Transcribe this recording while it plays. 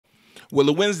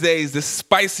Willa Wednesdays, the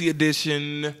spicy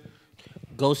edition.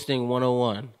 Ghosting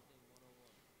 101.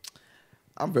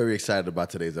 I'm very excited about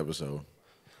today's episode.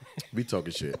 We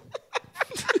talking shit.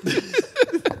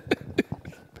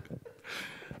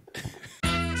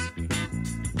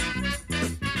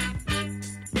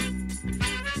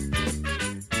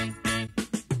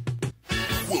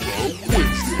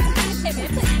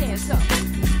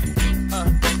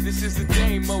 This is the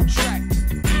DatBoi track.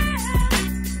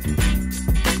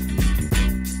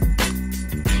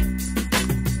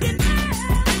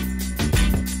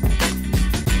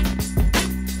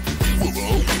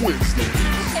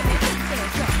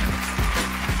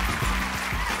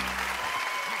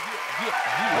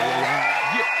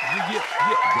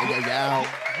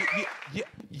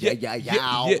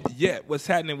 Yeah. What's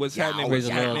happening? What's happening? What's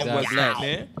happening? What's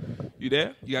happening? You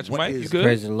there? You got your mic? You good?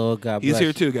 Praise the Lord, God bless. He's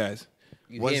here too, guys.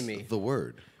 You What's hear me? the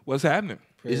word? What's happening?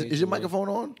 Is your microphone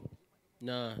on?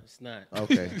 No, it's not.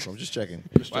 Okay, so I'm just checking.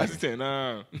 Just checking.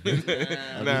 No.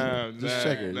 Just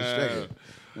checking.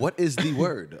 What is the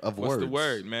word of words? What's the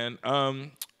word,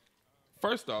 man?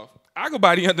 First off, I go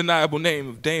by the undeniable name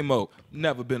of DatBoi.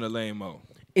 Never been a lame-o.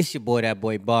 It's your boy,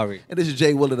 DatBoi Bari. And this is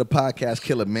Jay Willa, the podcast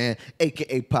killer, man,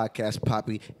 a.k.a. Podcast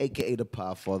Poppy, a.k.a. the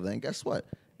Podfather. And guess what?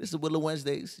 This is Willa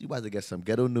Wednesdays. You about to get some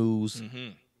ghetto news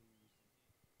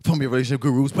from your relationship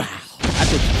gurus. Wow. I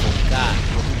thought you forgot.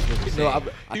 No,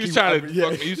 He was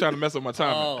trying to mess up my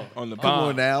time on the bomb. Come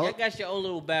on now. Y'all got your own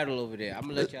little battle over there. I'm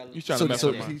gonna let y'all. You trying to mess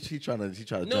up my he trying to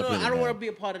jump in. No, I don't man. want to be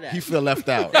a part of that. He feel left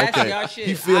out. That's Okay. y'all shit.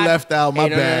 He feel left out. My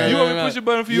bad. You want me to push a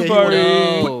button for you, Yeah, Barry?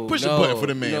 No, Push the button for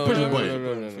the man. Push the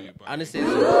button. I understand.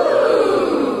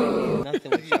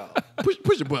 Nothing with y'all.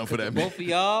 Push the button for that man. Both of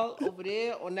y'all over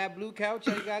there on that blue couch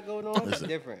y'all got going on, that's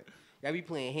different. Y'all be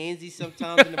playing handsy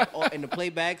sometimes in the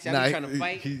playbacks. Y'all be trying to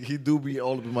fight. He do be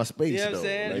all up in my space, You know what I'm though.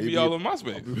 saying? Like, He be all in my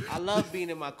space. I love being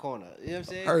in my corner. You know what I'm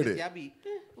saying? Heard it. Y'all be,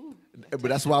 ooh. But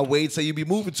that's why Wade say you be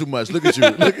moving too much. Look at you.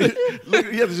 Look,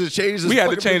 he had to just change. We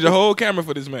had to change the whole camera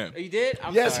for this man. You did?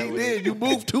 I'm Yes, sorry, he Wade. did. You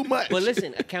moved too much. But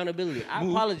listen, accountability. I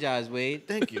apologize, Wade.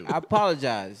 Thank you. I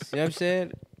apologize. You know what I'm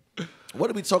saying? What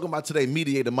are we talking about today?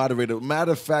 Mediator, moderator.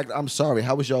 Matter of fact, I'm sorry.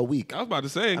 How was y'all week? I was about to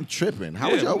say. I'm tripping.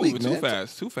 How was y'all we week, moving man?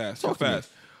 Too fast. Talk to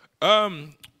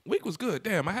me. Week was good.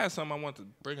 Damn, I had something I wanted to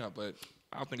bring up, but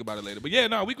I'll think about it later. But yeah,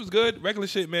 no, week was good. Regular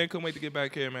shit, man. Couldn't wait to get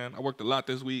back here, man. I worked a lot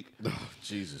this week. Oh,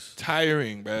 Jesus.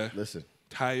 Tiring, man. Listen.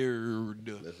 Tired.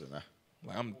 Listen.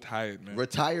 Like, I'm tired, man.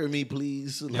 Retire me,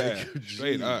 please. Yeah, Like,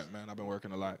 straight geez. up, man. I've been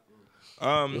working a lot.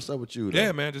 What's up with you, though?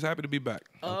 Yeah, man. Just happy to be back.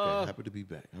 Okay, happy to be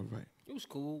back. All right. It was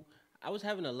cool. I was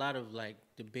having a lot of like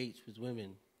debates with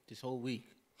women this whole week.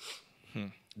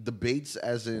 Debates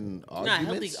as in Not arguments?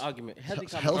 healthy argument. Healthy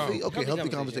Healthy? conversation. Okay, healthy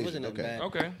It conversation. wasn't that Okay. bad.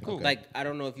 Okay, cool. Like, I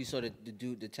don't know if you saw the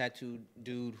tattooed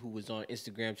dude who was on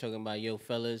Instagram talking about, yo,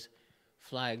 fellas,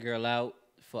 fly a girl out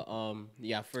for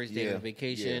y'all first day Yeah, on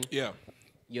vacation. Yeah.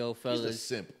 Yo, fellas,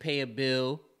 simp. pay a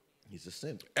bill. He's a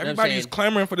simp. Everybody's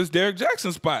clamoring for this Derek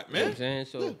Jackson spot, You know what I'm man. saying?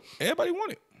 So, Everybody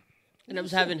want it. and I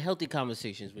was having healthy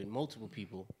conversations with multiple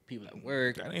people at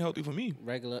work, That ain't healthy for me.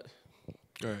 regular.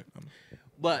 Go ahead.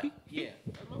 But, yeah,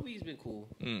 my week's been cool.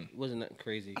 It wasn't nothing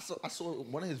crazy. I saw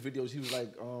one of his videos. He was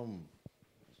like,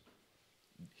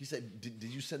 he said, "Did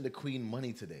you send the queen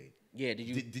money today? Yeah, did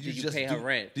you just pay her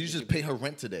rent? Did you just pay her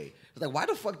rent today?" It's like, why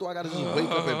the fuck do I gotta just wake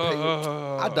up and pay?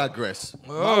 I digress.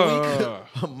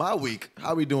 My week.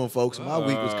 How we doing, folks? My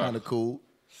week was kind of cool.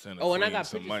 Send a Oh, and I queen got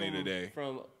some pictures money today.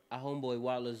 from our homeboy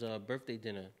Wilder's birthday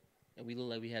dinner, and we looked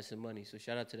like we had some money. So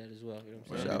shout out to that as well. You know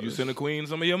what I'm saying? Did you send the queen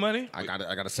some of your money? I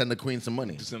gotta send the queen some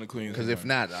money. Send the queen Because some if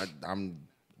money. not, I'm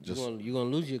just. You're gonna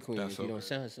lose your queen That's if you okay. don't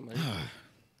send her some money.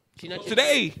 She not your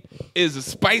Today is a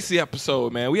spicy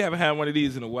episode, man. We haven't had one of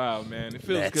these in a while, man. It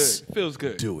feels Let's good. Feels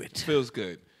good. do it. Feels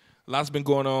good. A lot's been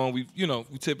going on. We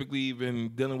typically been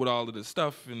dealing with all of the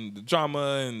stuff and the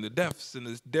drama and the deaths and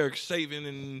this Derek shaving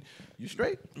and You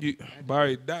straight?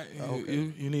 Barry.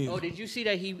 You need. Oh, did you see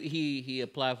that he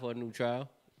applied for a new trial?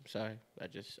 I'm sorry, I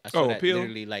saw that appeal?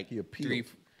 literally like He appealed.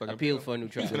 appeal for a new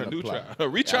trial. a new apply. trial.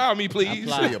 Retrial me, please.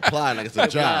 Apply. He applied like it's a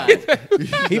job.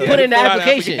 He put in the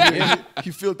application. He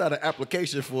filled out an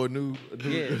application for a new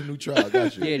trial.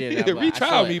 Got you. Yeah,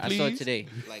 Retrial me, I saw it please. today.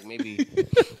 Like maybe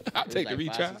I'll take the like 5,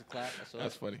 retrial. 6 o'clock. I saw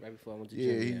That's it funny. right before I went to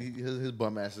Yeah, gym. his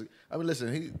bum ass. I mean,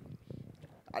 listen,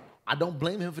 I don't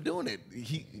blame him for doing it.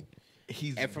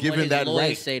 He's And from given what his that lawyers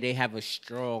right. say, they have a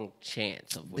strong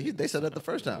chance of winning. They said that the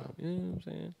first time. You know what I'm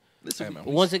saying? Listen, Hey, man.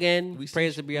 But once again, we see-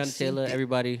 prayers to we Breonna see Taylor. it.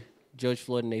 Everybody George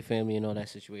Floyd and their family and all that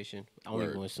situation. I don't Word.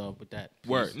 even want to start with that.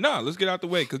 Word. No, let's get out the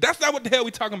way because that's not what the hell we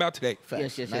talking about today.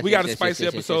 Yes, yes, Not yes, We yes, got a yes, spicy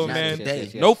yes, yes, episode, yes, man. yes,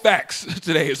 yes, yes. No facts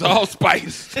today. It's all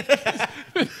spice.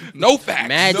 No facts.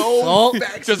 Mad No salt.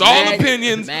 facts. Just all Mad-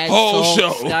 opinions. mad Whole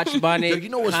salt, show. Scotch bonnet, Yo, you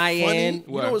know what's cayenne. funny?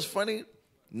 You What? know what's funny?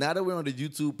 Now that we're on the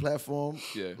YouTube platform,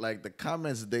 Yeah. like the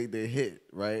comments they hit,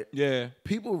 right? Yeah,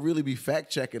 People really be fact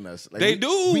checking us. Like, They we,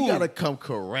 do. We gotta come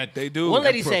correct. they do. One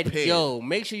lady said, prepared. "Yo,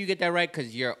 make sure you get that right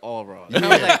because you're all wrong." And I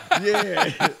was like,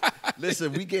 Yeah.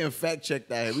 Listen, we getting fact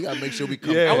checked out here. We gotta make sure we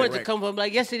come Yeah. I correct. wanted to come from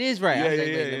like, yes, it is right. I Yeah, was yeah,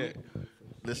 like, yeah, wait, yeah. let me-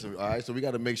 Listen, all right, so we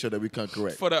gotta make sure that we come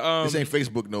correct. For the this ain't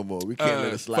Facebook no more. We can't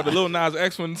let it slide. for the Lil Nas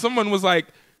X one, someone was like,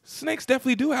 "Snakes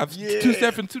definitely do have Yeah. two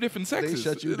different sexes."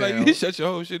 shut you like, down. You shut your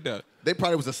whole shit down. They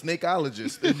probably was a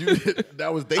snakeologist. And you,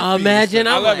 that was they. Imagine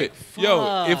I I'm love like, it.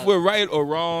 Yo, if fuck. we're right or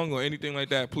wrong or anything like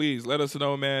that, please let us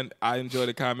know, man. I enjoy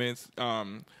the comments.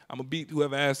 I'm gonna beat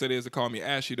whoever ass that is to call me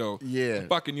Ashy though. Yeah. I'm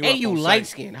fucking you And up. you on light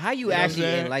sight. skin. How you know what I'm actually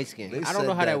saying? getting light skin? They I don't know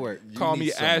said how that works. you Call need me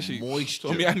some Ashy. Moisture.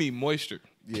 Told me I need moisture.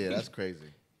 Yeah, that's crazy.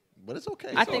 But it's okay.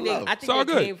 I It's think all love. It's all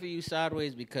they good. came for you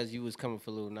sideways because you was coming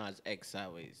for Lil Nas X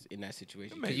sideways in that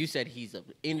situation. Because Maybe. you said he's an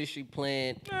industry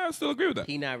plant. Yeah, I still agree with that.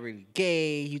 He not really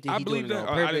gay. You think I he believe doing it that.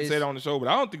 on I purpose? didn't say that on the show, but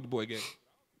I don't think the boy gay.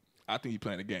 I think he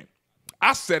playing a game.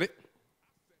 I said it.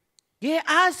 Yeah,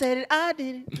 I said it. I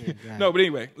did it. Yeah, No, but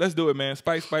anyway, let's do it, man.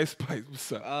 Spice.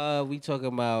 What's up? we talking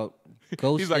about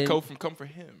ghosting. He's like, come for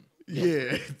him.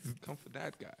 Yeah. Come for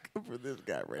that guy. For this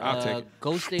guy right I'll now. take it.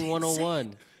 Ghosting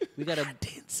 101.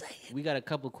 We got a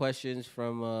couple questions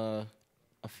from a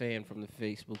fan from the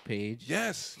Facebook page.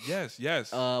 Yes.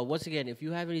 Once again, if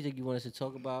you have anything you want us to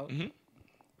talk about, Mhm.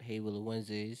 Hey Willow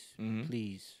Wednesdays, Mhm.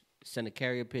 please send a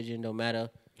carrier pigeon. No matter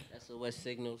SOS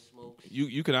signal, smokes.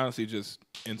 You can honestly just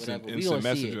instant Whatever. We gonna see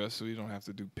message it. us, so you don't have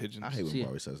to do pigeons. I hate when See-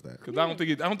 Barry says that. Because I don't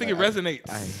think it Like, resonates.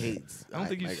 I hate. I don't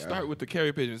think you like, start with the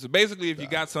carrier pigeon. So basically, if you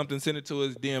got something, send it to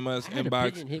us, DM us, I had a inbox,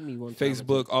 pigeon hit me one time.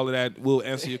 Facebook, all of that. We'll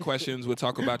answer your questions. We'll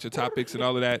talk about your topics and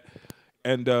all of that.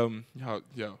 And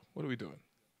yo, what are we doing?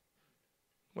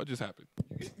 What just happened?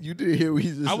 You didn't hear what he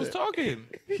just I said. was talking.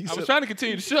 I was said- trying to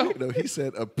continue the show. No, he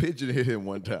said a pigeon hit him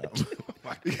one time. Oh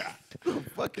my God. A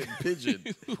fucking pigeon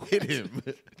hit him.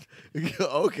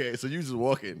 Okay, so you just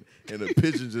walking and a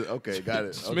pigeon just got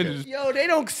it. Okay. Minute just- Yo, they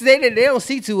don't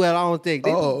see too well. I don't think.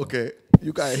 They, Oh, okay.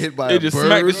 You got hit by They a just bird,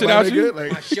 smacked the shit my out nigga? you?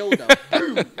 Like, my shoulder.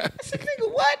 Boom. I said,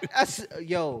 nigga, what?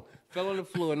 Yo, fell on the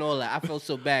floor and all that. I felt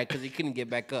so bad because he couldn't get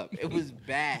back up. It was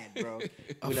bad, bro. a We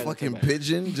not gonna fucking talk about it.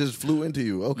 pigeon just flew into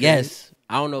you. Okay. Yes.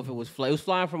 I don't know if it was it was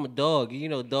flying from a dog. You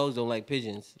know, dogs don't like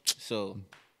pigeons. So,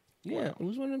 yeah, it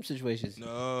was one of them situations.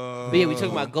 No. But yeah, we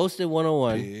talking about Ghosted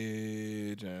 101.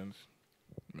 pigeons.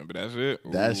 Remember that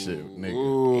shit? That shit, nigga.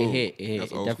 Ooh. It hit. It That's hit. old It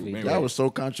school, definitely man. did. That was so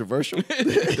controversial. At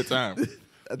the time.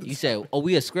 You said, "Oh,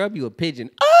 we a scrub, you a pigeon."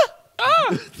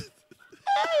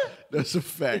 That's a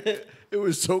fact. It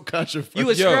was so controversial. You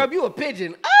a Yo. scrub, you a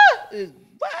pigeon.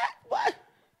 What? What?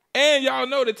 And y'all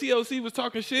know the TLC was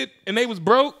talking shit and they was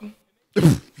broke.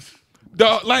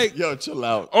 Dog, like, Yo, chill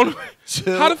out. on,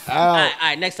 Chill how the f- out. All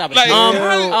right, next topic. Like,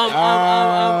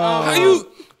 how you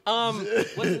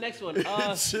What's the next one?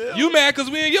 Chill. you mad because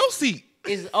we in your seat?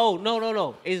 Is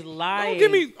no. Is lying. get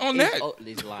me on is, that.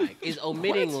 Is lying. Is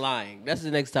omitting lying. That's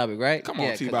the next topic, right? Come on,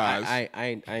 'cause T-Boz.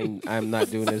 I'm not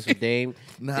doing this with Dame.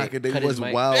 Nah, cause they cut his was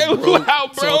mic. wild, Hey, bro.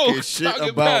 wow, bro. Talking shit Talking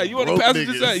about you on the broke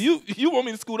passenger niggas. side. You want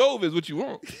me to scoot over is what you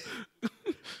want.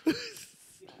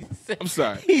 I'm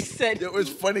sorry. He said, Yo, it's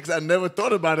funny because I never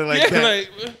thought about it like Yeah, that. like,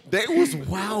 They was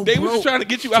wild, they bro. was trying to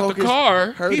get you out the Talking-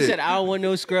 car. Heard he it. said, I don't want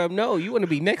no scrub. No, you want to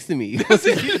be next to me.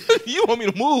 You want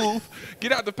me to move,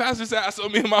 get out the passenger side so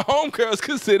me and my homegirls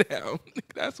could sit down.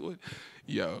 That's what,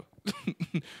 yo.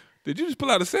 Did you just pull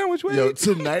out a sandwich, Wade? Yo,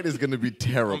 tonight is gonna be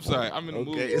terrible. I'm sorry, I'm in the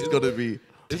mood. Okay, it's gonna be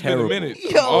It's terrible. been a minute.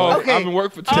 Yo, Oh, okay. I've been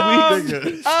working for 2 Nigga.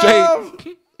 weeks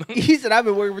straight. He said, I've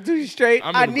been working for 2 weeks straight.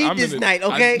 I need this night,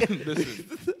 okay?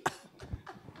 Listen,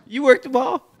 You worked them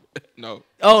all? no.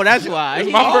 Oh, that's why.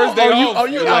 It's my first day off. Oh,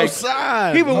 you Like,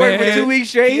 outside. He been working for Man. 2 weeks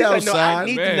straight. He He's like, no, I outside.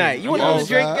 need Man, tonight. You I'm want another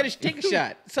drink? outside. Take a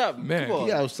shot. Something. Man. Come on.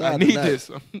 He outside I need tonight.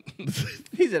 this.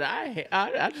 He said,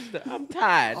 I'm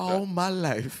tired. All my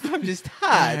life. I'm just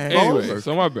tired. Anyway,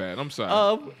 so my bad. I'm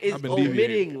sorry. Is I've been deviating.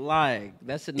 omitting lying.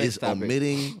 That's the next Is topic.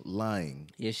 omitting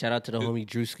lying. Yeah, shout out to the homie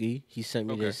Drewski. He sent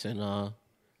me Okay. this, and I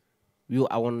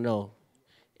want to know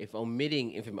if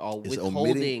omitting information or Is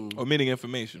withholding Omitting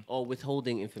information.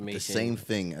 information The same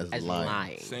thing as, as lying.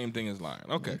 lying. Same thing as lying.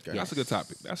 Okay. Okay. That's a good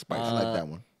topic. That's spicy. I like that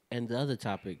one. And the other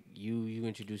topic, you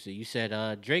introduced it. You said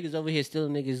Drake is over here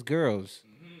stealing niggas' girls.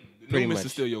 pretty New much. Mr.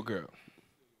 Steal Your Girl.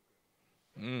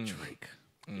 Drake.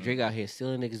 Drake out here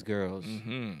stealing niggas' girls,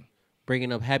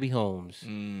 bringing up Happy Holmes,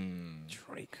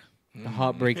 Drake. the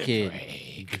Heartbreak Kid.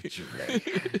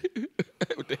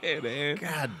 With the hand.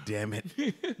 God damn it.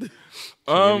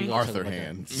 Arthur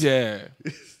Hands. Yeah.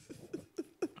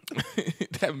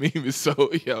 That meme is so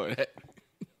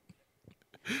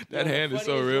that hand is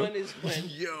so real. One is when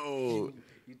Yo.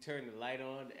 you turn the light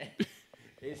on.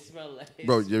 It smells like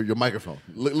Bro, your microphone.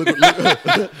 Look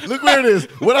where it is.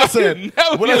 What I said.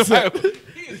 That would What be I the said. Bible.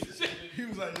 He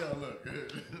was like, yo, look.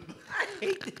 I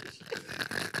hate this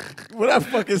shit. What I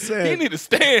fucking said. He need to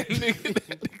stand,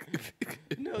 nigga.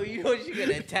 No, you know you're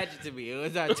gonna attach it to me.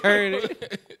 As I turn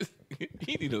it.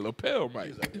 He need a lapel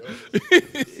mic.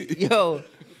 Yo.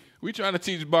 We trying to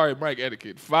teach Bari mic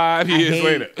etiquette 5 years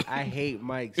later. I hate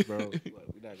mics, bro. We're not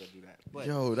gonna do that. But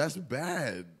Yo, that's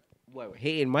bad. what?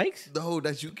 Hating mics? No,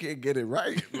 that you can't get it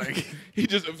right. Like He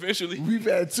just officially. we've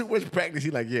had too much practice. He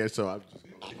like, yeah, so I'm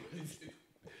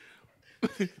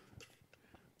just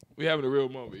We having a real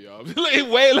moment, y'all. Like,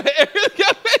 way later.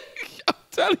 I'm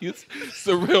telling you, it's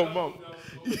a real moment.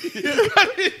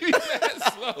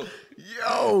 That's slow.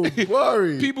 yo,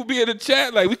 worry. People be in the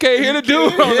chat like, we can't hear the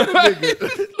dude.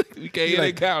 We can't hear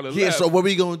the counter. Yeah, so what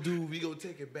we gonna do? We gonna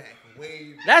take it back.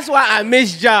 Way That's why I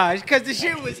miss Josh, because the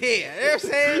shit was here. You know what I'm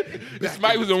saying? This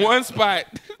mic was in one spot.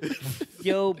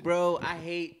 Yo, bro, I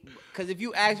hate, because if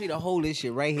you ask me to hold this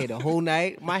shit right here the whole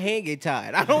night, my hand get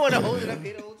tired. I don't want to hold it up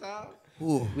here the whole time.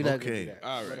 Ooh, We not okay. gonna do that.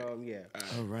 All right. But, yeah.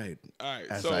 All right. All right.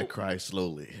 As So, I cry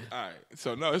slowly. all right.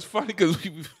 So, no, it's funny because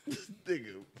we.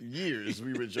 Nigga, years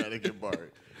we were trying to get Bari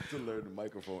to learn the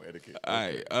microphone etiquette. All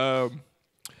right.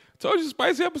 Told you,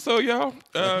 spicy episode, y'all.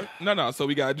 No. So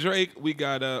we got Drake. We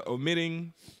got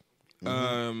omitting.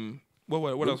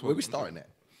 What else? Where we starting at?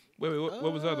 Wait.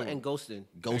 What was the other one? And ghosting.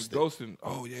 Ghosting. Ghosting.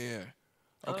 Oh yeah.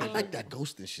 Okay, I like that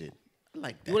ghosting shit. I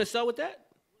like that. You want to start with that?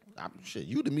 Shit,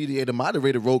 you the mediator,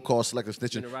 moderator, roll call, selector,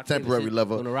 snitching, temporary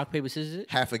lover, Want to rock, paper, scissors it?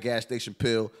 half a gas station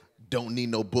pill, don't need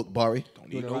no book, Bari. Don't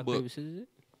You need want to no rock, book. paper, scissors it?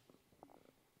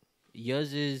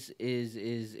 Yours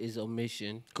is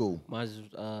omission. Cool. Mine's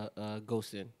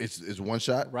ghosting. It's one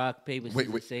shot. Rock, paper,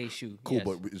 scissors, say, shoot. Cool, Yes.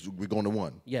 but we're going to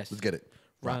one. Yes. Let's get it.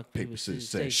 Rock, paper, scissors,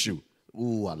 say, shoot.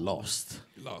 Ooh, I lost.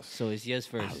 You lost. So it's yours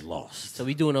first. I lost. So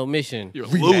we doing omission. You're a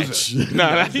Rematch. loser.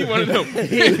 Nah, he one of them.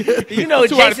 You know,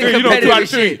 2 out of Jason 3. You know, 2 out competitive of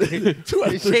 3. shit.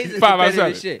 Jason's 5 out of competitive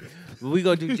 7. shit. But we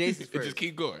gonna do Jason's Just first.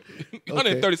 keep going. Okay.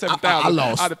 137,000 I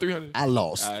lost. out of 300. I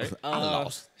lost. All right. I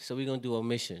lost. So we gonna do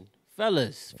omission.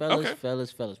 Fellas. Okay.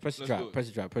 Press the Let's do drop. it. Press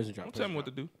the drop. Don't tell me what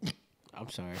to do. I'm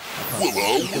sorry.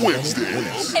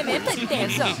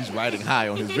 He's riding high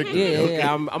on his victory.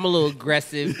 Yeah. I'm a little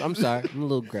aggressive. I'm sorry. I'm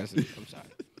sorry.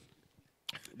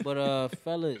 But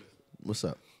fellas, What's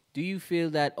up? do you feel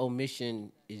that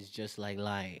omission is just like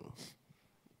lying?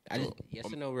 Yes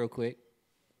or no, real quick.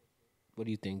 What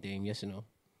do you think, Dame? Yes or no?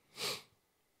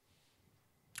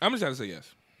 I'm just trying to say yes.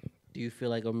 Do you feel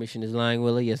like omission is lying,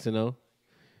 Willa? Yes or no?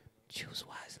 Choose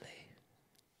wisely.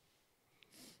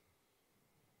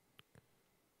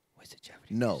 Where's the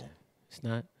Jeopardy? No. question? It's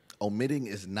not. Omitting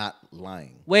is not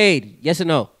lying. Wade, yes or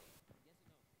no?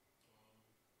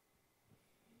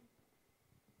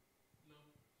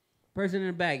 Person in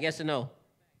the back, yes or no?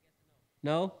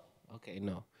 No? Okay,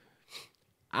 no.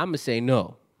 I'm going to say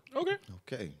no. Okay.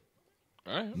 Okay.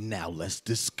 All right. Now let's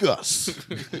discuss.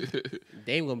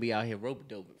 Dame going to be out here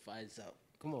rope-a-doping, find out.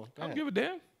 Come on. I don't give a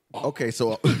damn. Okay,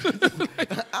 so I don't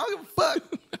give a fuck.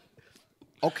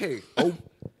 Okay,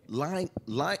 lying,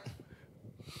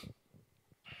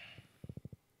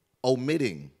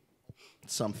 omitting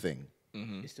something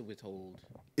It's to withhold.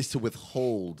 is to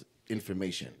withhold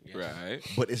information, Right.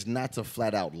 but it's not to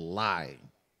flat out lie.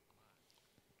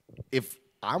 If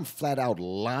I'm flat out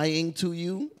lying to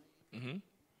you,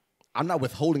 I'm not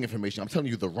withholding information. I'm telling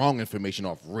you the wrong information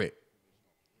off rip,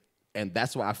 and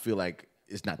that's why I feel like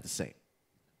it's not the same.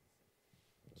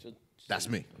 That's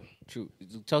me. True.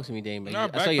 Talk to me, Dame. No,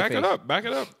 I saw your back face. it up. Back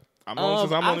it up. I'm the I only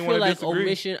feel one to like disagree.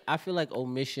 omission. I feel like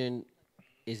omission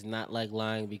is not like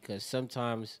lying because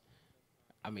sometimes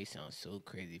I may sound so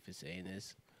crazy for saying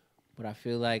this, but I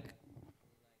feel like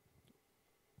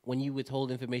when you withhold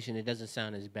information, it doesn't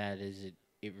sound as bad as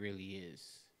it really is.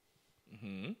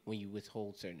 When you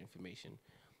withhold certain information,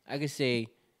 I could say,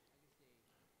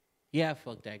 "Yeah,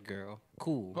 fuck that girl."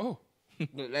 Cool. Oh,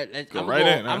 I'm right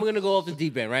in, huh? I'm gonna go off the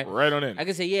deep end, right? right on in. I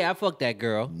can say, "Yeah, I fuck that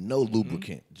girl." No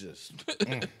lubricant, just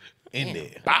in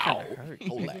there. Bow.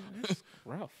 Hold that.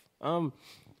 Rough.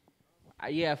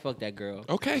 Yeah, I fuck that girl.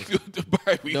 Okay.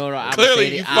 No, I'm Clearly,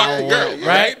 saying you it, fucked I the don't girl, want-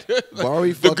 right?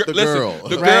 Bari fucked the girl. Listen,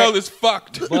 the Right. girl is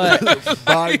fucked. But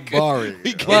By Bari.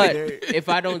 but if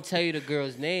I don't tell you the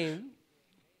girl's name,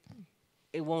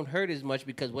 it won't hurt as much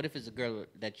because what if it's a girl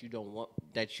that you don't want,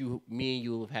 me and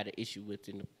you have had an issue with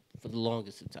for the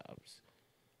longest of times?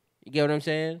 You get what I'm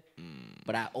saying?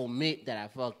 But I omit that I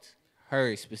fucked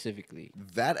her specifically.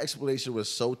 That explanation was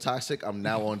so toxic. I'm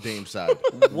now on Dame's side.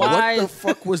 Why? What the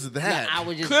fuck was that? I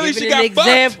was just Clearly giving she an got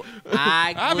example.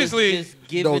 Obviously. Was just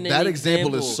giving that an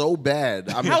example is so bad.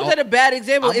 I mean, How's that a bad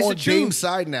example? I'm It's on the truth. Dame's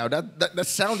side now. That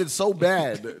sounded so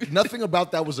bad. Nothing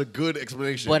about that was a good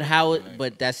explanation.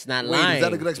 But that's not Wait, lying. is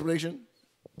that a good explanation?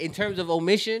 In terms of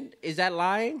omission, is that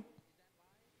lying?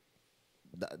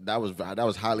 That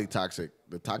was highly toxic.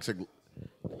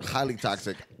 Highly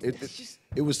toxic.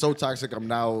 It was so toxic. I'm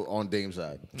now on Dame's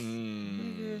side.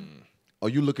 Oh,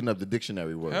 you looking up the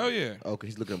dictionary word? Hell yeah. Okay,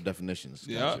 he's looking up definitions.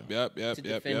 Yep. To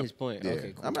defend his point. Yeah.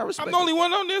 Okay, cool. I respect I'm the only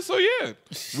one on this, so yeah.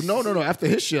 No. After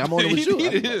his shit, I'm on it with you.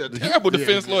 He's a terrible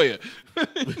defense lawyer.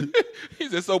 He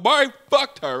said, so Bari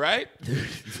fucked her, right?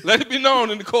 Let it be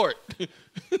known in the court.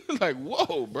 Like,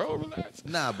 whoa, bro, relax.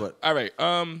 Nah, but all right.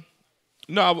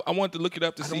 No, I want to look it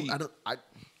up to see.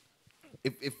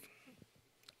 If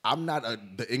I'm not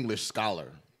the English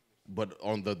scholar, but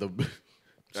on the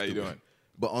How you doing?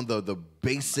 But on the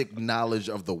basic knowledge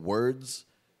of the words,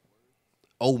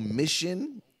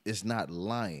 omission is not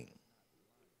lying.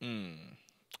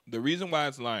 The reason why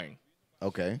it's lying,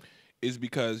 Okay. is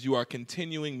because you are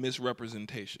continuing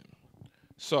misrepresentation.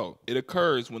 So it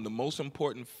occurs when the most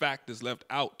important fact is left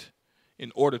out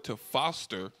in order to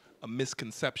foster a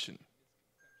misconception.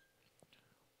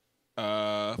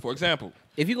 For example,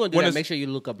 If you're gonna do when that, it's- make sure you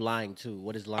look up lying too.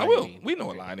 What does lying I will. mean? We know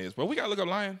what lying is, bro. We gotta look up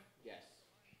lying. Yes.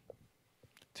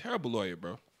 Terrible lawyer,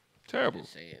 bro. Terrible.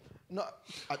 Say it. No,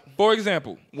 For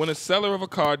example, when a seller of a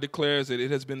car declares that it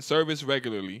has been serviced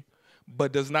regularly,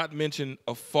 but does not mention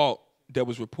a fault that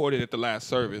was reported at the last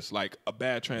service, like a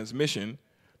bad transmission,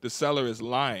 the seller is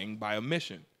lying by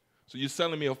omission. So you're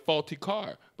selling me a faulty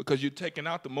car because you're taking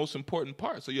out the most important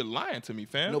part. So you're lying to me,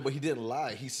 fam. no, but he didn't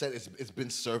lie. He said it's been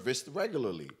serviced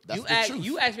regularly. That's the truth.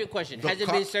 You asked me a question. The Has it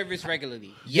car- been serviced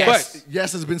regularly? Yes,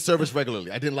 yes, it's been serviced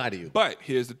regularly. I didn't lie to you. But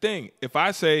here's the thing. If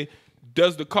I say,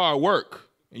 does the car work?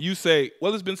 And you say,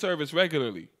 well, it's been serviced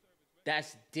regularly.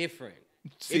 That's different.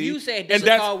 See? If you say, And does the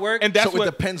that's- car work? and that's So what,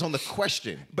 it depends on the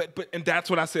question. But and that's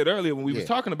what I said earlier when we was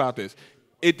talking about this.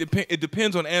 It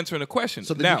depends on answering the question.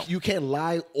 So then now you can't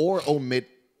lie or omit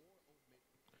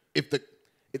if the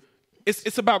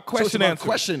it's about so it's question about answer.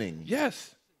 questioning.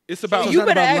 Yes, it's about. it's you not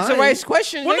better about ask the lying. right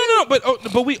question. Well,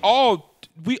 but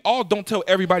we all don't tell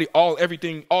everybody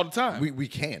everything all the time. We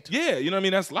can't. Yeah, you know what I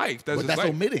mean. That's life. That's But just that's life.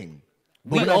 omitting.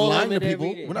 We But we're not all lying to omit people.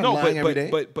 every day. We're not No, lying every day.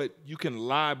 but you can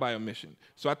lie by omission.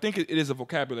 So I think it is a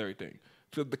vocabulary thing.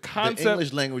 So the the concept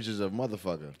English language is a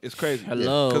motherfucker. is crazy.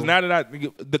 Hello. Because now that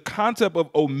the concept of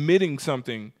omitting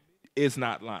something is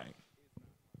not lying.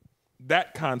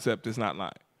 That concept is not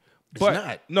lying. But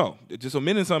not. No, just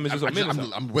omitting something is just omitting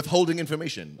something. I'm withholding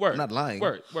information. Word. I'm not lying.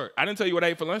 Word. I didn't tell you what I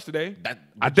ate for lunch today. That-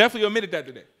 I definitely omitted that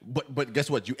today. But guess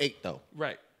what? You ate though.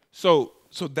 Right. So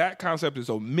that concept is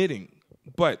omitting.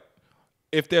 But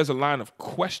if there's a line of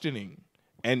questioning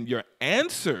and your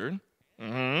answer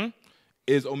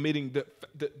is omitting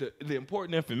the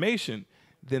important information,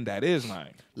 then that is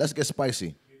lying. Let's get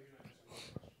spicy.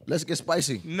 Let's get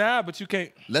spicy. Nah, but you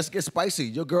can't. Let's get spicy.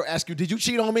 Your girl asked you, did you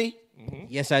cheat on me?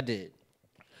 Yes, I did.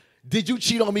 Did you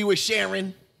cheat on me with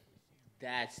Sharon?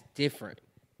 That's different.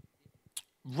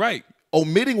 Right.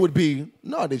 Omitting would be,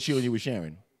 no, I didn't cheat on you with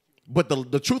Sharon. But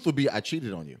the truth would be, I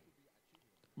cheated on you.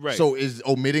 Right. So is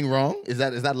omitting wrong? Is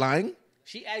that lying?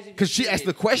 She asked Because she asked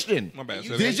the question. My bad.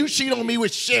 Did you cheat on me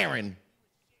with Sharon?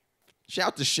 Shout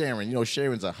out to Sharon. You know,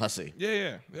 Sharon's a hussy.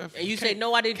 Yeah. And you say,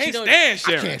 no, I didn't Can't cheat on stand I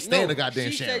Sharon. can't stand No, the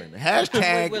goddamn she Sharon. said-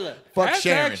 Hashtag Willa. fuck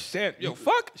Hashtag Sharon. Yo,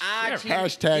 fuck I Sharon. cheated.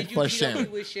 Hashtag Did you fuck cheat on me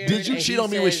Sharon. with Sharon? Did you And cheat he on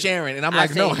me with says- Sharon? And I'm I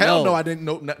like, no, say hell no. no, I didn't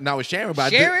know. Not with Sharon,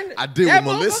 but Sharon? I did That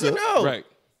with Melissa. motherfucker, no. Right.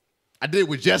 I did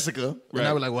with Jessica. And Right.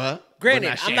 I was like, what? Granted,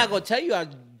 But I'm not going to tell you I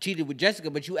cheated with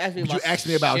Jessica, but you asked me But about you asked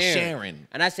me about Sharon.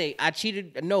 And I say, I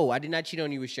cheated. No, I did not cheat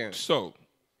on you with Sharon. So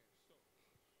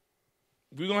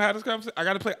we gonna have this conversation. I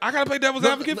gotta play devil's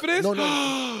advocate for this.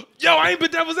 No. Yo, I ain't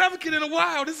been devil's advocate in a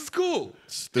while. This is cool.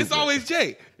 Stupid. It's always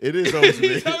Jay. It is always me.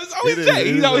 It's always It is- Jay. it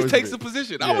He is always always takes me. the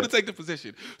position. I Yeah. want to take the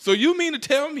position. So you mean to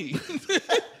tell me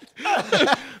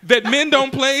that men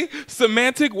don't play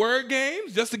semantic word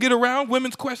games just to get around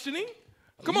women's questioning?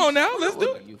 Come on now, let's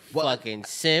do it. You fucking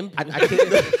simp. I can't.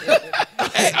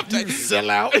 Hey, I'm, You sell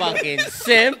out. fucking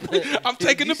simp. I'm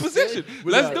taking the position.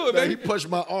 Let's do it, He baby. punched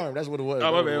my arm. That's what it was.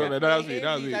 Oh, my bad. That was me.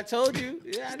 That was me. I told you.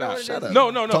 Yeah, I know what it Shut is. up.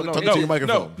 No. Talk into your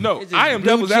microphone. No. It's a I am blue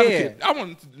devil's chair. advocate. I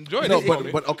want to enjoy No, this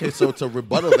moment. but okay. So to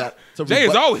rebuttal that, Jay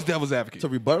is always devil's advocate. to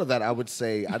rebuttal that, I would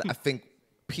say I think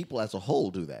people as a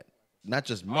whole do that, not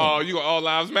just men. Oh, you all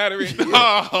lives matter.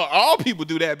 Oh, all people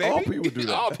do that, baby. All people do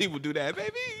that. All people do that,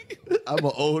 baby. I'm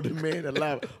an older man that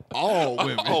love all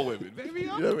women. All women, baby. You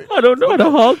know what I mean? I don't know how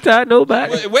to hog tie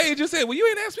nobody. Wait, just said, well, you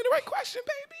ain't asked me the right question,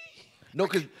 baby. No,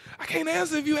 because I can't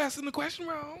answer if you asking the question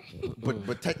wrong.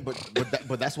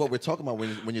 but that's what we're talking about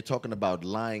when you're talking about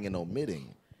lying and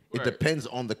omitting. It Right. depends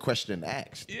on the question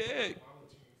asked. Yeah.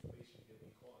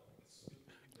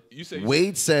 You say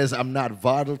Wade says I'm not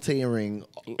volunteering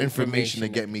information to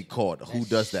get me caught. Who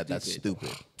does that? That's stupid.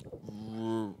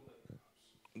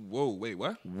 Whoa, wait,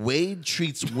 what? Wade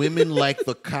treats women like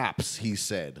the cops, he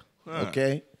said.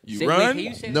 Okay? You Say, run? wait,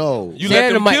 can you say No. You Say let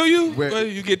it them to kill you? We're-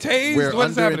 You get tased? We're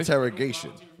What's under happening?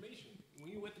 interrogation. When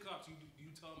you with the cops, you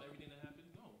tell them everything that happened?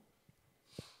 No.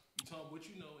 You tell them what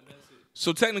you know, and that's it.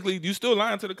 So technically, you still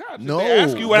lying to the cops. If No. they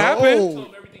ask you what no. happened. Tell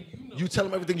them everything you know. You tell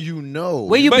them everything you know.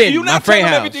 Where you But been? you My not friend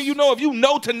telling house. everything you know if you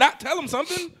know to not tell them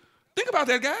something. Think about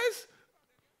that, guys.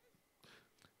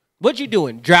 What you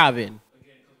doing? Driving.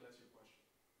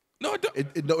 No,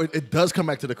 it don't. It does come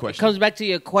back to the question. Comes back to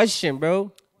your question,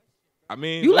 bro. I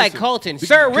mean, You like listen, Colton,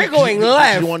 sir? We're going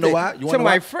left. You want to know why? You to wanna know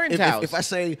my why? friend's If- house. If I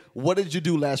say, what did you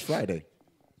do last Friday?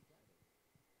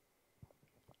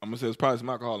 I'm gonna say there's probably some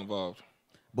alcohol involved.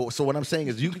 But so what I'm saying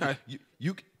is,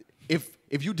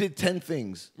 if you did 10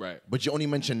 things, Right. but you only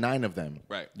mentioned 9 of them,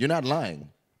 Right. you're not lying.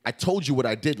 I told you what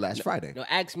I did last Friday. No,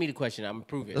 ask me the question. I'm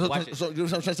proving. So, Watch it. so you know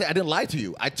what I'm trying to say? I didn't lie to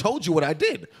you. I told you what I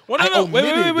did. Well, I no, wait,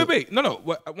 omitted wait. No.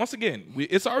 Once again,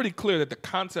 it's already clear that the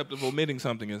concept of omitting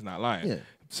something is not lying. Yeah.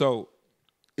 So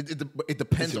It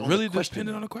depends is it on really the question.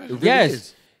 dependent on the question? It really Yes.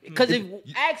 is. Because if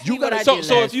ask you me what gotta- I so did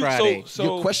so last if you Friday. so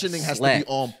Your questioning has to Slept.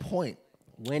 be on point.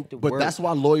 Went to But work. that's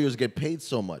why lawyers get paid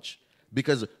so much,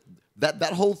 because that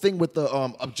whole thing with the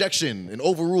objection and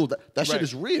overrule, that shit Right.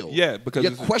 is real. Yeah, because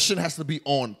your it's- question has to be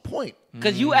on point.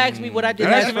 Because you asked me what I did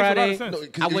That last actually makes a lot of Friday. sense. No,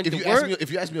 'cause I went if to you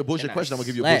work. ask me a bullshit and I question, I'm gonna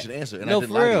give you a slept. bullshit answer, and No, I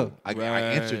didn't for lie to real. you. I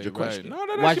answered your question. No, that Watch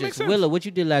actually makes this. sense. Willa, what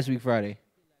you did last week Friday?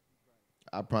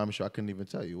 I promise you, I couldn't even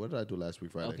tell you. What did I do last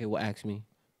week Friday? Okay, well, ask me.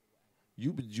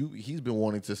 He's been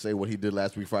wanting to say what he did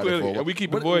last week Friday Clearly, for a while. we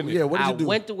keep What- avoiding it. Yeah, what did I you do?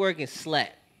 went to work and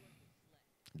slept.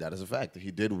 That is a fact.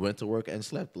 He went to work and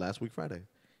slept last week Friday.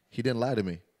 He didn't lie to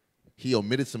me. He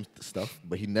omitted some stuff,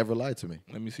 but he never lied to me.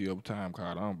 Let me see your time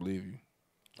card. I don't believe you.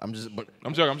 I'm joking.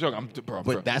 I'm joking. Bro.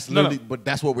 But that's No, no. literally. But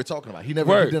that's what we're talking about. He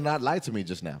Word. did not lie to me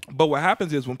just now. But what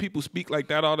happens is when people speak like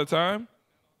that all the time,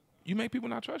 you make people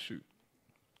not trust you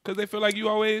because they feel like you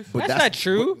always. But That's not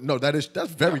true. but- no, that's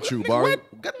very true, nigga, Barry.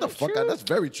 what? Get the fuck out. That's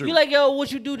very true. You like, yo,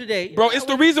 what you do today? Bro, it's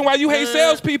the reason why you hate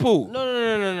salespeople.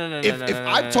 No. if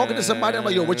I'm talking to somebody, I'm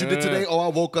like, yo, what you did today? Oh, I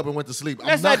woke up and went to sleep.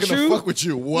 That's I'm not not gonna true. fuck with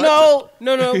you. What? No.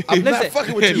 I'm Listen, not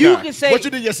fucking with you. You Nah. can say What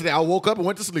you did yesterday? I woke up and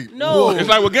went to sleep. No. Whoa. It's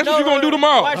like, well, guess what you gonna do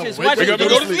tomorrow? Watch this. Wake Watch up this. and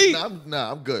go to sleep.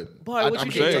 Nah, I'm good. Boy, what I'm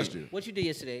you sure did? trust you. What you did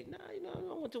yesterday? Nah,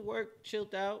 I went to work,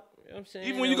 chilled out. You know what I'm saying?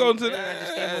 Even when you go to I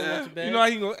just came home and went to bed. you know how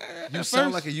you go. You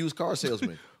sound like a used car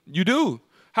salesman. You do.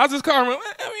 How's this car run?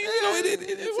 I mean, you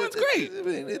know, it runs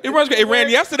great. It runs great. It ran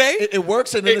yesterday. It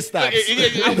works and then it stops.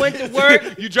 I went to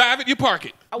work. You drive it, you park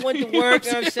it. I went to work,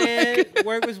 you know what I'm saying?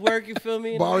 Work was work, you feel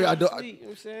me? And Barry, I I don't- went to sleep, you know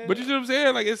what I'm saying? But you see what I'm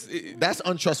saying? Like That's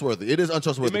untrustworthy. It is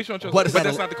untrustworthy. It makes you untrustworthy. But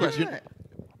that's not the question.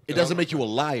 It doesn't make you a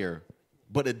liar,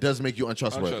 but it does make you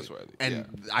untrustworthy. Untrustworthy, And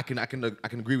I can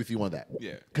agree with you on that.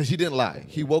 Yeah. Because he didn't lie.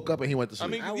 He woke up and he went to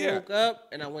sleep. mean, I yeah. woke up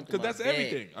and I went to my Because that's bed.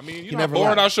 everything. I mean, you He know how never boring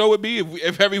lied. our show would be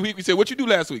if every week we said, "What you do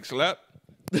last week? Slept."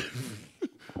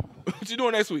 What you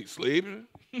doing next week? Sleep.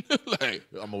 Like,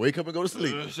 I'm gonna wake up and go to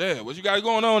sleep. shit. What you got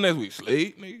going on next week?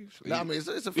 Sleep, nigga. Sleep. Nah, I mean,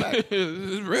 it's a fact.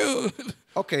 It's real.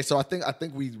 Okay, so I think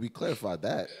we clarified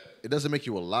that. It doesn't make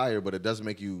you a liar, but it does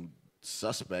make you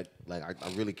suspect. Like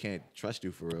I really can't trust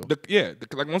you for real.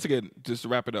 Like once again, just to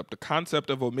wrap it up, the concept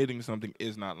of omitting something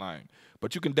is not lying,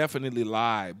 but you can definitely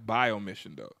lie by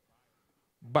omission, though,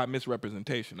 by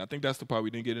misrepresentation. I think that's the part we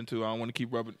didn't get into. I don't want to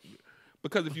keep rubbing,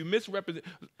 because if you misrepresent,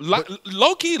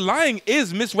 low key lying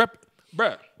is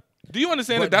bruh. Do you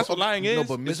understand that that's what lying is?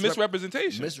 It's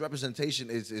misrepresentation. Misrepresentation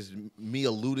is me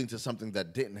alluding to something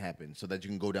that didn't happen, so that you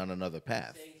can go down another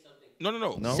path.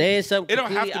 No. Saying something It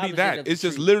don't have completely to be opposite that. of the It's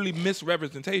just truth. literally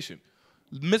misrepresentation.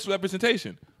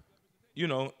 Misrepresentation. You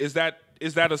know, is that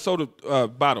a soda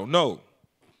bottle? No.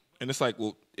 And it's like,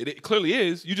 well, it clearly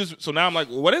is. So now I'm like,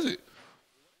 well, what is it?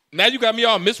 Now you got me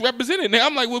all misrepresented. Now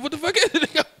I'm like, well, what the fuck is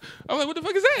it? I'm like, what the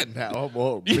fuck is that? Now I'm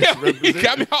all Yeah, you misrepresented.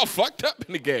 got me all fucked up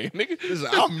in the game, nigga. Listen,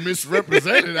 I'm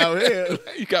misrepresented out here.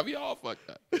 You got me all fucked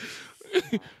up.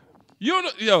 You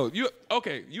don't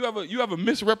know, you ever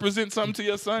misrepresent something to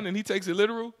your son and he takes it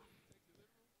literal?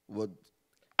 Well,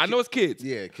 I know it's kids.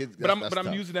 Yeah, kids. But I'm that's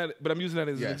tough. using that. But I'm using that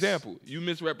as an Yes. example. You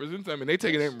misrepresent something, and they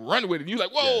take it and run with it. And you're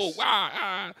like, whoa, Yes.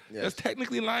 wow, Yes. that's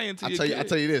technically lying to I your tell you, kid. I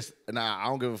tell you this, and I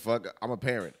don't give a fuck. I'm a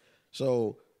parent,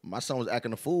 so my son was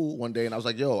acting a fool one day, and I was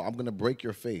like, "Yo, I'm gonna break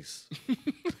your face,"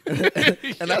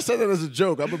 and I said that as a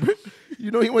joke. He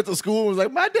went to school and was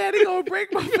like, "My daddy gonna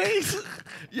break my face."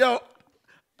 Yo,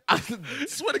 I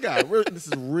swear to God, this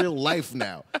is real life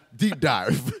now. Deep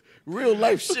dive, real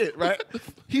life shit, right?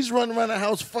 He's running around the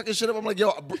house fucking shit up. I'm like, "Yo,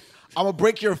 I'm gonna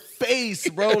break your face,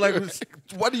 bro." Like,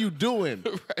 what are you doing?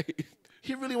 Right.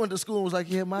 He really went to school and was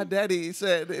like, "Yeah, my daddy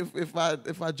said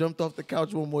if I jumped off the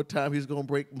couch one more time, he's gonna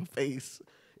break my face."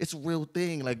 It's a real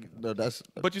thing. Like, no, that's.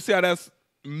 But you see how that's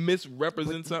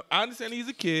misrepresents something. I understand he's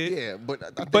a kid. Yeah, but I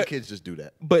think But- kids just do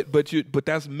that. But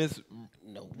that's No,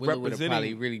 Willow would have representing-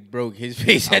 probably really broke his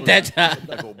face at that time. I'm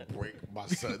not gonna break my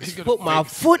son. Put my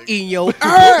foot in your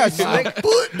ass.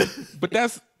 But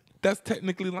that's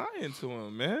technically lying to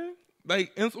him, man.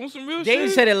 Like on some real Dave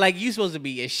shit. said it like you supposed to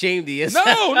be ashamed of No, yourself.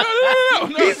 no.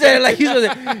 He said it like you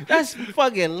supposed to. That's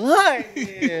fucking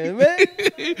lying,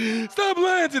 man. Stop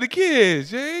lying to the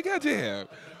kids, Jay. Goddamn.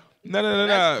 No.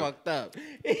 That's fucked up.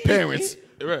 Parents,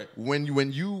 Right. when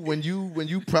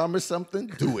you promise something,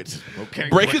 do it. Okay.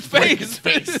 Break his Break face.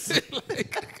 his face.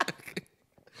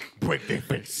 Break their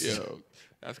face. Yo,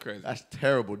 that's crazy. That's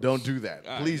terrible. Don't do that.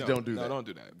 Please No, don't do that. No, don't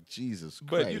do that. Jesus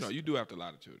Christ. But you do have to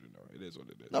lie to children, though. It is what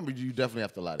it is. No, but you definitely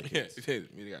have to lie to Yeah, kids. it is.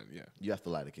 Yeah, You have to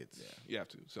lie to kids. you have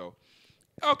to. So,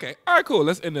 okay, all right, cool.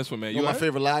 Let's end this one, man. You know You what all my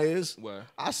favorite lie is? What?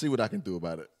 I see what I can do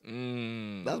about it.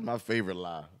 Mm. That's my favorite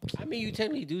lie. I mean, you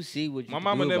technically do see what you My can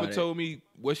mama do never about it. told me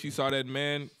what she saw that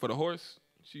man for the horse.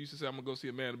 She used to say, "I'm gonna go see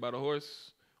a man about a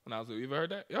horse." When I was, you ever heard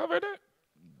that? Y'all ever heard that?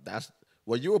 That's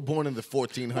well, you were born in the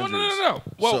 1400s. Well, no.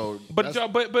 Well, so but that's, y'all,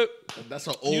 but that's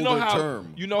an older you know how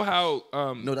term. you know how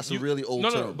No, that's a really old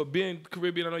No, term. but being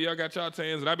Caribbean, I know y'all got y'all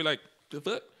tans, and I'd be like, the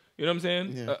fuck. You know what I'm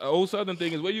saying? Yeah. A old Southern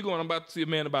thing is, where you going? I'm about to see a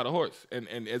man about a horse, and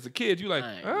as a kid, you like,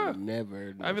 I ain't never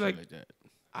heard I be nothing like- that.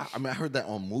 I mean, I heard that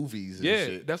on movies and yeah,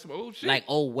 shit. that's some old shit. Like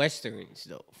old westerns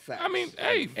though, Facts. I mean,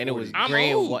 hey, and it was I'm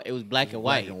gray old. and white. It was black and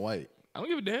black white. and white. I don't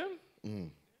give a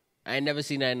damn. I ain't never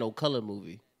seen that in no color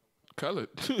movie. Colored,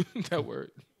 that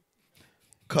word,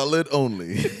 Colored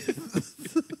only.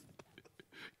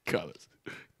 colors.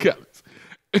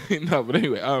 No, but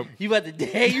anyway, You about to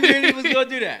dang? You really was gonna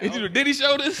do that? did you did he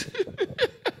show this?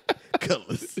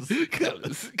 Colors.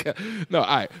 Colors. No,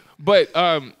 all right. But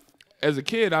as a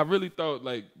kid, I really thought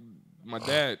like my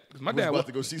dad, cause my Was dad about was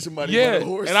to go see somebody yeah, on a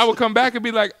horse. and I would come back and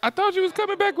be like, I thought you was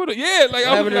coming back with a like What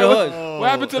I would happened be to like, the horse? what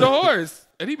happened to the horse?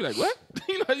 And he'd be like, what?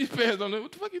 You know, these parents don't know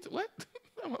what the fuck you what?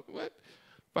 I'm like, what?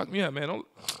 Fuck me up, man. Don't.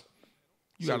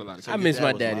 You got a lot of. I Your miss dad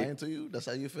my was daddy. lying to you? That's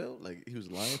how you felt? Like he was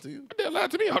lying to you? They lie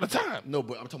to me all the time. No,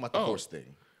 but I'm talking about the horse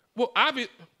thing. Well,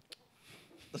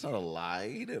 That's not a lie.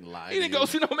 He didn't lie. he didn't to go you.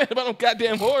 see no man about no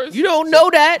goddamn horse. You don't know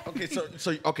that.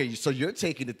 Okay, so you're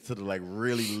taking it to the like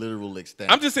really literal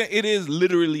extent. I'm just saying it is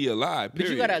literally a lie. But you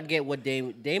period. gotta get what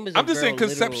Dame is. I'm just saying very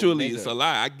literal conceptually nigga. it's a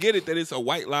lie. I get it that it's a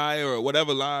white lie or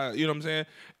whatever lie. You know what I'm saying?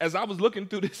 As I was looking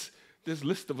through this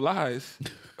list of lies,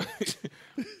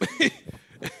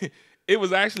 it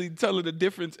was actually telling the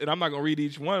difference. And I'm not gonna read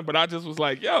each one, but I just was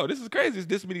like, yo, this is crazy. It's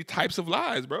this many types of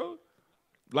lies, bro.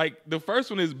 Like the first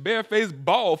one is barefaced,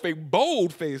 bold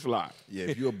face lie. Yeah,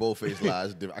 if you're a bold-faced lie,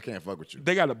 it's different. I can't fuck with you.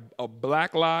 They got a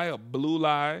black lie, a blue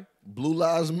lie. Blue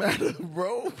lives matter,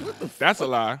 bro. What the That's a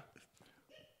lie.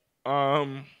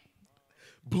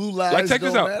 blue lies Like, check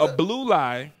this don't out. matter? A blue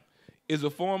lie is a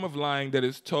form of lying that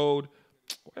is told,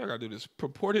 why I gotta do this?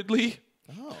 Purportedly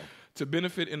Oh. to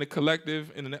benefit in the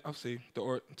collective, in the, I'll see,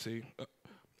 I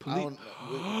police.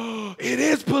 don't- It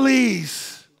is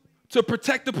police. To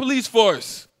protect the police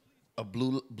force. a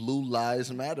blue lives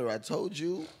matter. I told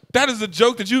you. That is a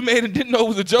joke that you made and didn't know it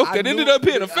was a joke that ended up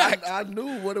being a fact. I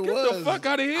knew what it Get was. the fuck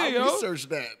outta here, I yo. researched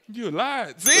that. You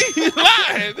lied. See? You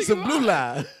lied. It's a blue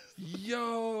lie.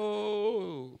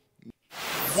 Yo.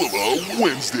 Willow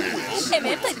Wednesdays.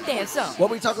 Evento intenso. What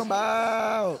we talking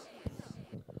about?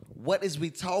 What is we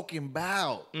talking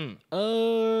about?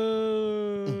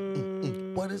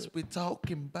 What is we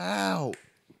talking about?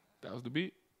 That was the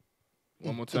beat.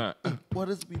 One more time. What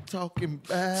is we talking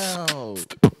about?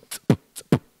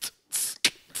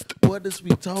 What is we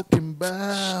talking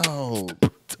about?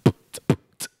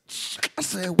 I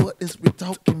said, what is we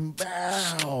talking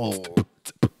about?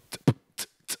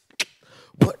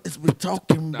 What is we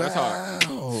talking That's hard.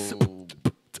 about?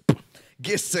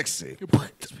 Get sexy.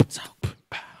 What is we talking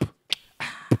about?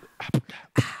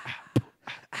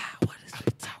 What is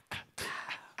we talking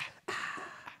about?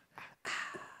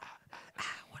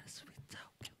 What is we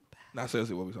talking about? Now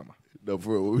seriously, what we talking about? No,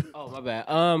 for real. Oh, my bad.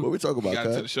 What we talking He about, got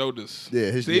to the cuz? shoulders.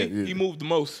 Yeah, See, he moved the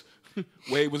most.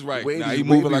 Wade was right. Wade Nah, is- he Wade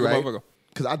moving be like right. a motherfucker.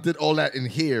 Because I did all that in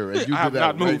here, and you I have did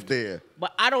that not right moved. there.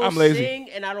 but I don't I'm lazy. sing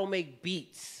and I don't make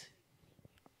beats.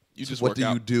 You just What work do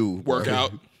out. you do? Work bro?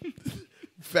 out.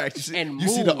 Fact, you see, And you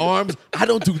see the move. arms? I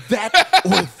don't do that or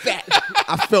that.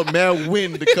 I felt mad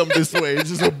wind to come this way. It's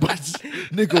just a bunch,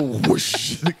 nigga,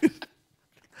 whoosh.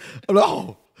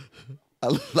 No. I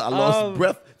lost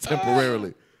breath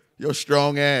temporarily. Your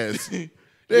strong ass.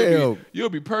 Damn. You'll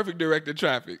be perfect directing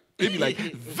traffic. They'd be like,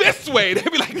 this way.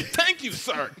 They'd be like, thank you,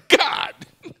 sir. God.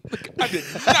 I did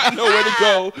not know where to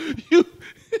go.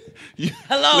 You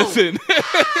Hello. Listen.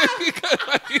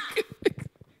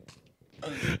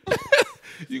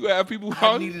 You gonna have people I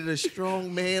out. needed a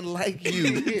strong man like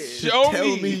you to Show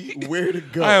tell me. me where to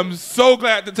go. I am so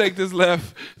glad to take this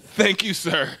left. Thank you,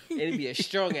 sir. It'd be a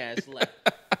strong ass left.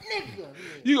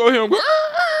 You go hear him go.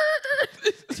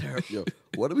 Yo,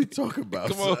 what are we talking about?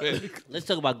 Come on, son? man. Let's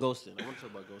talk about ghosting. I want to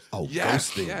talk about ghosting. Oh,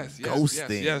 Yes, ghosting. yes, yes,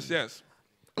 Ghosting. yes.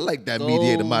 I like that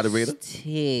mediator moderator.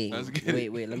 Ghosting. Let's get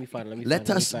it. Wait, let me find it. Let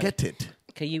us get it.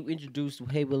 Can you introduce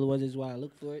Hey Willa was this while I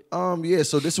look for it? Yeah,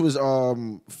 so this was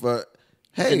for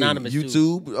hey anonymous,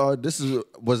 YouTube. This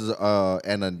was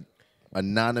an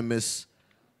anonymous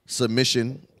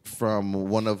submission from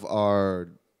one of our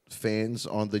fans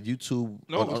on the YouTube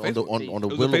No, it was on the Facebook. on the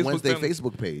It was a Willow Facebook Wednesday family.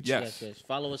 Facebook page. Yes. Yes.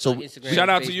 Follow us So, on Instagram. shout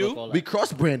out to Facebook, you. all that. We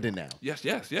cross branding now. Yes.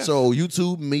 So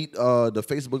YouTube meet the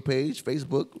Facebook page,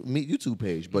 Facebook meet YouTube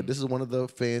page. But this is one of the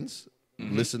fans,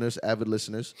 listeners, avid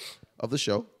listeners of the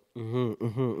show.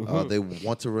 They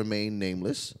want to remain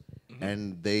nameless,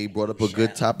 and they brought up a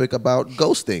good topic about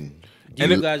ghosting. Do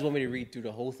you guys want me to read through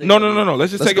the whole thing? No.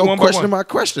 Let's just Let's take go it one by question one. my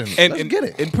question. And, Let's and get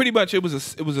it. And pretty much it was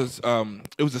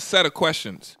a set of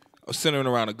questions centering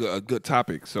around a good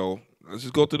topic. So let's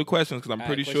just go through the questions because I'm All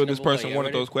pretty right, sure question this number one. person Y'all wanted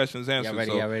ready? those questions answered.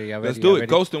 ready, So y'all ready, y'all let's ready, do y'all it.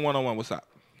 ready? Ghosting 101. What's up?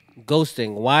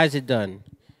 Ghosting. Why is it done?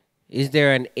 Is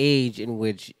there an age in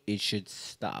which it should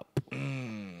stop?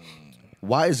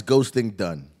 Why is ghosting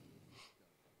done?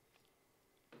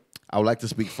 I would like to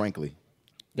speak frankly.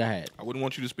 Go ahead. I wouldn't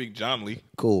want you to speak John Lee.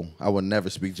 Cool. I would never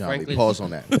speak John Lee. Frankly- Pause on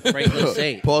that. Frankly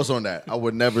say. Pause on that. I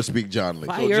would never speak John Lee.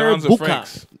 Fire. So You're John's a or buka.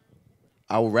 Frank's.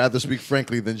 I would rather speak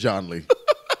frankly than John Lee.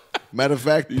 Matter of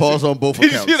fact, pause on both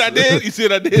Did you accounts. see what I did? You see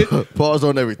what I did? Pause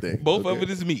on everything. Both okay? of it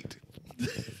is meat.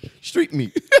 Street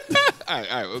meat. All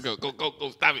right. We'll go.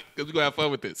 Stop it, because we're gonna have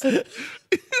fun with this.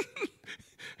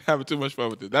 Having too much fun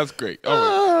with this. That's great. All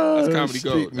right, that's comedy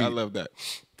Street gold. I meat. love that.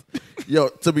 Yo,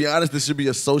 to be honest, this should be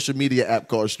a social media app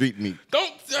called Street Meat.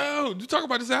 Don't. You talk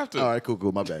about this after. All right, cool.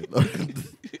 My bad.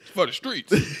 For the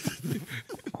streets.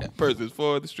 Person is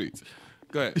for the streets.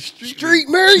 Go ahead. Street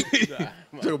meat.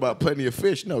 Talk about plenty of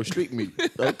fish. No, street meat.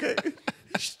 Okay.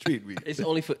 Street meat. It's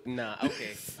only for okay.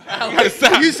 gotta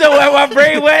stop. You saw where my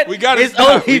brain went? We gotta It's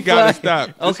stop. only We gotta for- stop.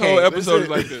 This Okay. whole episode Listen. is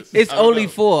like this. It's I don't only know.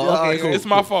 four. Yeah, all Okay. right, cool. It's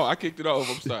my fault. I kicked it off.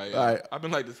 I'm sorry. All right. I've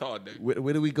been like this all day.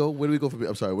 Where do we go? Where do we go from?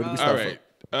 I'm sorry. Where do we All start right.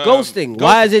 Ghosting.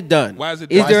 Why is it done? Why is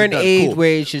it Is done? there Why an is it done? age Cool.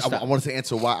 where it should I stop? wanted to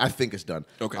answer why I think it's done.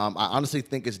 Okay. I honestly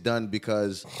think it's done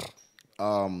because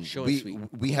Short and sweet.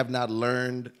 we have not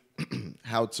learned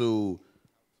how to.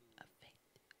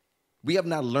 We have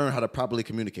not learned how to properly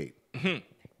communicate.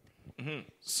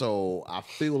 So I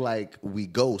feel like we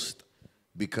ghost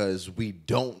because we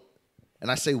don't. And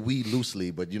I say we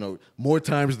loosely, but more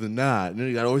times than not,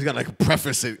 you always got to like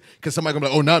preface it because somebody gonna be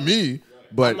like, "Oh, not me."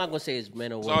 But I'm not gonna say it's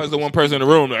men or It's women. always the one person in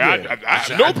the room. Like, I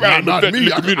have no problem not with me.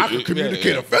 effectively I can communicate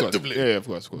Yeah, of course. effectively. Yeah, of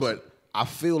course. But I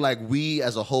feel like we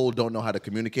as a whole don't know how to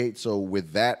communicate. So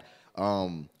with that,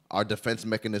 our defense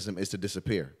mechanism is to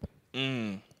disappear.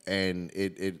 And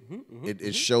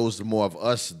it shows more of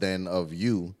us than of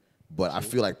you. But I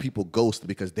feel like people ghost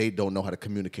because they don't know how to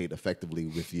communicate effectively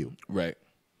with you. right.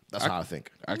 That's how I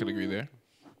think. I could agree there.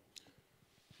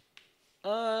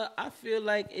 I feel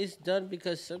like it's done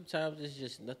because sometimes there's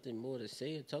just nothing more to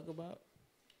say or talk about.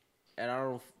 And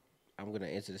I'm gonna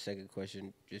answer the second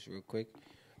question just real quick.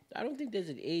 I don't think there's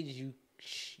an age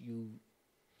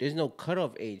there's no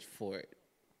cutoff age for it.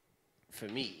 For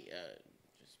me,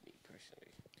 just me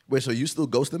personally. Wait, so you still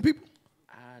ghosting people?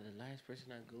 The last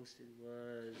person I ghosted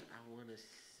was I want to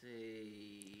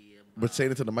say. But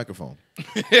saying it to the microphone.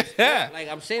 Like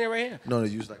I'm saying it right here. No,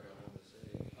 use like.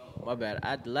 My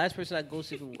bad. The last person I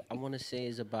ghosted, I want to say,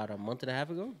 is about a month and a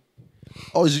half ago.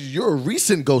 Oh, you're a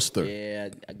recent ghoster. Yeah,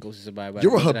 I ghosted somebody. About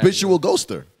You're a month and half habitual ago.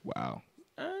 ghoster. Wow.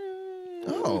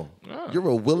 Oh, you're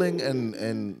a willing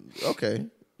and okay.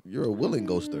 You're a willing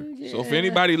ghoster. So if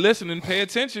anybody listening, pay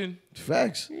attention.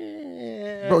 Facts.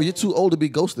 Bro, you're too old to be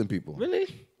ghosting people. Really?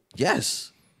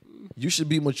 Yes. you should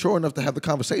be mature enough to have the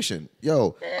conversation.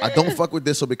 Yo, I don't fuck with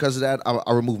this, so because of that,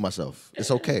 I remove myself. It's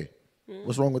okay.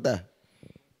 What's wrong with that?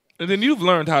 And then you've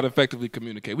learned how to effectively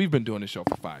communicate. We've been doing this show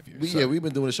for 5 years. We've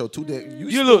been doing the show 2 days.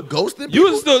 You're a little ghosting. You're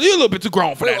a little bit too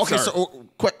grown for that. Okay, sir. so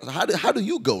how do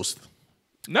you ghost?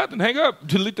 Nothing. Hang up.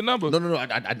 Delete the number. No.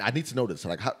 I need to know this.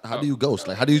 Like, how do you ghost?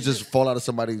 Like, how do you just fall out of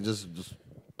somebody and just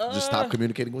stop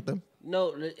communicating with them?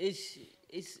 No, it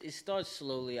starts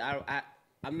slowly.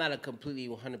 I'm not a completely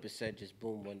 100% just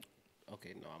boom one.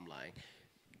 Okay, no, I'm lying.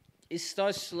 It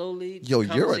starts slowly. Yo,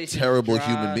 you're a terrible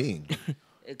human being.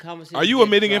 Are you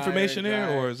omitting information here,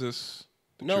 or is this?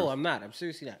 No, truth? I'm not. I'm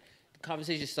seriously not. The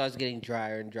conversation starts getting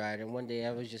drier and drier, and one day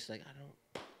I was just like,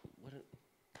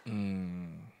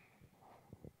 and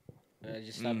I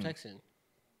just stopped texting.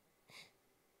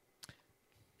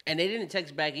 And they didn't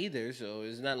text back either, so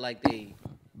it's not like they.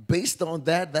 Based on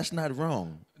that, that's not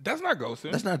wrong. That's not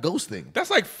ghosting. That's not ghosting. That's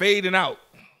like fading out.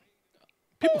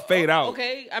 People fade out.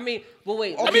 Okay, I mean, but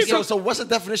wait. Okay, so what's the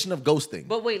definition of ghosting?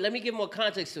 But wait, let me give more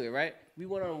context to it, right? We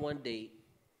went on one date.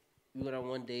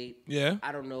 Yeah.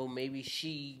 I don't know, maybe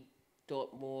she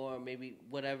thought more, maybe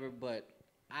whatever, but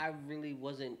I really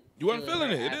wasn't. You weren't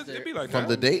feeling it. It'd be like that. From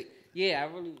the date? Yeah,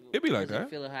 I really. It'd be like wasn't that.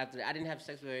 Feeling after that. I didn't have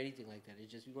sex with her or anything like that.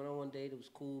 It's just we went on one date. It was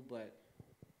cool, but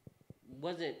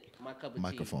wasn't my cup of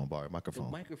Microphone, tea. Barry. Microphone.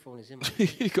 The microphone is in my.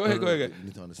 Go ahead. You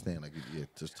need to understand. Like,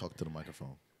 just talk to the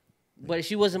microphone. But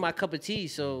she wasn't my cup of tea.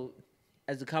 So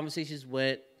as the conversations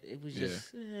went, it was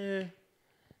just.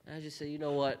 I just said, you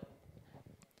know what?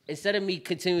 Instead of me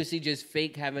continuously just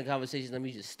fake having conversations, let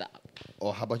me just stop.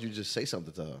 Or how about you just say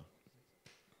something to her?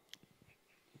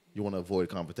 You want to avoid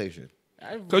confrontation.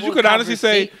 Because you could honestly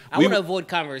say I want to avoid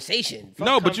conversation.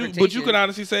 No, but you could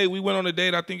honestly say we went on a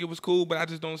date. I think it was cool, but I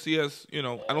just don't see us. I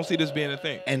don't see this being a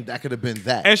thing. And that could have been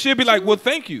that. And she'd be like, "Well,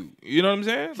 thank you." You know what I'm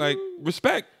saying? Like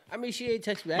respect. I mean, she ain't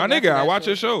text back. My nigga, I watch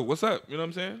your show. What's up? You know what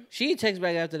I'm saying? She ain't text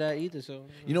back after that either. So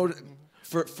you know,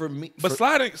 for me, but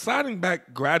sliding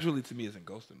back gradually to me isn't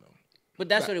ghosting though. But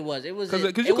that's what it was. It was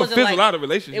because you can fizzle out a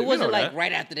relationship. It wasn't like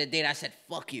right after the date I said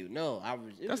 "fuck you." No,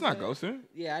 that's not ghosting.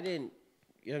 Yeah, I didn't.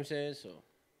 You know what I'm saying? So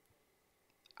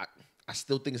I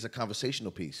still think it's a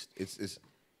conversational piece. It's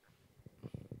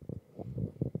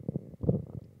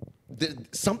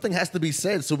something has to be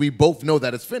said so we both know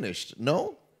that it's finished.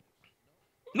 No,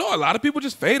 a lot of people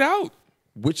just fade out,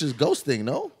 which is ghosting.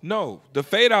 No, the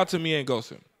fade out to me ain't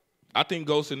ghosting. I think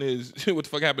ghosting is what the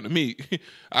fuck happened to me.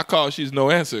 I called, she's no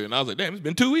answer, and I was like, damn, it's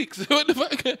been 2 weeks. What the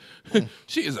fuck?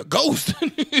 She is a ghost,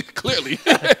 clearly.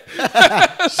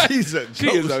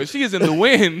 She is in the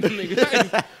wind.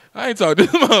 Nigga. I ain't talking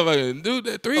to this motherfucker.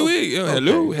 Dude, 3 weeks. Yo,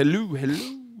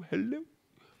 hello.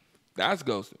 That's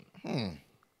ghosting. Oh,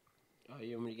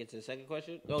 you want me to get to the second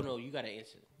question? No, you got to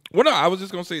answer. Well, no, I was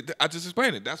just going to say, I just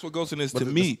explained it. That's what ghosting is to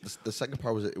me. The second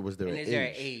part was there an age? Is there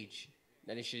an age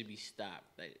that it should be stopped?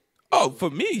 Like, for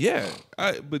me, yeah.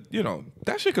 But,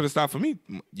 that shit could have stopped for me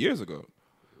years ago.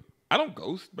 I don't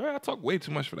ghost, bro. I talk way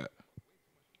too much for that.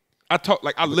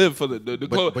 I live for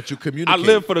the but you communicate. I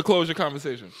live for the closure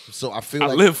conversation. So I feel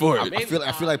like live for it.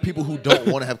 I feel like people who don't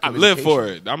want to have I communication. live for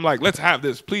it. I'm like, let's have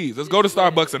this, please. Let's go to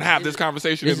Starbucks and have this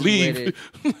conversation and leave.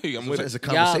 I'm with It's a it.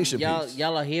 conversation piece.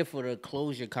 Y'all are here for the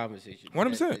closure conversation.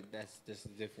 100%. That's the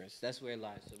difference. That's where it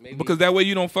lies. So maybe Because that way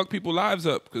you don't fuck people's lives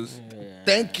up.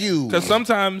 Thank you. Because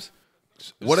sometimes.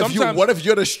 What if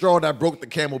you're the straw that broke the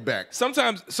camel back?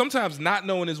 Sometimes not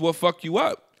knowing is what fucked you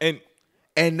up. And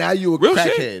now you a real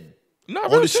crackhead shit. No,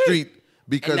 on the street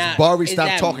because Bari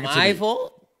stopped talking to me. My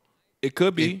fault? It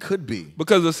could be. It could be.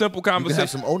 Because a simple You can conversation. have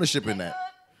some ownership in that.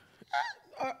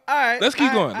 All right. Let's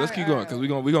keep going. Let's keep going because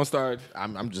we're gonna start.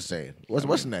 I'm just saying.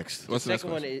 What's next? What's the next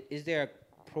Second one question? is there a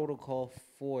protocol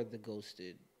for the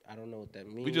ghosted? I don't know what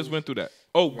that means. We just went through that.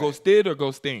 Oh, ghosted or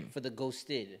ghosting? For the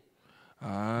ghosted.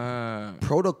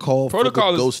 Protocol for the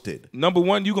is ghosted. Number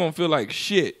one, you gonna feel like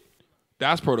shit.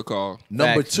 That's protocol.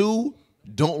 Number two,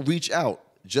 don't reach out.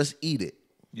 Just eat it.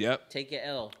 Yep. Take your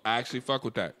L. I actually fuck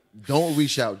with that. Don't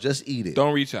reach out. Just eat it.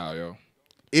 Don't reach out, yo.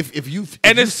 If you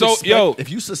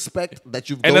suspect that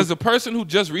you've and as a person who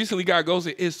just recently got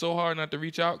ghosted, it's so hard not to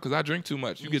reach out because I drink too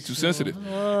much. You get too sensitive.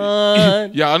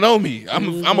 Y'all know me.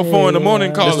 I'm a 4 in the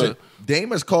morning caller. Listen,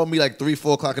 Dame has called me like 3,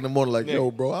 4 o'clock in the morning. Like,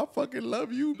 yo, bro, I fucking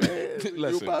love you, man. Listen,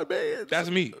 You're my man. that's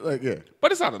me. Like, yeah,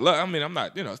 But it's not a love. I mean, I'm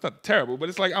not. It's not terrible. But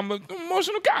it's like I'm an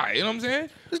emotional guy. You know what I'm saying?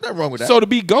 there's nothing wrong with that. So to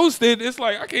be ghosted, it's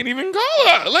like I can't even call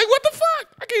her. Like what the fuck?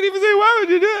 I can't even say why would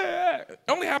you do that? It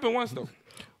only happened once though.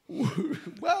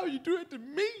 Wow, you do it to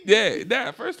me. Yeah,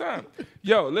 that first time.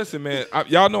 Yo, listen, man.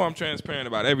 Y'all know I'm transparent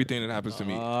about everything that happens to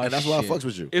me. And that's why I fucks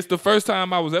with you. It's the first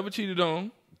time I was ever cheated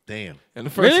on, Damn. and the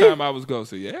first time I was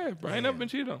ghosted. Yeah, bro, I ain't never been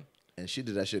cheated on. And she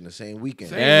did that shit in the same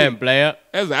weekend. Damn, player.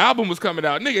 As the album was coming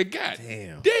out, nigga, god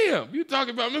Damn. damn, you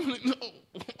talking about me? No.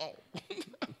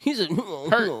 He's a Hurt.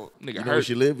 Nigga, You know hurt. where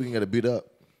she live? We can get her beat up.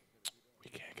 We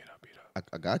can't get up, beat up.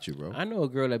 I got you, bro. I know a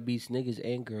girl that beats niggas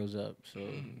and girls up, so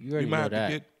you already You might know have that.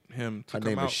 to get him to Her come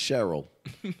name out. is Cheryl.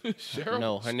 Cheryl?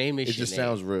 No, her name is It Shanae. just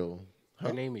sounds real.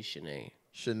 Her name is Shanae.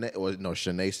 Shanae, well, no,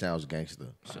 Shanae sounds gangster.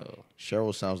 So,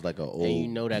 Cheryl sounds like an old. and you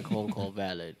know that phone call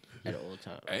valid at all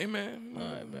times. Hey, man. All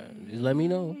right, man. Just let me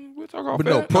know. We'll talk off But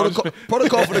no, that.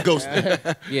 protocol for the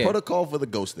ghosted. Yeah. Protocol for the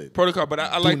ghosted. Protocol, but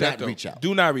I like that not though. reach out.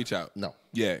 Do not reach out. No.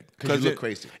 Yeah, 'Cause you look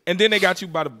crazy. And then they got you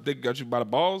by the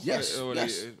balls. Yes, Or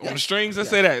yes, on yes, the strings. Let's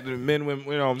say that the men, women,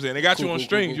 you know what I'm saying. They got you on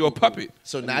strings. You're a puppet.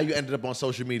 So now you ended up on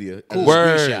social media. As a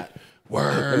Word. screenshot.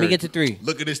 Word. Let me get to 3.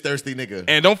 Look at this thirsty nigga.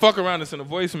 And don't fuck around. It's in a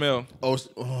voicemail. Oh,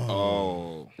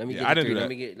 Oh. Let me Yeah, get I to didn't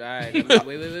 3. do that. Let me get. All right.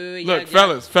 Wait. Look,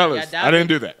 fellas, I didn't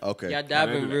do that. okay. Y'all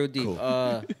diving real deep.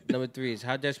 Cool. Number 3 is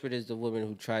how desperate is the woman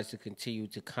who tries to continue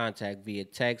to contact via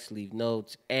text, leave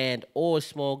notes, and or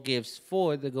small gifts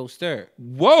for the ghoster.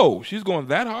 Whoa, she's going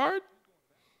that hard?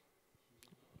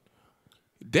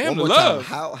 Damn, One the more time. love.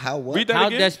 How what? Read that How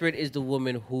again? desperate is the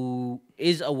woman who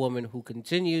is a woman who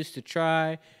continues to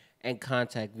try and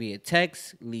contact via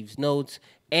text, leaves notes,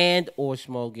 and or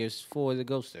small gifts for the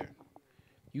ghoster?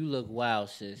 You look wild,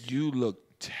 sis. You look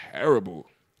terrible.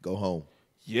 Go home.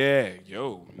 Yeah,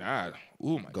 yo, nah.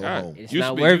 Oh my Go god. home. It's You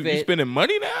not spend- worth you it. spending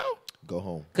money now? Go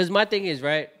home. Because my thing is,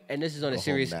 right, and this is on a Go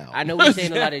serious. home now. I know we're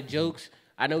saying a lot of jokes.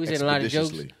 I know we're saying a lot of jokes.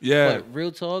 Expeditiously. Yeah. But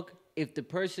real talk, if the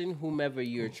person, whomever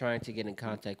you're trying to get in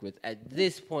contact with at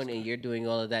this point and you're doing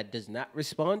all of that does not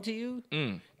respond to you,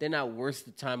 they're not worth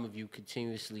the time of you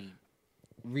continuously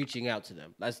reaching out to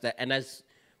them. That's that, and that's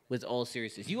with all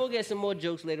seriousness. You will get some more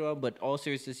jokes later on, but all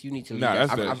seriousness, you need to leave Nah, that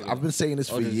that's situation. I've been saying this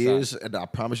for On the years, and I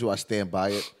promise you I stand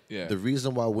by it. Yeah. The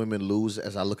reason why women lose,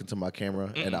 as I look into my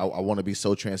camera, and I want to be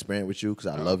so transparent with you because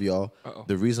I love y'all.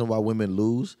 The reason why women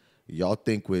lose, y'all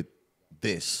think with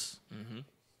this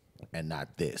and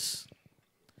not this.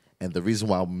 And the reason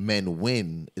why men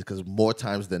win is because more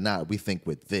times than not, we think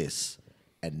with this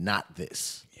and not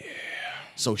this. Yeah.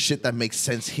 So shit that makes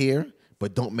sense here,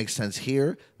 but don't make sense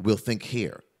here, we'll think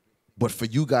here. But for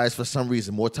you guys, for some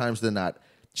reason, more times than not,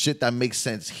 shit that makes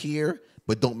sense here,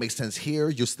 but don't make sense here,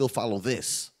 you'll still follow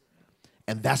this.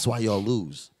 And that's why y'all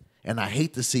lose. And I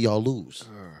hate to see y'all lose.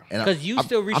 And 'Cause you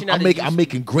still reaching I'm out and making, you- I'm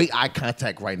making great eye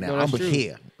contact right now. No, that's I'm true.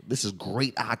 here. This is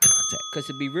great eye contact. Because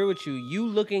to be real with you,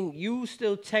 you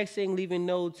still texting, leaving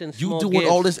notes, and You small doing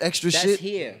gifts. all this extra That's shit?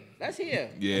 here. That's here.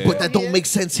 Yeah. But that don't Here. make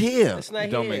sense here. That's not It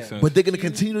don't here. make sense. But they're gonna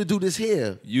continue to do this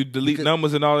here. You delete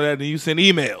numbers and all of that, and you send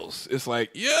emails. It's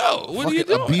like, yo, what are you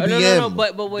Fucking a doing? BBM. No,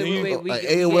 but wait. An We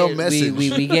AOL get- message.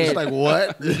 We get It's like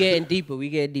what? we getting deeper. We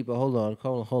getting deeper. Hold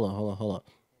on.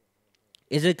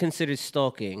 Is it considered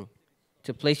stalking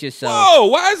to place yourself Whoa,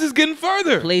 why is this getting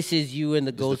further? places you and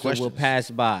the ghost will questions.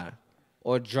 pass by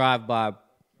or drive by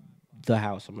the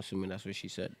house? I'm assuming that's what she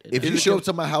said. If you show up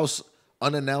to my house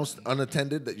unannounced,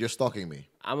 unattended, that you're stalking me.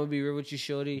 I'm gonna be real with you,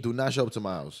 shorty. Do not show up to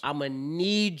my house. I'm gonna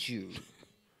need you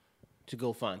to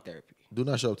go find therapy. Do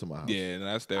not show up to my house. Yeah,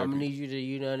 that's I'm gonna therapy. need you to,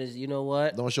 you know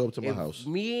what? Don't show up to my If house.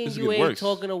 me and This you get ain't worse,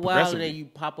 talking a while and then progressively. you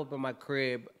pop up in my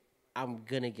crib, I'm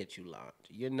gonna get you locked.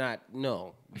 You're not.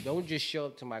 No, don't just show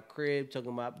up to my crib talking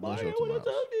about. Boy, show I up to want my to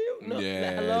talk to you. No,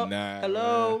 Yeah, hello, nah,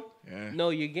 hello. man. Yeah. No,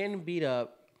 you're getting beat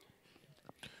up,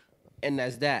 and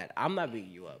that's that. I'm not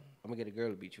beating you up. I'm gonna get a girl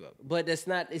to beat you up, but that's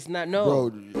not. It's not. No,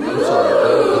 Bro, I'm sorry.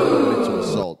 Don't admit to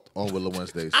assault on Willow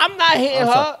Wednesdays. I'm not hitting I'm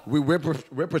her. sorry.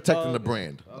 We're protecting the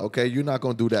brand. Okay, you're not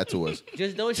gonna do that to us.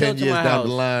 Just don't show 10 up to years my down house,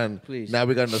 the line, please. now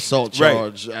we got an assault Right.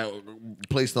 charge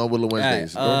placed on Willow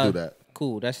Wednesdays. All right, Don't do that.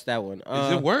 Cool, that's that one.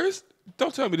 Is it worse?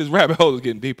 Don't tell me this rabbit hole is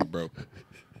getting deeper, bro.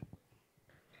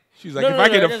 She's like, No, if no, I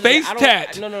no, get it a doesn't- face I don't-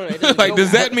 tat, no, it doesn't like, go-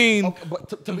 does that mean? Oh,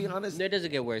 but to be honest, No, it doesn't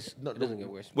get worse. It doesn't get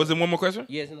worse. Was it one more question?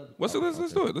 Yes. Yeah, Let's do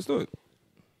it. Let's do it.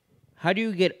 How do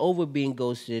you get over being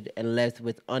ghosted and left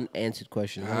with unanswered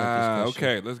questions? I like this question.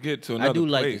 Okay, let's get to another I do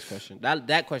like place. this question.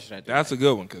 That question I do. That's a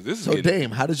good one because this is so getting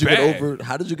Dame, how did you bad. get over?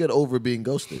 How did you get over being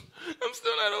ghosted? I'm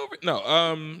still not over it.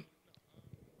 No,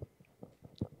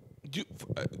 you,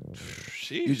 You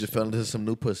sheesh. just fell into some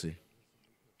new pussy.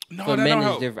 No, for that men don't is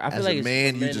help. different. I feel As like a it's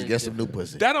man, for you men just is get some different. new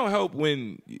pussy. That don't help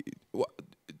when,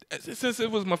 since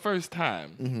it was my first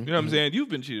time. You know what I'm saying? You've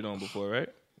been cheated on before, right?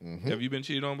 Have you been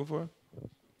cheated on before?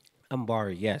 I'm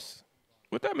Bari, yes.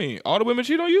 What that mean? All the women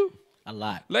cheat on you? A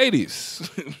lot. Ladies.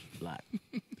 A lot.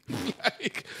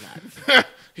 Like,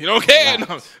 you don't care.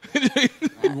 No.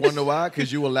 You wonder why?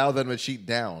 Because you allow them to cheat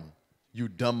down. You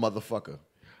dumb motherfucker.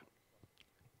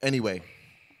 Anyway,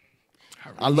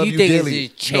 I love You you think dearly.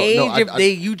 it's change No,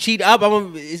 if you cheat up?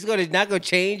 It's not gonna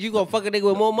change. You gonna fuck a nigga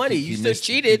with more money. You still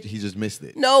cheated. He just missed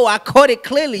it. No, I caught it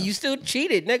clearly. You still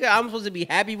cheated, nigga. I'm supposed to be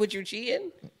happy with you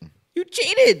cheating. You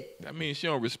cheated. That means she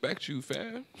don't respect you,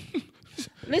 fam.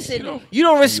 Listen, you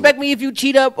don't respect me if you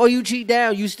cheat up or you cheat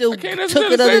down. You still took can't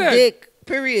necessarily another say that. dick.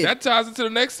 Period. That ties into the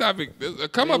next topic. A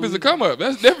come up is a come up.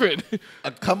 That's different.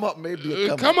 A come up may be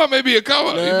a Come up may be a come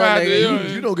up.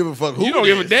 You don't give a fuck who. You don't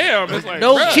give a damn. It's like,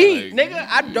 Don't bruh, cheat, like- nigga.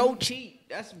 I don't cheat.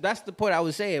 That's the point I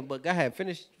was saying. But go ahead,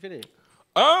 finish.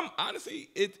 Honestly,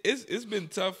 it's been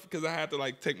tough because I had to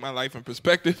like take my life in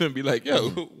perspective and be like, yo,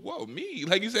 whoa, me.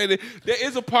 Like you said, there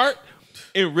is a part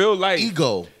in real life.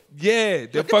 Ego. Yeah,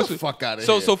 Get the fuck out of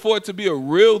here. So for it to be a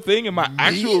real thing in my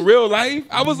actual real life,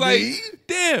 I was like, Me?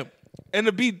 damn. And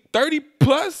to be 30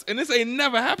 plus and this ain't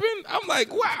never happened, I'm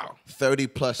like, wow. 30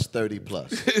 plus, 30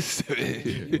 plus.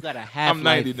 You got a half. I'm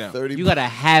 90 now. 30 You got a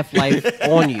half life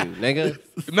on you, nigga.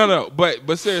 No,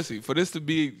 but seriously, for this to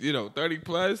be 30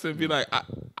 plus and be like, I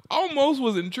almost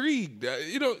was intrigued.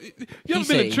 You ever said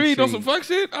been intrigued on some intrigued. fuck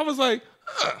shit? I was like,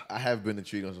 I have been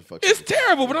intrigued on some fuck it's shit.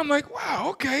 terrible, but I'm like,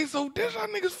 wow, okay, so this how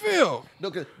niggas feel. No,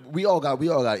 'cause we all got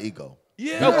ego.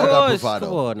 Yeah. Of We all got course. bravado.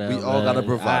 Come on now, We all got a man.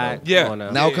 bravado. Yeah. Come on now.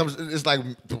 Now Yeah. comes it's like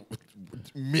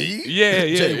me. Yeah,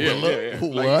 Jay Willa? yeah.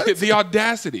 What? Like, the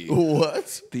audacity.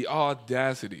 What? The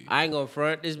audacity. I ain't gonna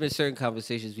front. There's been certain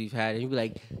conversations we've had, and you be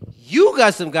like, "You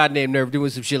got some goddamn nerve doing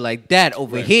some shit like that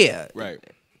over here." Right. You know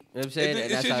what I'm saying? It's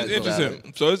And that's just how it goes.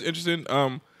 interesting. So it's interesting.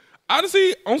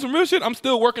 Honestly, on some real shit, I'm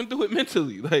still working through it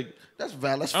mentally. Like That's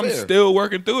valid. That's I'm fair. still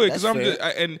working through it because That's I'm fair.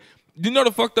 just and you know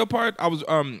the fucked up part. I was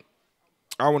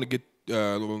I want to get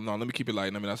no. Let me keep it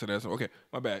light. I mean, I said that. Okay,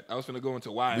 my bad. I was gonna go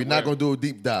into why. We're and not where. gonna do a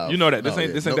deep dive. You know that. This No, ain't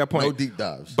yeah. this ain't No- that point. No deep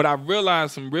dives. But I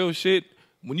realized some real shit.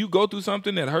 When you go through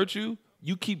something that hurts you,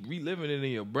 you keep reliving it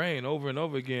in your brain over and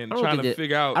over again, I don't trying think to that-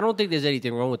 figure out. I don't think there's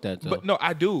anything wrong with that, though. But no,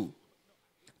 I do.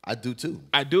 I do too.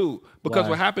 I do because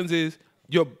Why? what happens is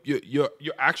your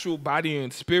actual body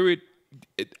and spirit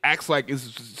it acts like it's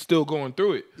still going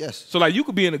through it. Yes. So like you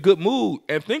could be in a good mood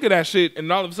and think of that shit,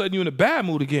 and all of a sudden you're in a bad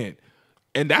mood again,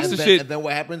 and that's And the then, shit. And then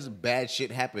what happens? Bad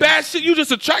shit happens. Bad shit. You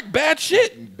just attract bad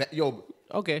shit. Yo,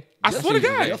 okay. I swear to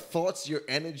God. your thoughts, your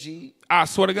energy, I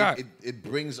swear to God. it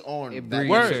brings on. It that brings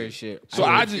Word. certain shit. So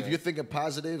I if just you're thinking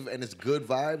positive and it's good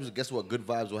vibes, guess what? Good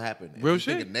vibes will happen. If Real you're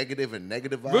shit. thinking negative and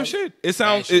negative vibes. real shit. It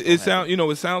sounds. shit It gonna sounds.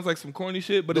 It sounds like some corny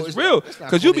shit, but No, it's it's real. not- it's not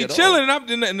Because you corny be at chilling, all.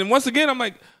 and then once again, I'm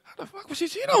like, how the fuck would she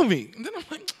cheat on me? And then I'm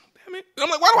like, damn it. And I'm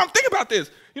like, why do I think about this?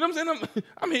 You know what I'm saying?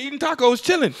 I'm here eating tacos,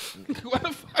 chilling. What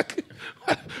the fuck?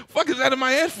 What the fuck is that in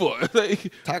my head for?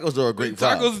 Like Tacos are a great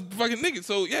vibe. tacos, fucking niggas.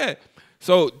 So yeah.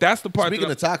 So that's the part. Speaking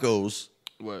that of tacos,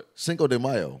 what? Cinco de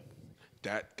Mayo.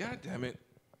 That. God damn it.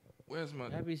 Where's my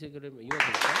Happy single day. You want to You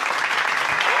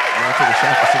want to take a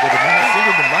shot for Cinco de Mayo?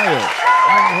 Cinco de Mayo.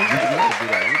 You gotta do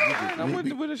that. I'm with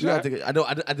a We shot. gotta take it.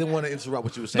 I didn't want to interrupt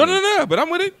what you were saying. No. But I'm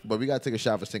with it. But we gotta take a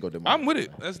shot for Cinco de Mayo. I'm with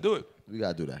it. Let's do it. We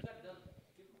gotta do that.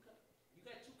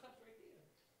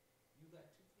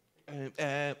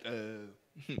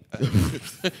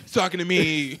 Talking to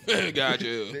me,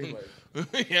 gotcha.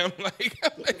 Yeah, I'm like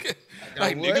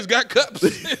what? niggas got cups.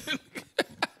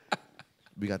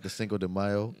 We got the Cinco de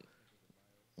Mayo.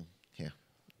 Yeah.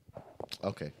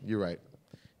 Okay, you're right.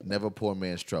 Never poor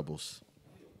man's troubles.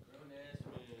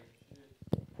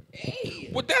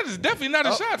 Well, that is definitely not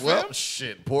a shot, well, fam.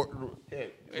 shit. Pour,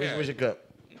 hey, Yeah. where's your cup?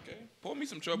 Okay, pour me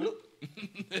some trouble.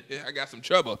 I got some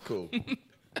trouble. Cool.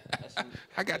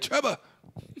 I got trouble.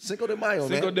 Cinco de Mayo,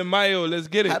 Cinco man. de Mayo, let's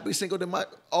get it. Happy Cinco de Mayo.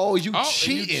 Oh, you Oh, and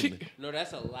you cheating. No,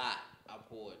 that's a lot I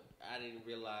poured. I didn't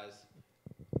realize.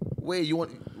 Wait, you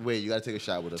gotta take a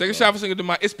shot with us. Take a bro. shot for Cinco de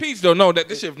Mayo. It's peach though. No,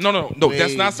 this shit. No. Wait,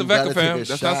 That's not you gotta Saveka, take fam. a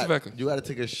That's not shot. Saveka. You gotta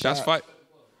take a shot. That's fight.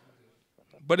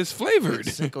 But it's flavored.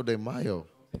 It's Cinco de Mayo.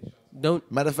 Don't.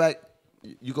 Matter of fact,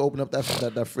 you can open up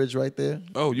that fridge right there.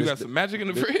 Oh, you got some magic in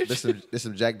the fridge? There's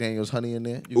some Jack Daniels honey in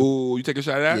there. Ooh, you take a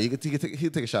shot of Yeah, that? you can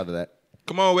he'll take a shot of that.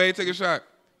 Come on, Wade, take a shot.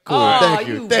 Cool. Oh, Thank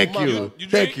you you. Thank mother- you. You Thank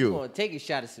drink? You you. want to take a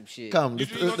shot of some shit? Come, You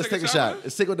gonna let's take a take a shot, shot. man?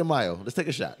 It's Cinco de Mayo. Let's take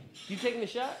a shot. You taking a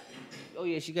shot? Oh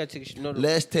yeah, she got to take a shot. No, no.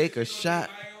 Let's take a shot.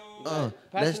 Pass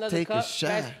Let's another take a cup.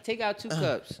 shot. Take out two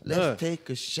cups. Let's take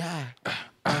a shot.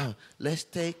 Let's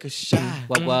take a shot.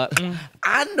 What?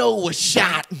 I know a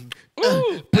shot.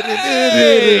 Hey,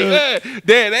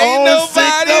 there ain't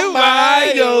nobody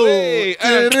Mayo. Hey,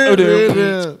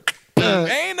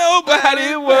 ain't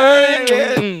nobody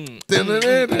worried.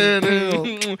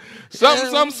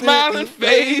 Some smiling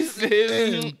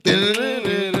faces.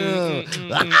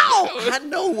 I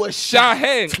know a shot.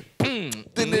 Shaheen.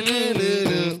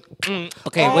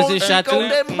 Okay, what's this shot Cinco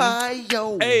to? de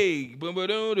Mayo. Hey, boom, boom,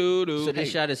 doo, doo, doo. So this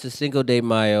shot is a Cinco de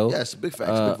Mayo. Yes, big facts,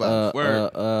 big vibes.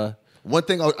 Word. One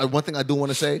thing I do want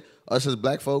to say, us as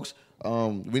black folks,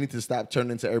 we need to stop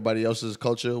turning into everybody else's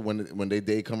culture when they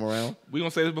day come around. We gonna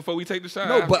say this before we take the shot.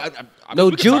 No, but No,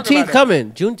 we can talk Juneteenth about that.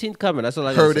 coming. Juneteenth coming. That's all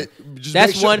I heard gotta it. say. Just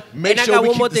That's make sure, one. Make and sure I got we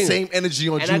one keep more the thing. same energy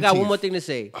on And Juneteenth. I got one more thing to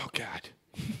say. Oh God.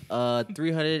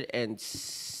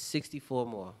 364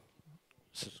 more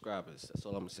subscribers. That's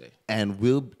all I'm gonna say. And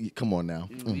we'll come on now.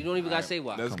 You don't even gotta say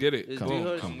why. Let's get it. It's Boom.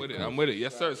 300. I'm with it. I'm with it.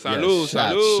 Yes, sir. Yes, Salud.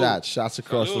 Salud. shots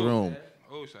across the Salud. room.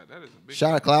 Oh, shot. That is a big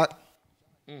Shot o'clock.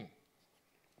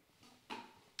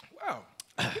 Wow.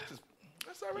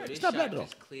 That's all right. This not shot bad, though.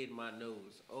 just cleared my nose.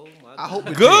 Oh my I god. hope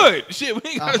it Good. Shit.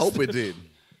 We ain't I gotta hope it did.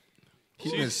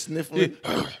 He's been sniffling.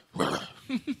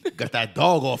 Got that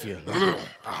dog off you.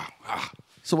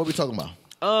 So what we talking about?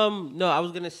 No, I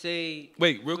was gonna say.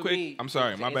 Wait, real for quick. me, I'm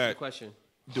sorry, to my answer the bad. question.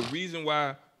 The reason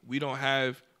why we don't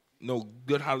have no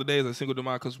good holidays or Cinco de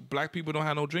Mayo because black people don't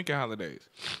have no drinking holidays.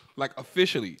 Like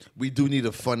officially, We do need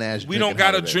a fun ass. we don't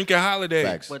got a drinking holiday.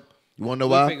 Facts. But You want to know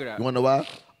we'll why? figure it out. You want to know why?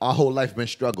 Our whole life been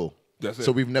struggle. That's it.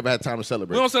 So we've never had time to We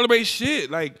celebrate. don't celebrate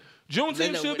shit. Like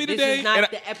Juneteenth no, should be this the day. is not and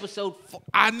the episode.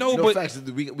 I know, No but facts.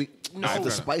 We this is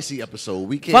the spicy episode.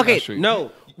 We can't. Fuck it. true.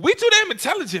 No. we too damn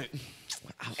intelligent.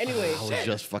 Anyway, I was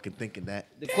just fucking thinking that.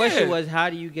 the question Yeah. was, how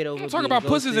do you get over? I'm talking being about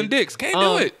pussies and ghosted? dicks. Can't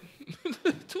do it.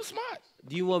 Too smart.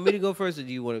 Do you want me to go first, or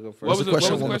do you want to go first? What was the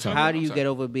question? What One more was the time. question? How do I'm you sorry. get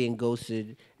over being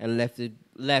ghosted and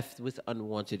left with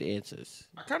unwanted answers?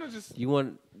 I kind of just. You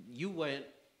went.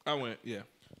 I went. Yeah.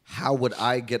 How would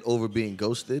I get over being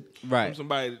ghosted? From Right.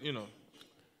 somebody, you know.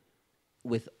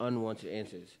 With unwanted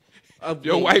answers.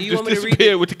 Your Wait, wife do you just want me to read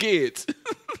disappeared it? with the kids.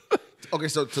 Okay,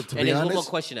 so to And be there's one more honest,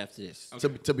 question after this.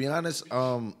 to be honest,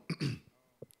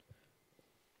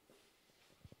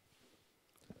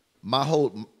 my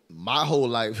whole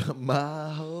life,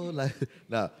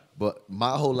 but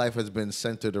my whole life has been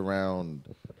centered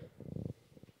around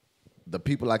the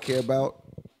people I care about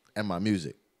and my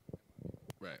music.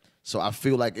 Right. So I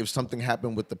feel like if something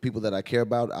happened with the people that I care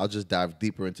about, I'll just dive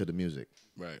deeper into the music.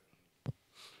 Right.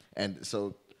 And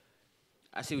so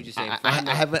I see what you're saying.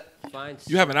 I haven't. Find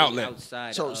You have an something outlet.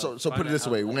 Outside So of- put find it an this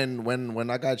way: outlet. when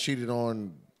I got cheated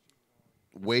on,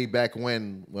 way back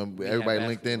when We everybody had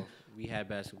linked in, basketball. We had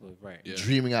basketball, right? Yeah.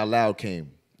 Dreaming Out Loud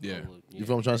came. Yeah. You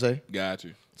feel what I'm trying to say? Got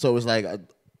you. So it's like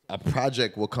a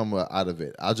project will come out of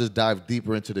it. I'll just dive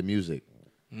deeper into the music.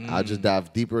 I'll just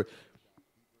dive deeper.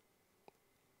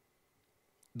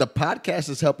 The podcast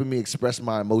is helping me express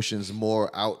my emotions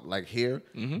more out like here,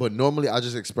 but normally I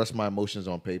just express my emotions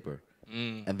on paper,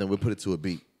 and then we put it to a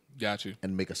beat Got you.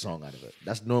 and make a song out of it.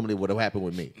 That's normally what will happen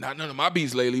with me. Not none of my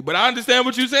beats lately, but I understand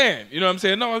what you're saying. You know what I'm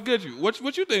saying? No, I get you.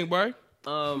 What you think, Barry?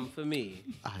 For me,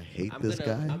 I hate I'm this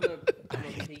gonna, guy. I'm gonna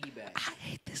piggyback. I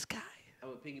hate this guy. I'm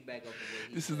gonna piggyback off of what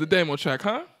he This said. is the demo track,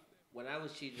 huh? When I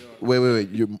was cheated on, Wait.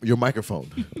 Your microphone.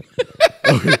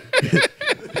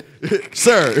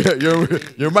 Sir,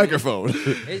 your microphone.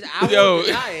 it's, I Yo, won't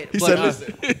deny it. He but, said,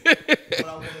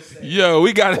 listen. Yo,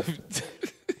 we got to.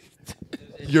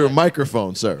 Your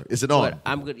microphone, sir. Is it on? But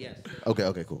I'm good. Yes.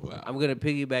 Okay, cool. I'm gonna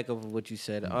piggyback off of what you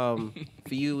said.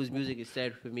 For you, it was music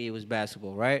instead. For me, it was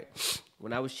basketball. Right?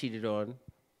 When I was cheated on,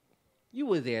 you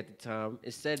were there at the time.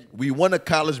 Instead, We won a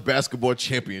college basketball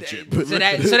championship. so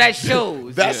that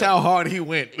shows. That's how hard he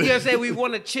went. You know what I'm saying? We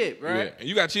won a chip, right? Yeah. And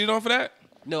you got cheated on for that?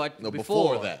 No,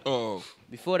 before that. Oh,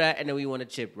 Before that, and then we won a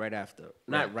chip right after.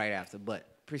 Not right after, but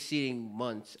preceding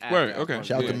months after. Word, I okay. won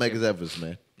Shout out the to Megas chip. Evans,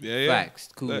 man. yeah. Facts.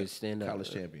 Coolest. Look, Stand up.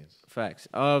 College champions. Facts.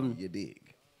 You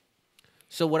dig.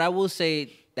 So what I will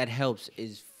say that helps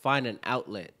is find an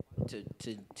outlet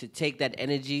to take that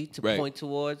energy to Right. point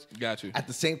towards. Got you. At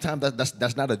the same time,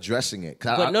 that's not addressing it.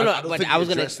 'Cause But I no. don't But think I we was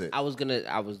gonna. addressed it. I was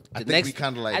the think next. we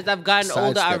kinda, like, as I've gotten older,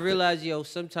 I sidestepped it. realized,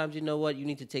 sometimes you know what, you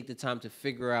need to take the time to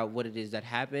figure out what it is that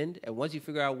happened, and once you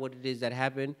figure out what it is that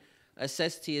happened,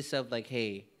 assess to yourself like,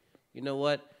 hey, you know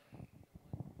what,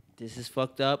 this is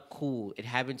fucked up. Cool, it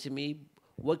happened to me.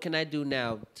 What can I do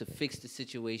now to fix the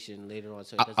situation later on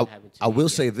so it doesn't happen to I me will again?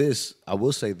 say this.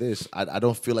 I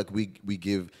don't feel like we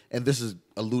give, and this is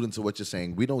alluding to what you're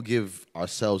saying. We don't give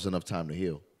ourselves enough time to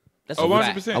heal. That's Oh, a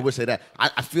fact. 100%. I would say that.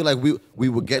 I feel like we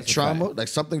would get trauma, like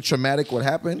something traumatic would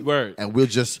happen, Word. and we'll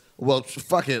just, well,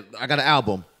 fuck it, I got an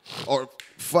album, or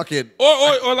fuck it.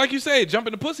 Or like you say, jump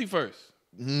in the pussy first.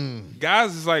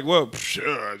 Guys is like, well,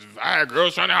 sure, I had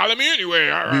girls trying to holler at me anyway.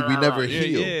 We never yeah,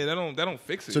 heal. Yeah, that don't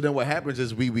fix it. So then what happens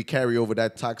is we carry over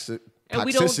that toxic And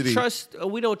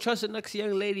toxicity. we don't trust the next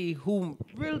young lady who,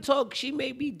 real talk, she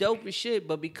may be dope as shit,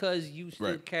 but because you still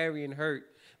Right. carrying hurt,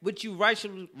 what you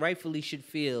rightfully should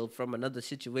feel from another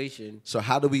situation. So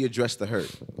how do we address the hurt?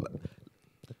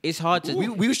 It's hard to.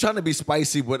 We was trying to be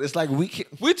spicy, but it's like we can't.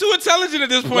 We too intelligent at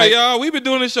this point, Like- y'all. We've been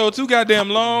doing this show too goddamn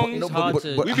long. It's hard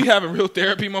to- We be having real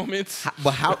therapy moments.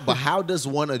 But how does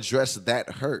one address that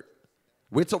hurt?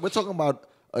 We're talking about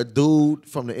a dude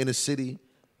from the inner city.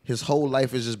 His whole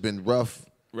life has just been rough.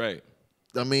 Right.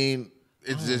 I mean,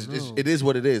 it is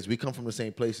what it is. We come from the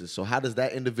same places. So how does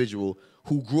that individual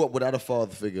who grew up without a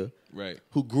father figure, Right.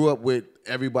 who grew up with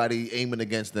everybody aiming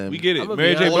against them, We get it. I'ma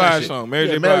Mary be J. honest. Blige song. Mary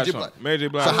J. Blige song. Mary J.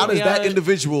 Blige So how song. does that honest.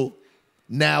 individual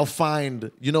now find?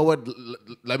 You know what?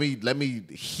 Let me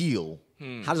heal.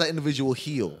 How does that individual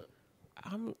heal?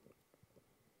 I'm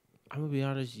gonna be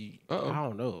honest. I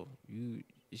don't know.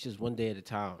 It's just one day at a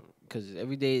time. Because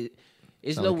every day,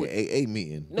 it's Sound no like an AA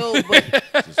meeting. no. But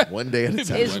Just one day at a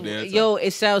time. it's, One day at a time. yo,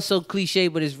 it sounds so cliche,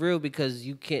 but it's real because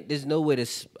you can't. There's no way to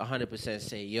 100%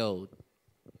 say, yo.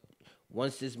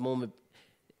 Once this moment,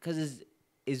 because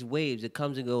it's waves. It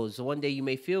comes and goes. So one day you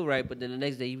may feel right, but then the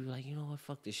next day you be like, you know what?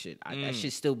 Fuck this shit. That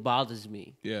shit still bothers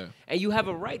me. Yeah. And you have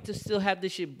a right to still have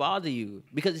this shit bother you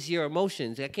because it's your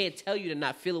emotions. I can't tell you to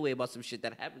not feel a way about some shit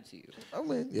that happened to you. I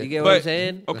mean, yeah. You get what I'm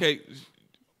saying? Okay.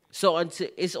 So until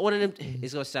it's one of them,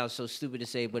 it's gonna sound so stupid to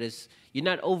say, but you're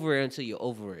not over it until you're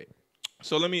over it.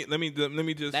 So let me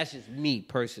just. That's just me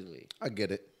personally. I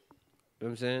get it. You know what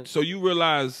I'm saying? So you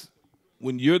realize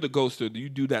when you're the ghoster, you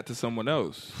do that to someone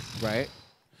else, Right?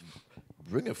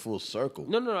 Bring it full circle.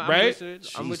 No, I'm Right? listening.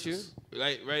 I'm with you.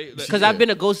 right? Like, Because I've been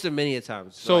a ghoster many a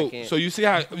times. So I can't. So you see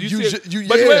how you You see. ju- you-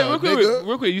 but yeah, wait, real quick, nigga.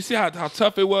 real quick. You see how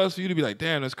tough it was for you to be like,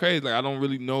 damn, that's crazy. Like I don't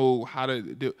really know how to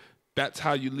do. That's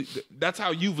how that's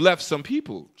how you've left some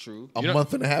people. True. A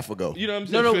month and a half ago. You know what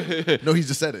I'm No, saying? No, he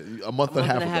just said it. A month and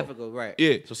a half ago. right?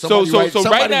 Yeah. So So somebody right- right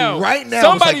somebody now, right now was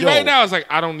somebody like, yo. right now is like,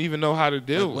 I don't even know how to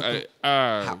deal. Like, what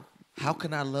with How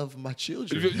can I love my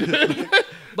children?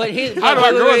 But here's How do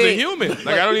I grow as a wait. human? Like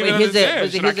I don't But even here's a- understand.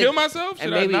 but Should I here's a- kill myself? Should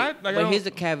and I maybe, not? Like, I but don't- here's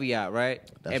a caveat, right?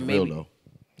 That's and real maybe though.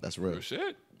 That's real. Oh,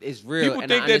 shit. it's real. People and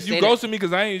think I that you understand ghosted me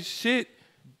because I ain't shit,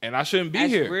 and I shouldn't be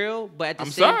That's here. real, but at the I'm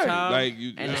same sorry. time, Like,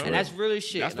 you- and that's that's real. real as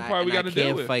shit. That's the and part we I gotta deal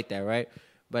can't with. fight that, right?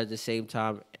 But at the same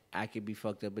time, I could be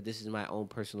fucked up. But this is my own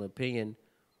personal opinion.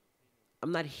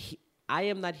 I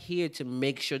am not here to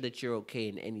make sure that you're okay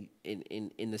in any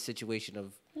in the situation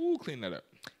of. Ooh, clean that up.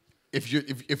 If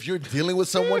you're dealing with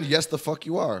someone, yes, the fuck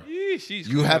you are. Sheesh, You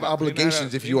clean have that up, clean that obligations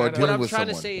up, if clean you are that up. dealing What I'm with trying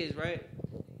someone. to say is right.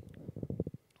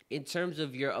 In terms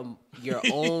of your own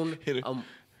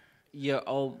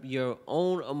your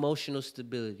own emotional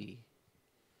stability.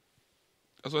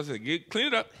 That's what I said. Clean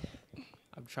it up.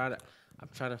 I'm trying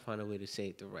to find a way to say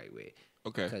it the right way.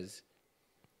 Okay. Because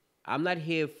I'm not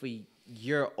here for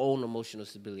your own emotional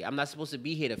stability. I'm not supposed to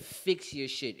be here to fix your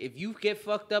shit. If you get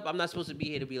fucked up, I'm not supposed to be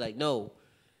here to be like, no,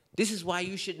 this is why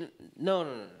you shouldn't.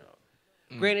 No.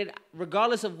 Granted,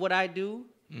 regardless of what I do,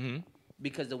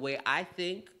 because the way I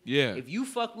think, Yeah. if you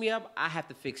fuck me up, I have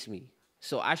to fix me.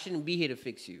 So I shouldn't be here to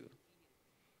fix you.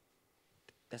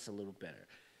 That's a little better.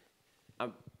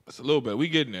 It's a little bit. We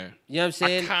getting there. You know what I'm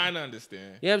saying? I kind of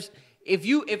understand. You know what I'm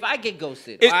if I get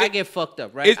ghosted or I get fucked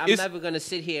up, right? I'm never gonna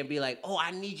sit here and be like, oh,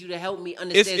 I need you to help me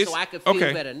understand so I can feel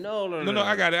okay. better. No. No,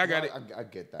 I got it. I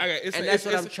get that. And that's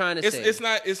what I'm trying to say.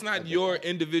 It's not your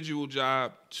individual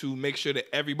job to make sure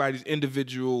that everybody's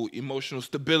individual emotional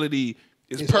stability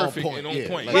is It's on perfect point, and on yeah.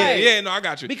 point. Like- Right. Yeah, no, I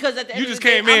got you. Because at the you end just of the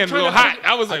day, came in I'm a little trying hot.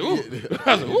 I was like, ooh.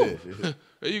 I was like, ooh.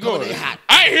 There you go. I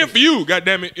ain't here for you. God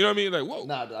damn it. You know what I mean? Like, whoa.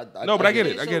 No, but I get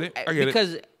it. I get it. I get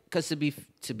it. Because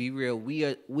to be real,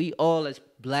 we all as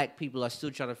black people are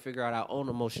still trying to figure out our own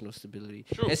emotional stability.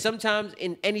 True. And sometimes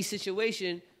in any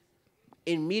situation,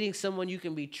 in meeting someone, you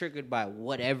can be triggered by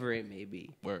whatever it may be.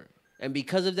 Word. And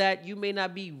because of that, you may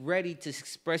not be ready to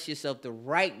express yourself the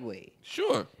right way.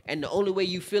 Sure. And the only way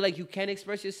you feel like you can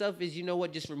express yourself is, you know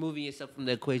what, just removing yourself from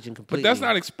the equation completely. But that's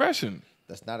not expression.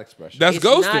 That's not expression. That's It's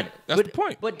ghosting. not- That's but, the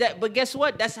point. But guess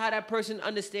what? That's how that person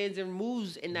understands and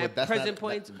moves in that But that's present not-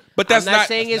 point. But that's I'm not not-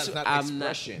 saying That's it's. not I'm not.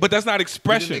 expression. But that's not You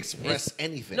expression. didn't express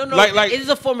anything. No, Like- it is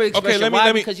a form of okay, expression. let me- Why?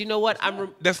 let me- Because you know what?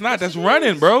 That's not. That's Yes, it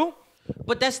running, is. bro.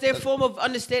 But that's their form of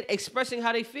expressing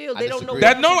how they feel. They don't know. disagree. what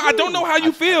That no, to I do. don't know how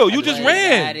you feel. You just Like,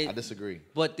 ran. that is- I disagree.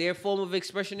 But their form of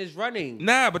expression is running.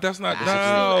 Nah, but that's not. I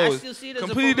No, still see it as a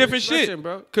completely form of different shit, expression,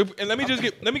 bro. And let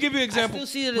me give you an example. still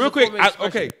see it as real a quick. form of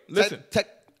expression. Okay, listen.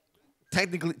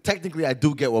 Technically, I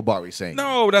do get what Bari's saying.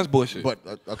 No, that's bullshit. But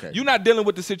okay. You're not dealing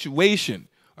with the situation.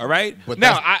 All right. But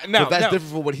now, that's, now, but that's now-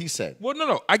 different from what he said. Well,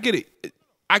 no, I get it.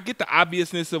 I get the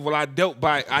obviousness of I dealt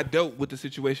with the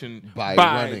situation By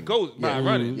by running.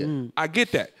 running. Yeah. I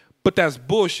get that, but that's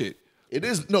bullshit. It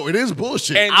is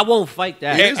bullshit. And- I won't fight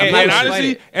that. And, I'm and, not and gonna fight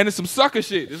honestly, it. and it's some sucker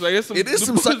shit. It's like it's some. It is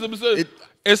some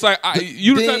It's like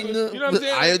you the type Ding, of, you know what I'm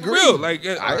saying? I It's agree. real. Like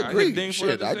I agree. ding for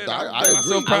Shit, what I said. agree.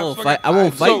 myself I props won't for fight- that. I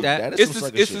won't fight So, that. That is It's some the,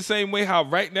 sucker it's shit. the same way how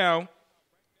right now.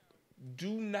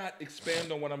 Do not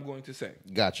expand on what I'm going to say.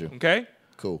 Got you. Okay.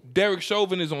 Cool. Derek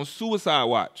Chauvin is on suicide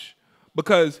watch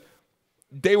because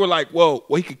they were like, well,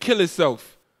 he could kill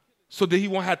himself so that he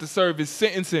won't have to serve his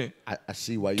sentencing. I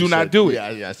see why you Do not said- do it.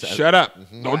 Yeah, Shut up.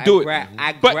 Don't do it.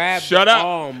 I But grabbed shut the up.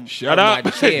 arm Shut of up.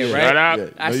 my chair, right? Shut up. Yeah.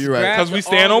 I No, you're right. grabbed Because we the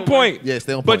stand arm on of my- point. Yeah,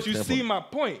 stay on But point, you stay on see point. my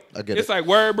point. I get It's it. like,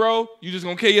 word, bro, you just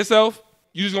gonna kill yourself?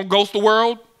 You just gonna ghost the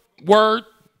world? Word?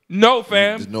 No,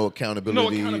 fam. There's no accountability. No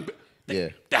accountability. Yeah.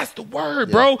 That's the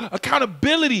word, bro.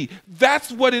 Accountability.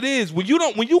 That's what it is. When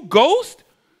you ghost,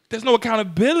 there's no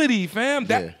accountability, fam.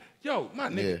 Yo, my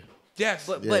nigga. Yeah. Yes.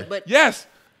 But yes.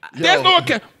 There's no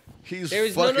account. He's There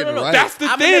is fucking no. right. That's the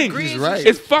I'm thing. in agreement He's right.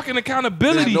 It's fucking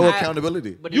accountability. There's no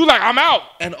accountability. But You like, I'm out.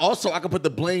 And also, I can put the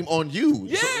blame on you.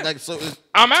 Yeah. So it's,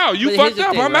 I'm out. You But fucked here's the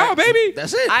up. thing, I'm right? out, baby.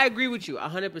 that's it. I agree with you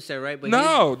 100%, right? But No,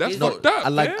 here's- that's here's fucked up. I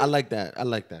like man. that. I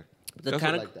like that. the That's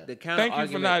kind what I like of that. the kind Thank of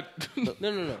you for argument. not.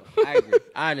 No. I agree.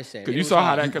 I understand. Because It you was saw how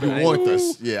hard. that could You have want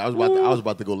us. Yeah, I was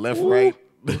about to go left, right.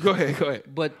 Go ahead. Go ahead.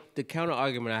 But the counter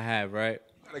argument I have, right,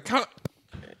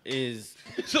 is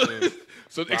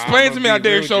So explain to me how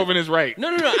Derek Chauvin is right. no.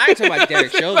 I ain't talking about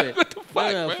Derek Chauvin. What the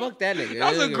fuck, no, man? fuck that nigga.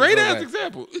 That was a Nigga great go ass back.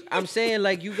 example. I'm saying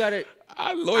like you gotta.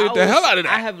 I lawyered the hell out of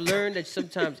that. I have learned that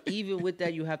sometimes even with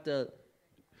that you have to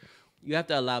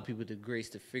allow people the grace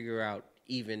to figure out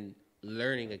even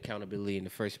learning accountability in the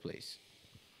first place.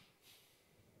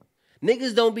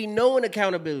 Niggas don't be knowing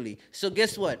accountability. So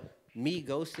guess what? Me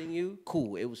ghosting you,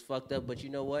 cool. It was fucked up, but you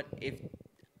know what? If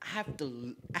I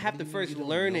have to first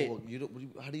learn it.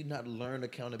 How do you not learn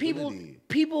accountability?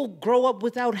 People grow up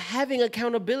without having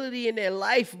accountability in their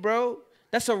life, bro.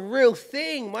 That's a real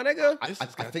thing, my nigga.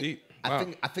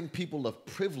 I think people of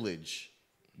privilege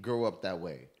grow up that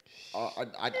way.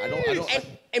 I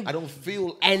don't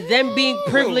feel. And them being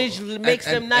privileged makes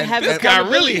them not have this guy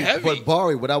accountability. really heavy. But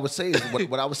Bari, what I would say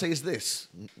is this.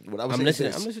 I'm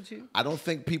listening to you. I don't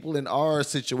think people in our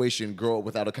situation grow up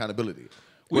without accountability.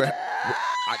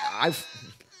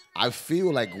 I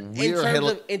feel like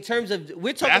we're in terms of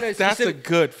we're talking. That's a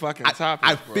good fucking topic.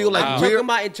 I feel like I'm we're talking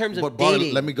about in terms of but Bari,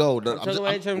 dating. let me go. I'm talking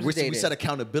about in terms of We dating. said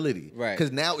accountability, Right.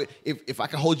 Because now, if I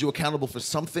can hold you accountable for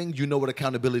something, you know what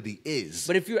accountability is.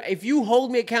 But if you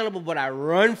hold me accountable, but I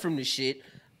run from the shit,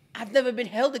 I've never been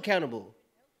held accountable,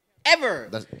 ever.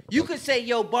 You could say,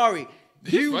 "Yo, Bari,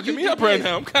 He's fucking me did up right this."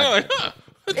 now. I'm kind of like, huh.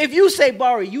 If you say,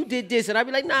 "Bari, you did this," and I'd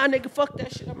be like, "Nah, nigga, fuck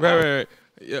that shit." I'm out. Right.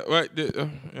 Yeah, right.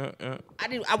 Yeah.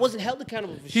 I wasn't held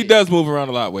accountable for shit. He does move around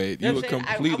a lot, Wade. You You know were what I'm saying?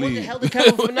 I completely. wasn't held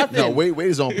accountable for nothing. No, Wade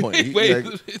is on point. Wade,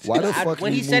 Why the fuck?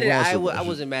 When you he said move it, around I so much?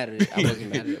 wasn't mad at it. I wasn't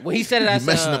mad at it. When he said it, I You said,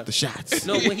 messing up the shots.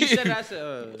 No, when he said it, I said,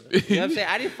 you know what I'm saying?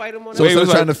 I didn't fight him on So that. Wade instead was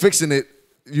of trying like- to fixing it,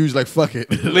 you was like, fuck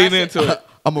it. Lean into it.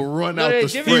 I'm gonna run No, out the the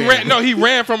difference- spring. He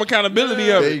ran from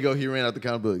accountability of There it. you go. He ran out the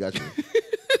accountability. Got you.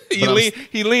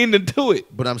 He leaned into it.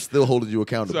 But I'm still holding you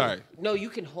accountable. Sorry. No, you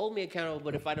can hold me accountable,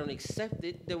 but if I don't accept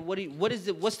it, then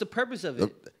what's the purpose of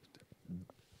it?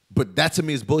 But that to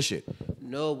me is bullshit.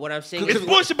 No, what I'm saying It's is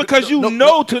bullshit because you no,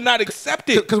 know to not accept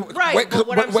it. right. But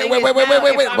what I'm saying is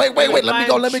wait.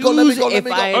 Let me go. If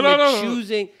I Oh, no, am no.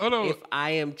 choosing, Oh, no. if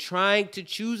I am trying to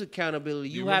choose accountability,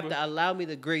 you have remember? to allow me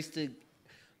the grace to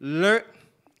learn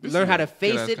how to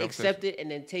face good-ass it, conversation. accept it,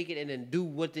 and then take it and then do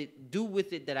with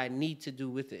it that I need to do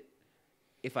with it.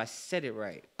 If I said it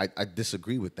right. I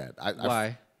disagree with that.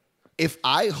 Why? If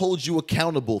I hold you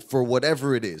accountable for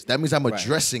whatever it is, that means I'm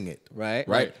addressing it.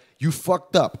 Right. You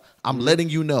fucked up. I'm letting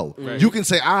you know. You can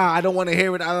say, I don't want to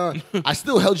hear it. I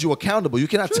still held you accountable. You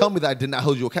cannot tell me that I did not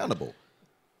hold you accountable.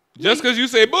 Just because you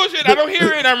say bullshit, I don't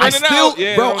hear it. I'm running out.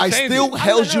 Yeah, bro, don't I change still it.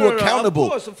 held you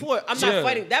accountable. Of course. I'm not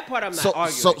fighting that part. I'm not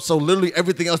arguing. So literally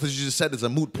everything else that you just said is a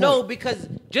moot point. No, because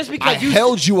just because I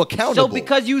held you accountable. So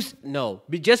because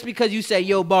just because you say,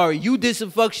 "Yo, Bari, you did some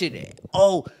fuck shit."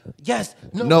 Oh, yes.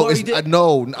 No, Bari it's did.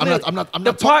 no. I'm not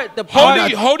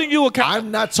Holding you accountable.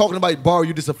 I'm not talking about Bari,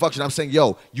 you did some fuck shit. I'm saying,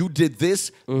 yo, you did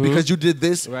this because you did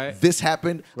this. Right. This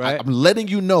happened. Right. I'm letting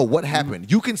you know what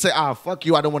happened. You can say, fuck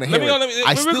you. I don't want to hear it.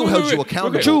 I still held you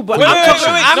accountable. True, but Wait,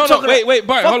 I'm talking. wait,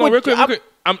 Bart, fuck hold on, with- real quick.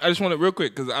 I just want it real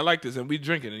quick because I like this and we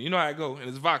drinking and you know how I go and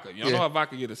it's vodka. You know how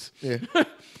vodka get us. Yeah.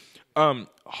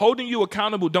 Holding you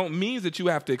accountable don't mean that you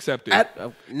have to accept it.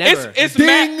 Never. It's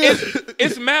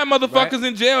Ding. mad motherfuckers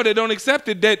in jail that don't accept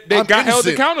it that they I'm got held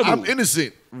innocent. accountable. I'm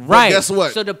innocent. Right. But guess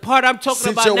what? So the part I'm talking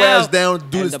Sit about your now, ass down,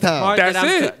 do and this the time. part That's that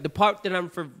I'm it. The part that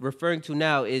I'm referring to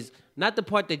now is Not the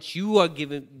part that you are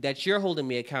giving, that you're holding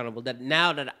me accountable. That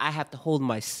now that I have to hold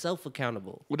myself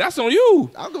accountable. Well, that's on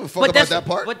you. I don't give a fuck about that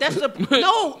part. But that's the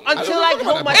no. Until I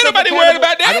hold myself Ain't nobody accountable. worried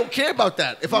about that. I don't care about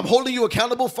that. If I'm holding you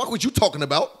accountable, fuck what you talking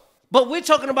about. But we're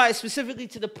talking about it specifically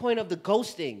to the point of the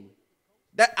ghosting.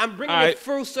 That I'm bringing All right. it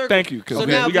full circle. Thank you. Because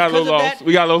now we got a because little of lost. that,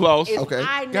 We got a little lost. if Okay.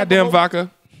 I never Goddamn hold-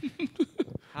 vodka.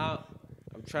 I'm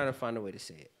trying to find a way to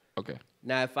say it. Okay.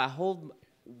 Now, if I hold,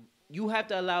 you have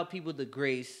to allow people the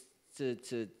grace to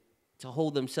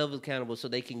hold themselves accountable so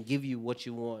they can give you what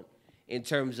you want in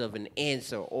terms of an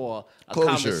answer or a Closure.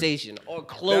 conversation or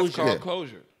That's closure, called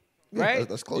closure. right? Yeah,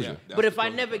 that's closure. Yeah. But if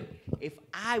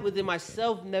I within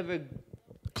myself never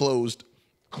Closed.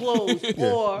 close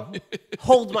or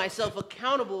hold myself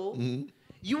accountable, Mm-hmm.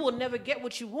 you will never get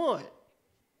what you want.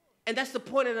 And that's the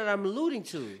point that I'm alluding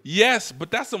to. Yes, but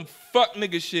that's some fuck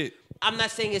nigga shit. I'm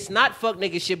not saying it's not fuck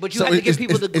nigga shit, but you So have to give is-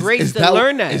 people is- the is- grace is to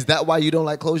learn that. Is that why you don't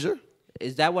like closure?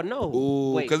 Is that what? No.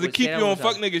 Ooh, Wait, because it wait, keep say that you one on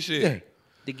more fuck time. nigga shit. Yeah.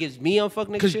 That gives me on fuck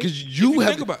nigga Because shit? you think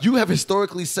have about it. you have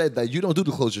historically said that you don't do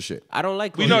the closure shit. I don't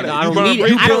like We closure. know that. No, I You don't burn need it.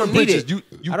 bridges. I don't burn need bridges. it.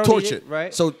 You I don't torch need it,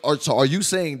 right? So are you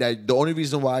saying that the only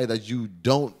reason why that you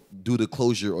don't do the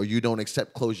closure or you don't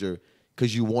accept closure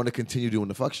because you want to continue doing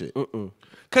the fuck shit?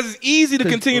 Because it's easy to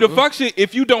continue to fuck shit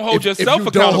if you don't hold If yourself you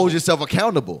accountable. don't hold yourself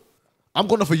accountable, I'm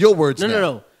going for your words.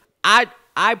 No.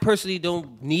 I personally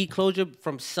don't need closure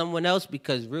from someone else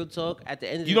because real talk, at the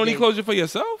end of the day, You don't need closure for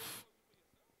yourself?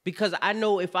 because I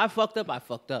know if I fucked up, I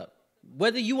fucked up.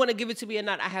 Whether you want to give it to me or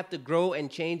not, I have to grow and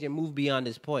change and move beyond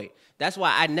this point. That's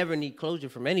why I never need closure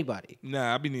from anybody.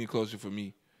 Nah, I be needing closure for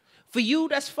me. For you,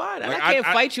 that's fine. And Like, I can't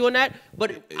I- fight you on that.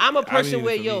 But I'm a I person mean,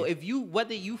 where, for yo, me. if you,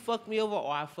 whether you fucked me over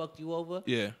or I fucked you over,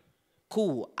 Yeah.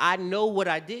 cool. I know what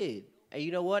I did. And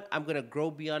you know what? I'm going to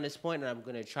grow beyond this point, and I'm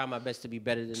going to try my best to be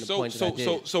better than the point that I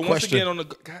did. So once Question. again on the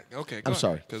God, okay, I'm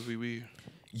sorry. because we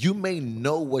You may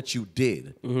know what you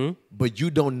did, Mm-hmm. but you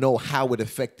don't know how it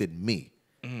affected me.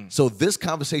 So this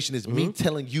conversation is me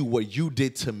telling you what you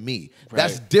did to me.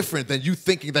 That's Right. different than you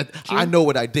thinking that I know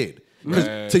what I did. Because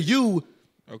Right. to you,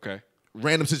 okay.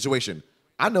 random situation,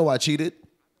 I know I cheated.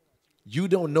 You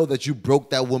don't know that you broke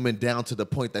that woman down to the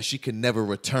point that she can never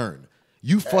return.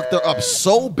 You fucked her up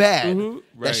so bad that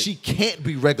Right. she can't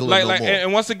be regular Like, no like, more.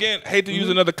 and once again, hate to use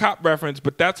another cop reference,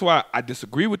 but that's why I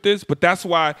disagree with this. But that's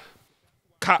why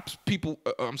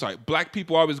black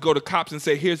people always go to cops and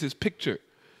say, "Here's his picture.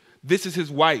 This is his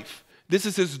wife. This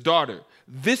is his daughter.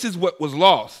 This is what was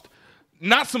lost."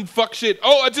 Not some fuck shit.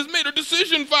 Oh, I just made a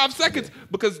decision 5 seconds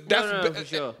because that's No, for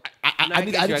sure. I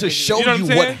need to you. show You know what you I'm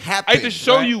saying? what I happened. need to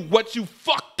show right? you what you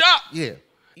fucked up. Yeah.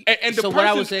 And the So what I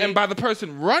person, was saying- and by the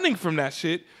person running from that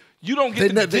shit, you don't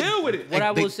get to deal with it. What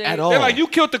I will say- at all. They're like, you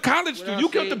killed the college What student. I You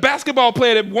was killed the saying- basketball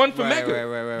player that won for Right, Mecca.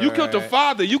 right, You killed the right.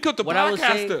 father. You killed the What I was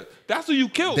saying- podcaster. That's who you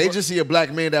killed. They just see a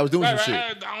black man that was doing Right, some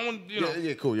right, shit. I don't, you know.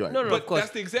 Yeah, cool. You're right. No, no, But of course.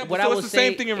 that's the example. What I So will it's the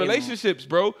same say thing in in- relationships,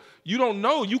 bro. You don't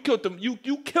know. You killed them. You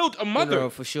killed a mother. No,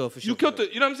 for sure. You killed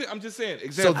the. You know what I'm saying? I'm just saying. So,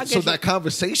 Example. so that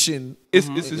conversation, it's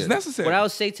Yeah. necessary. What I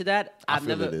would say to that, I I've feel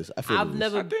never, it is. I feel I've it is.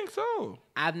 never, I think so.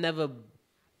 I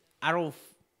don't.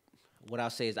 What I'll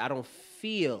say is, I don't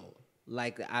feel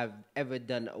like I've ever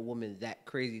done a woman that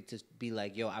crazy to be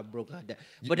like, yo, I broke her down.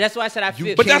 But that's why I said I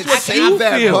feel. But that's can't what say you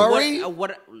that, feel. Murray.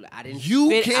 What I didn't. You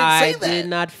fin- can't I say that. did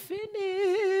not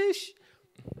finish.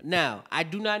 Now I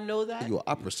do not know that. you're an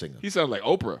opera singer. He sounds like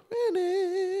Oprah.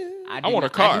 I want a I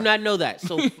car. do not know that.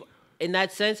 So in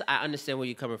that sense, I understand where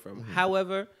you're coming from.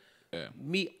 However,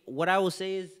 what I will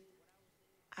say is,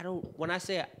 I don't. When I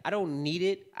say I don't need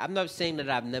it, I'm not saying that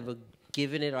I've never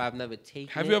given it or I've never taken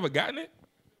it. Have you ever gotten it?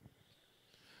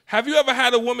 Have you ever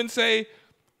had a woman say,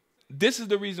 "This is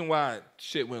the reason why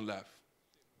shit went left.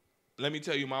 Let me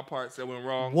tell you my parts that went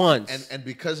wrong." Once. And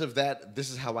because of that, this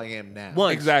is how I am now.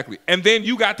 Once. Exactly. And then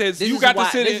you got to This you is got to why-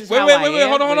 sit this in. is Wait, how wait, I wait, wait. am.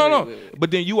 Hold on, hold on, Wait, hold on. wait.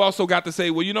 But then you also got to say,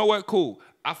 well, you know what? Cool.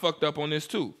 I fucked up on this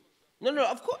too. No,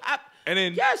 of course. And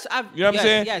then yes, I've. you know what I'm yes,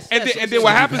 saying? Yes, And yes, then- and so then what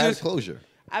You've happens had is- closure.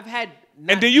 I've had. And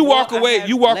not then you more, walk I've away. had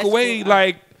You walk less away clo-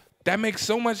 like that makes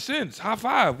so much sense. High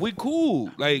five. We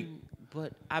cool. Like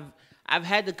But I've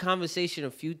had the conversation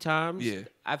a few times. Yeah.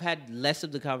 I've had less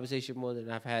of the conversation more than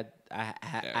I've had. I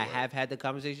have had the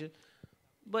conversation,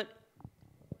 but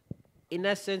in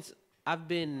that sense, I've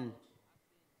been.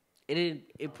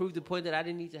 It proved the point that I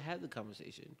didn't need to have the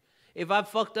conversation. If I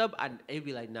fucked up, it'd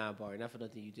be like, nah, Bari, not for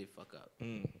nothing, you did fuck up,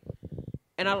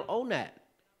 and I'll own that.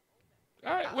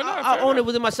 all right, well, I own it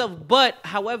within myself. But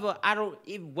however, I don't.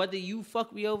 Whether you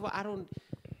fuck me over, I don't.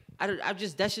 I've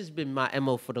just that's just been my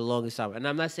MO for the longest time. And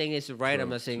I'm not saying it's right. I'm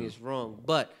not saying it's wrong.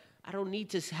 But I don't need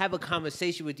to have a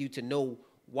conversation with you to know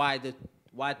why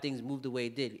why things moved the way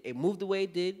it did. It moved the way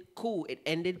it did. Cool. It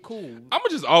ended cool. I'ma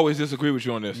just always disagree with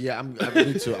you on this. Yeah,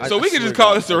 me too. So we can just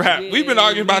call this a wrap. We've been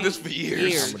arguing about this for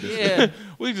years. Yeah.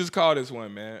 We just call this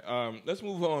one, man. Let's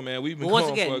move on, man. We've been But once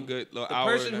going again, for a good little the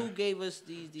hour. person who gave us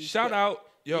these Shout out,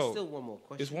 There's yo. still one more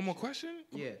question. Is one more question?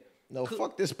 Yeah. No,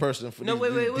 fuck this person for No,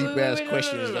 these wait, deep ass no,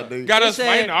 questions. no. that they- Got us It said-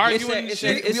 fighting, it arguing, said- and it shit.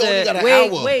 said- it we only said- got an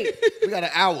wait, hour. wait. We got an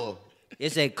hour.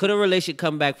 It said, could a relation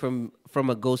come back from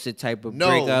a ghosted type of No,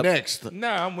 breakup? next.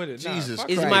 Nah, I'm with it. Nah, Jesus fuck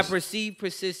Is that. my Christ. perceived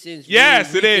persistence?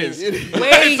 Yes, really it is. weakening-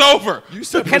 It's over. You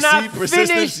said Can I perceived persistence?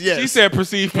 finish? Yes. She said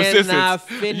perceived Can I persistence.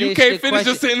 finish You can't the finish a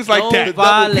question? sentence like Don't that.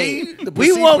 violate. The We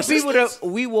perceived want people persistence? to.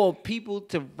 We want people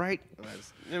to write.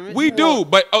 We do,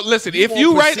 but listen, if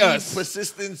you write us,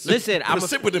 persistence, Listen,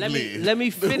 precipitably. let me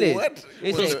finish. What?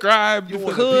 It said- subscribe. You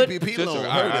want Could- the PPP Just loan? a-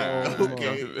 Heard alright. it.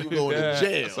 Okay, you going Yeah, to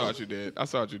jail? I saw what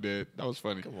you did. That was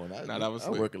funny. Come on, nah, that was I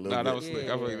slick. work a little Nah, that bit. was slick.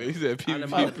 Yeah, I work- yeah. He said PPP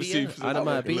Onomatopoeia. perceived.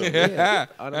 Onomatopoeia. Yeah.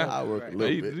 I work a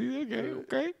little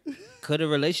bit. Okay. Could a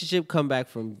relationship come back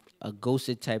from a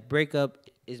ghosted type breakup?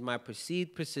 Is my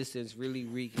perceived persistence really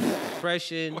wreaking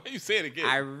depression? Why you say it again?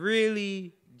 I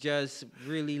really just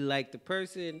really like the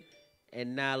person,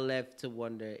 and now left to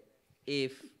wonder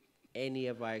if any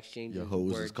of our exchanges Your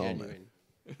hoes were is calling.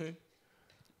 genuine.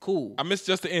 Cool. I missed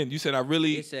just the end. You said I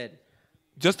really, It said,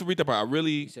 just to read the part, I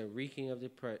really, reeking of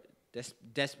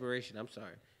desperation. I'm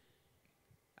sorry.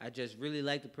 I just really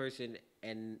like the person,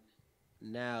 and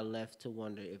now left to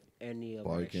wonder if any of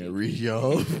our Boy, can't exchanges. read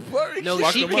y'all. No,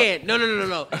 Fuck she them up. can't.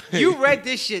 No. You read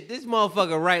this shit. This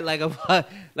motherfucker write like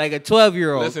a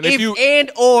 12-year-old. Listen, if you-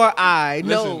 and or I.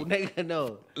 No, Listen. nigga,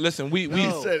 no. listen, we,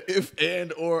 He said if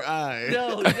and or I.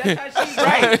 No, that's how she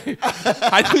write.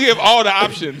 I do give all the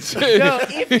options. No,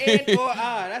 if and or I.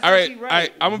 That's All how right, she I'm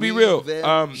write. gonna be We real.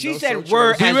 them- She No said social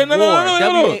word We- as no, no, no, war. no,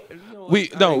 no, no.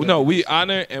 W-A- We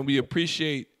honor and we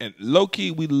appreciate and low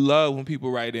key we love when people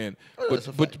write in, that's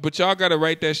a but y'all gotta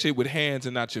write that shit with hands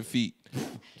and not your feet,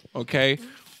 okay?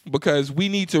 Because we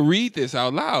need to read this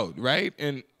out loud, right?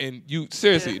 And you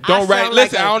seriously don't write.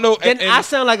 Listen, I don't know. Then I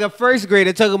sound like a first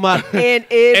grader talking about and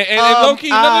if and low key,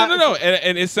 no.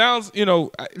 And it sounds, I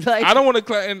don't want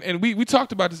to. And we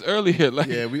talked about this earlier. Like,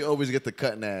 Yeah, we always get the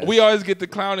cutting ass. we always get the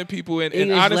clowning people, and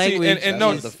English honestly, language. and That's no,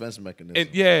 a defense mechanism.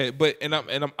 and yeah, but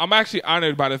I'm actually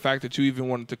honored by the fact that you even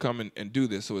wanted to come and do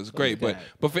this, so it's great.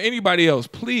 But for anybody else,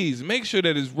 please make sure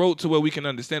that it's wrote to where we can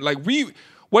understand. Like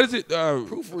what is it?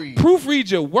 Proofread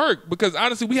your work, because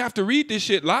honestly, we have to read this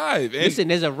shit live. And Listen,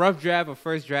 there's a rough draft, a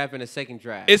first draft, and a second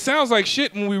draft. it sounds like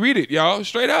shit when we read it, y'all.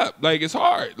 Straight up, like it's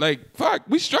hard. Like fuck,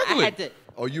 we I struggling. had to.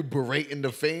 Are you berating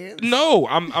the fans? No,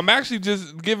 I'm actually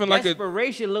just giving like a.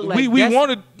 Desperation look like We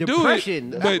want to do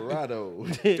depression. it, but Desperado.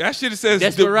 that shit says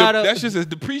Desperado. that shit says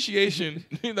depreciation.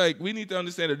 Like we need to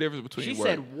understand the difference between. She words.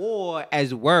 said war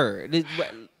as word.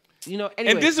 Anyway.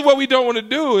 And this is what we don't want to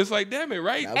do. It's like, damn it,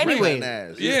 right? Now, Anyway. cutting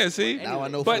ass. Yeah, see? Now I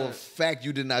know But- for a fact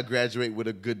you did not graduate with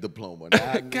a good diploma.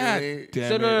 Now, God damn it.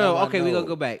 So no. Now I Okay, we know. gonna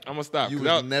go back. I'm gonna stop. You 'cause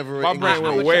was that- never my in brain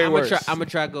English. went way worse. I'm gonna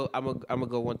try go. I'm gonna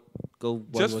go one Just more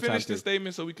finish time the through.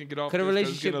 statement so we can get off. Could a this, 'cause it's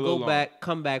relationship getting a little long.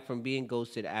 come back from being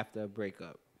ghosted after a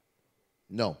breakup?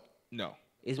 No. No.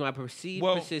 Is my perceived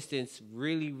Well- persistence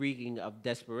really reeking of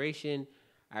desperation?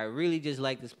 I really just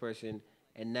like this person,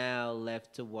 and now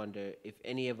left to wonder if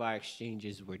any of our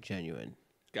exchanges were genuine.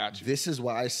 Got you. This is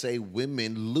why I say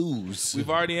women lose. We've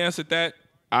already answered that.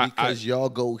 because y'all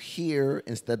go here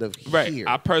instead of Right. here.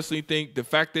 I personally think the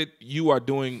fact that you are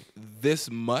doing this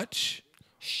much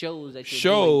Shows that you're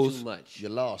Shows doing too much. you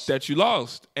lost. that you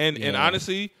lost. And Yeah.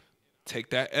 honestly, take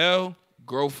that L,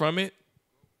 grow from it.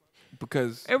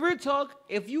 Because And real talk,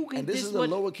 if you can and this is a much,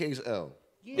 lowercase L.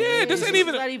 Yeah, this ain't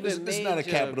even- This is not a major,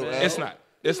 capital man. L. it's not.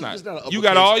 It's not. It's not an You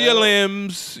got all uppercase your L.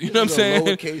 limbs. You know what I'm This is a saying?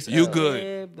 lowercase You L. good.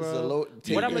 Yeah, This is a bro. low,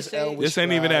 take What I'ma this say- L with This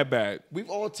ain't even stride. that bad. We've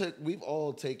all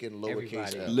taken lowercase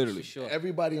Everybody. L's. Literally. For sure.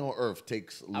 Everybody on earth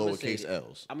takes lowercase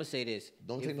L's. I'm gonna say this.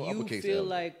 Don't if take no you uppercase feel L.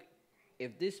 like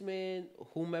if this man,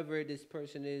 whomever this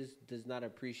person is, does not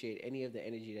appreciate any of the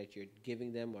energy that you're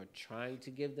giving them or trying to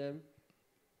give them,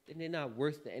 then they're not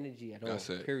worth the energy at all. That's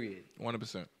it. Period.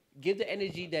 100%. Give the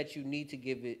energy that you need to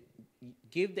give it.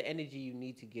 Give the energy you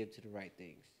need to give to the right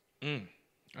things.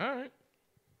 All right.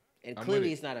 And I'm clearly, with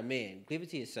it. it's not a man. Give it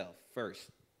to yourself first.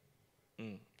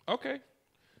 Okay.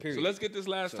 Period. So let's get this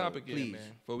last So, topic in, please. man,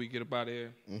 before we get up out of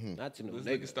here. Not to no This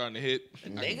nigga. nigga starting to hit. I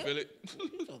can nigga? feel it.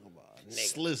 Talk about a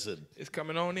nigga. Slizzard. It's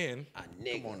coming on in. A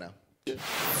nigga. Come on now.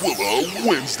 Willow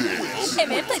Wednesdays. 妹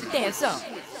妹笨蛋送。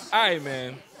 All right,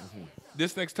 man.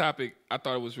 This next topic, I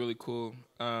thought it was really cool.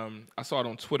 I saw it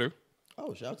on Twitter.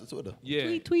 Oh, shout out to Twitter.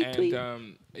 Yeah. Tweet,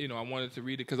 and, I wanted to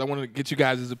read it because I wanted to get you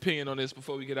guys' opinion on this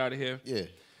before we get out of here. Yeah.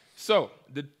 So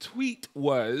the tweet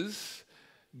was,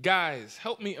 guys,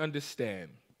 help me understand.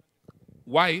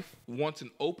 Wife wants an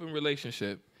open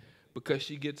relationship because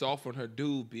she gets off on her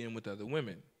dude being with other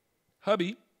women.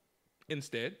 Hubby,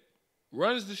 instead,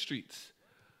 runs the streets,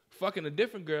 fucking a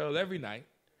different girl every night,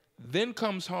 then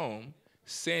comes home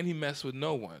saying he messed with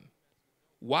no one.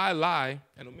 Why lie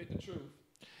and omit the truth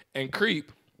and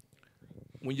creep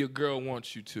when your girl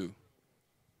wants you to?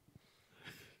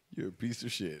 You're a piece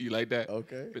of shit. You like that?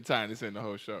 Okay. Been tying this in the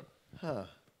whole show. Huh.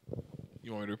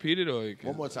 You want me to repeat it or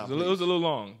One more time, It was a little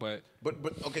long, but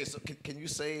okay. So can you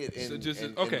say it in, So just-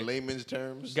 in okay. layman's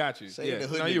terms? Got you. Say Yeah. it in the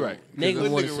hood No, nigga, you're right. Nigga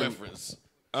hood wanted nigga some- reference.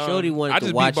 Shorty wanted I to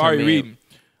just watch beat Bari her reading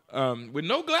with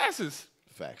no glasses.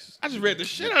 Facts. I just read the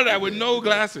shit out of that with no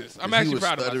glasses. I'm actually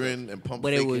proud of myself. and pump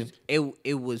But faking.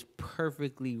 it was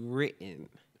perfectly written.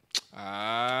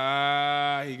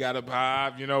 Ah, he got a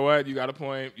pop. You know what? You got a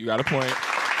point. You got a point.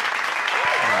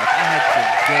 I had to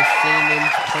guess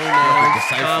synonyms, pronouns,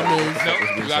 commas.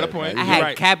 No, you got a point. I You're had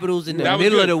right. capitals in the That was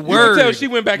middle good. of the You word. can tell she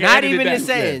went back and Not edited even the that.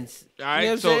 sentence. All right. You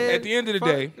know what So I'm saying? at the end of the Fuck.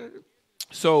 day,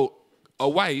 so a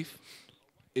wife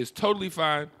is totally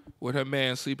fine with her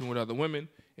man sleeping with other women.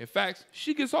 In fact,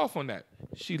 she gets off on that.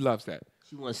 She loves that.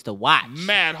 She wants to watch.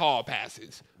 Mad hall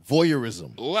passes.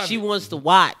 Voyeurism. Love She it. wants to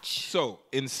watch. So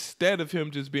instead of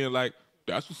him just being like,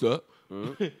 "That's what's up,"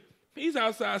 Mm-hmm. he's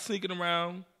outside sneaking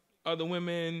around other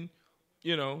women,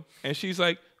 you know, and she's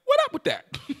like, "What up with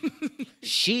that?"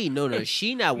 She no,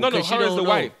 she not. no, because she her as don't the know.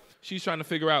 wife. She's trying to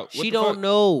figure out. What She the don't fuck.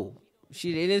 know. It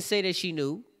didn't say that she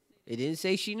knew. It didn't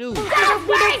say she knew.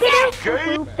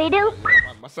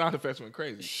 My sound effects went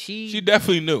crazy. She She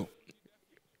definitely knew.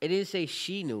 It didn't say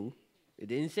she knew. It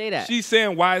didn't say that. She's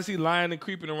saying, "Why is he lying and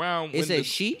creeping around?" It when said the-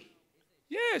 she.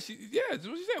 Yeah, that's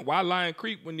what she's saying. Why lie and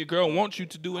creep when your girl wants you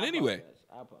to do it anyway?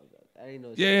 I apologize. I didn't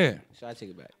know. Yeah. So I take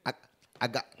it back. I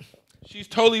got She's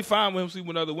totally fine with him sleeping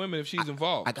with other women if she's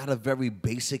involved. I got a very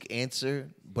basic answer,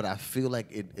 but I feel like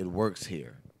it works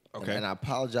here. Okay. And I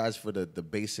apologize for the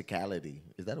basicality.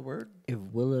 Is that a word? If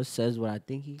Willa says what I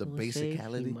think he The gonna say, he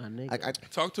basicality. my nigga. I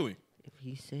Talk to him. If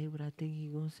he say what I think he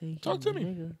gonna say, he Talk to my me.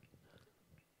 nigga.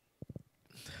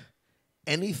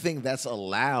 anything that's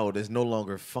allowed is no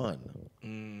longer fun.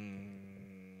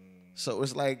 So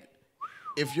it's like,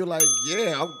 if you're like,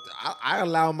 yeah, I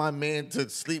allow my man to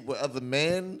sleep with other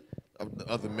men,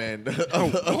 other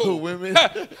women.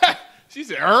 She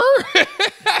said,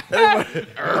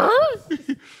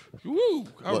 Woo,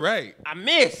 all right. I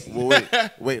missed. Well,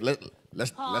 wait.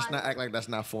 Let's not act like that's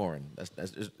not foreign. It's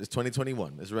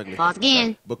 2021. It's regular. Pause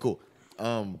again. But cool.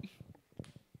 I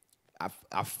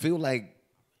feel like,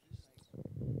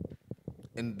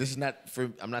 and this is not for.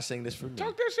 I'm not saying this for me.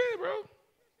 Talk that shit, bro.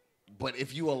 But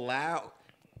if you allow,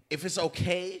 if it's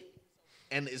okay,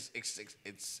 and it's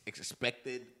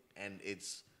expected and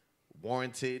it's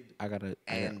warranted, I got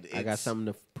it's-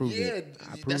 something to prove yeah, it. I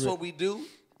prove that's it. what we do.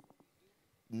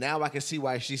 Now I can see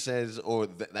why she says, or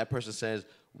that person says,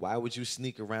 why would you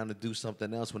sneak around to do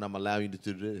something else when I'm allowing you to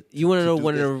do this? You want to know do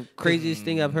one this? of the craziest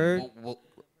thing I've heard? Well,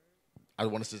 I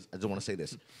just want to say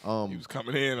this. He was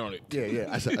coming in on it. Yeah.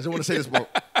 I just want to say this, bro.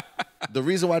 The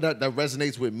reason why that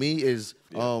resonates with me is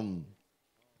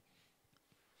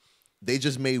they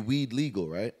just made weed legal,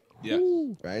 right? Yes.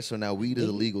 Right. So now weed is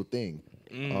a legal thing.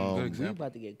 Good We example.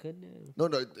 about to get cut now.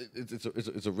 No,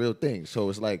 it's a real thing. So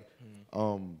it's like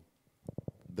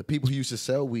the people who used to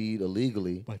sell weed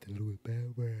illegally,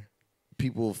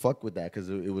 people fuck with that because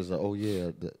it was oh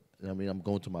yeah. I mean, I'm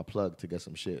going to my plug to get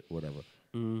some shit, whatever.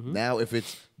 Now, if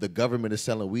it's the government is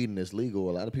selling weed and it's legal,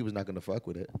 a lot of people's not gonna fuck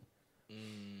with it.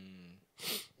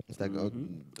 It's like, oh,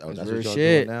 that's real what y'all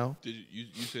shit. doing now. Did you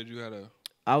said you had a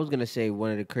I was gonna say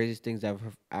one of the craziest things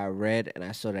I read, and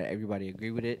I saw that everybody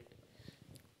agreed with it.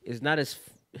 It's not as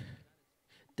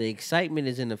the excitement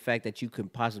is in the fact that you can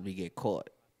possibly get caught.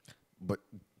 But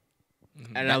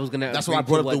And I was gonna. that's agree why I to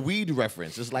brought up what- the weed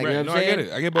reference. It's like Right. You know No, what I'm I get saying?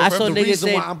 it. I get both I saw references. the niggas reason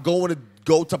say, why I'm going to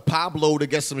go to Pablo to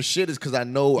get some shit is because I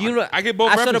know. you know, I get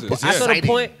both I saw the, references, I saw the yeah.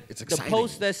 point. It's The exciting.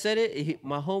 post that said it.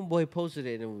 My homeboy posted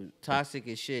it and it was toxic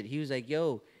as shit. He was like,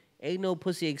 "Yo, ain't no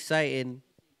pussy exciting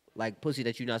like pussy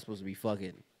that you're not supposed to be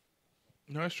fucking.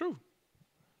 No, that's true.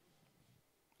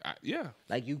 Yeah.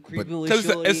 Like you creeping with Because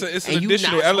shorty, it's an and you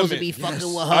additional not supposed element to be fucking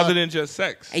with her. other than just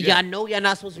sex. And Yeah. y'all know y'all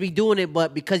not supposed to be doing it,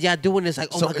 but because y'all doing this, like,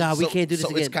 oh my God, we can't do this so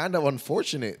again. it's kind of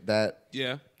unfortunate that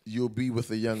Yeah. you'll be with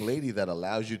a young lady that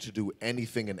allows you to do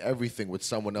anything and everything with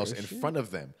someone else in front of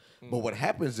them. But what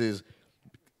happens is,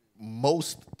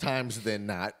 most times than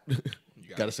not,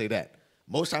 gotta say that.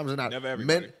 Most times than not, Never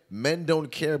everybody. men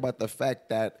don't care about the fact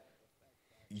that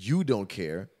you don't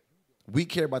care. We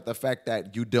care about the fact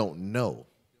that you don't know.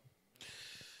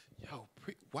 Yo,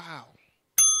 Wow.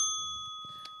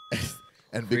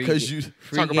 And because you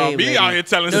Talk about me out here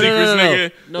telling secrets,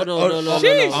 nigga. No.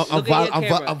 Sheesh. Look at your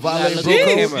camera. I'm violating Look at your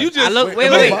bro camera. You just I look. Wait.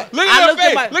 Look at her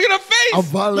face. Look at her face. I'm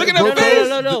violating Look at her bro face.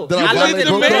 code. No. Did I I violate looked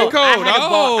bro at the man code? code.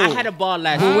 I had a ball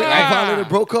last week. I Right? violated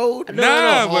bro code? No. I don't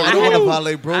I want had to a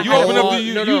violate bro I You had a open up ball- the-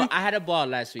 you- no, you- I had a ball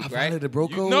last week, I right? violated bro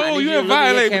code? No, need you you to didn't look at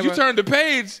your violate, but you camera. turned the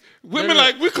page. Women No.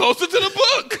 like, we're closer to the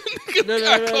book. Nigga, No. we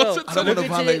got closer I don't to wanna the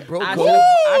violate bro I code.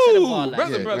 should have ball last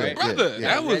brother, week, brother, right? brother. Yeah.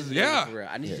 That was, That's for real.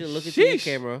 I need you to look into your Sheesh.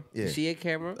 camera. Yeah. You see your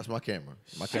camera? That's my camera.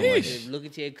 My camera right Sheesh. there. Look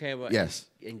into your camera. Yes.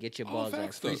 And get your balls out.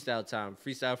 facts, though. Freestyle time.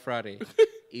 Freestyle Friday.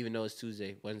 Even though it's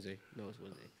Tuesday, Wednesday. No, it's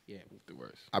Wednesday. Yeah. The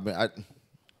worst. I mean,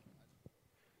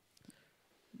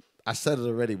 I said it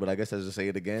already, but I guess I just say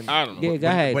it again. I don't know. Yeah, go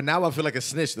ahead. But now I feel like a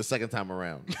snitch the second time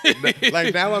around.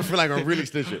 Like now I feel like I'm really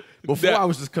snitching. Before That- I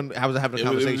was just having a It was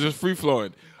conversation. just free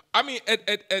flowing. I mean,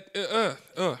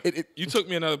 you took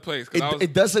me another place. 'Cause I was,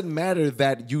 It doesn't matter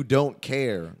that you don't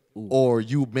care or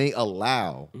you may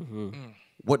allow.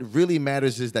 What really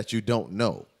matters is that you don't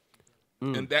know.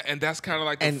 and that's kind of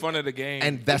like the fun of the game.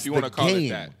 And that's if you want the to call game. it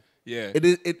that. Yeah. It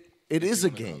is. It is a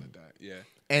If you wanna game. call it that, yeah.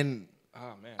 And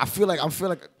Oh man. I feel like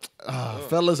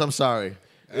fellas, I'm sorry.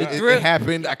 It Real-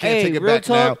 happened. I can't Hey, take it real back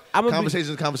talk, now. I'ma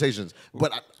be- Conversations.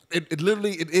 But it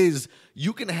literally it is.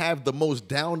 You can have the most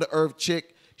down to earth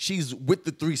chick. She's with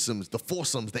the threesomes, the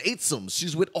foursomes, the eightsomes.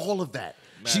 She's with all of that.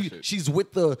 She's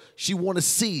with the. She want to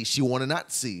see. She want to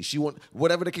not see. She want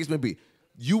whatever the case may be.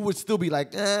 You would still be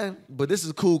like, but this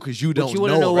is cool because you don't But you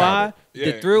want to know about why? it.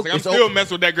 Yeah. The thrill. It's like, I'm it's still all-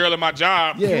 messing with that girl at my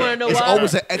job. Yeah, wanna know it's why?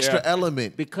 always an extra Yeah.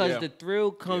 element. Because Yeah. the thrill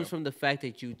comes from the fact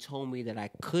that you told me that I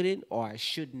couldn't or I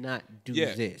should not do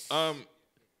Yeah. this. Now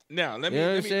let You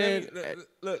know what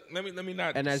me I'm let me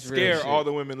not And that's real scare shit. all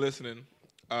the women listening.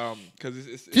 Because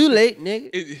it's Too late,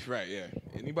 nigga. Right, yeah.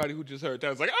 Anybody who just heard that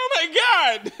was like, oh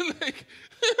my God. Like,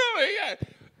 oh my God.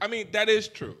 I mean, that is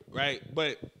true, right?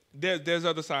 But there's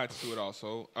other sides to it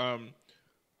also.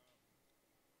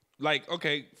 Like,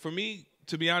 okay, for me,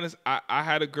 to be honest, I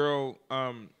had a girl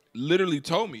literally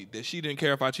told me that she didn't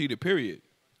care if I cheated, period.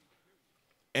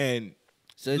 And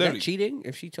So is literally. that cheating?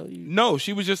 If she told you, no,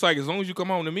 she was just like, as long as you come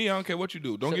home to me, I don't care what you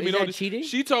do. Don't So give me is no that cheating?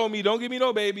 She told me, don't give me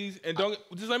no babies, and don't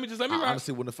just let me I ride.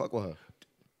 honestly wouldn't fuck with her.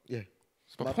 Yeah.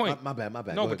 That's my point. My bad. No, Go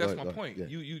but ahead, that's go my ahead. point. Yeah.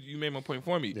 You made my point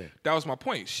for me. Yeah. That was my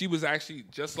point. She was actually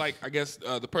just like, I guess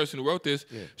the person who wrote this.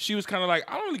 Yeah. She was kind of like,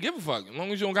 I don't really give a fuck as long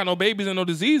as you don't got no babies and no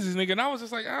diseases, nigga. And I was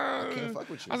just like, I can't fuck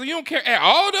with you. I was like, you don't care at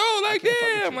all though. Like, can't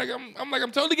fuck with damn. you. Like,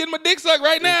 I'm totally getting my dick sucked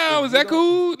right now. if Is you that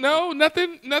cool? No,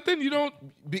 nothing. You don't.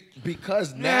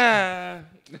 Because now,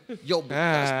 Nah.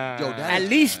 that at is-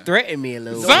 least threaten me a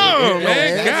little. Some, bit.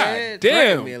 man. Yeah, God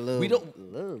threaten damn. me a little. We don't-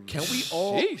 little. Can we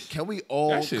Sheesh. all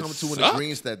That shit come to an suck.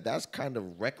 agreement that that's kind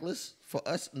of reckless for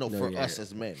us? No, for yeah. us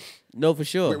as men. No, for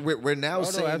sure. We're now no,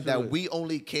 saying that absolutely. we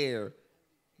only care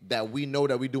that we know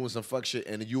that we doing some fuck shit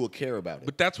and you will care about it.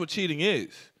 But that's what cheating is.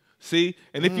 See?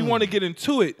 And if you want to get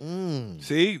into it,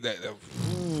 see?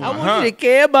 I want you to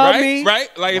care about right? me. Right?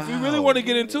 Like, if you really Wow. want to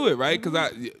get into it, right?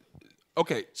 Because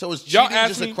okay. So is y'all cheating ask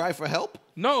just me, a cry for help?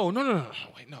 No. Wait,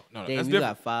 no. Damn, That's you different.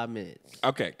 got 5 minutes.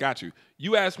 Okay, got you.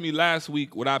 You asked me last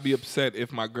week, would I be upset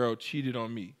if my girl cheated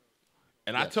on me?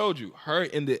 And I told you, her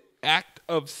in the act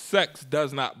of sex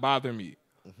does not bother me.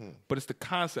 But it's the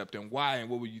concept and why and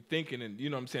what were you thinking and, you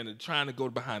know what I'm saying, and trying to go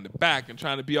behind the back and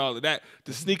trying to be all of that,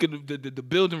 the sneaking, the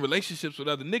building relationships with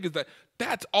other niggas,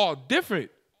 that's all different.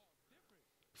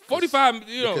 45,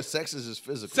 you know. Because sex is just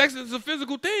physical. Sex is a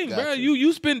physical thing, Gotcha. bro.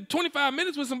 You spend 25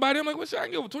 minutes with somebody. I'm like, what shit? I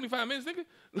can get over 25 minutes, nigga.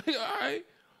 Like, all right.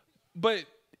 But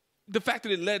the fact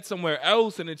that it led somewhere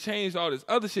else and it changed all this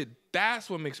other shit, that's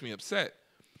what makes me upset.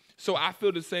 So I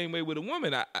feel the same way with a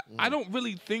woman. I don't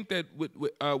really think that with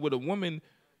a woman,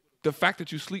 the fact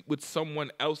that you sleep with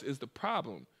someone else is the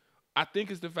problem. I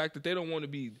think it's the fact that they don't want to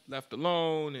be left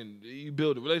alone and you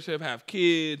build a relationship, have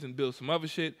kids, and build some other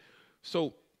shit.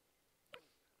 So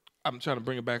I'm trying to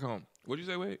bring it back home. What'd you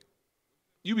say, Wade?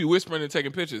 You be whispering and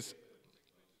taking pictures.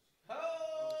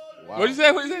 Wow. What'd you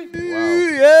say? What'd you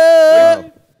say?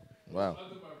 Wow. Wow.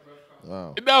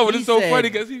 Wow. No, but He it's so said, funny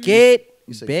because he get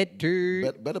said,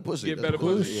 better. Better pussy. Get That's better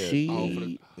what- pussy.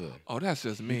 Pussy. Oh, that's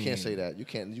just me. You can't say that. You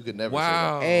could never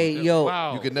Wow. Hey, That's- yo. Wow. say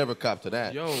that. You could never cop to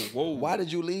that. Yo, whoa. Why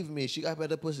did you leave me? She got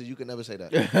better pussy. You can never say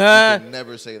that. You can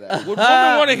never say that. Would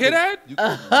women want to hear that? You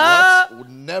what? Would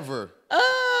never.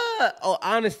 Oh,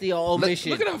 honesty or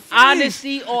omission. look at her face.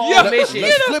 Honesty or Yo, omission.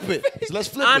 Let's flip it. Let's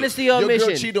flip Honesty it. or Your girl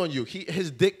omission. cheat on you. His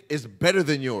dick is better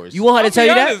than yours. You want her to tell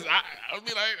you that? I'll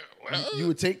be like, well, You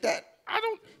would take that? I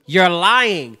don't, You're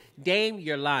lying. Dame,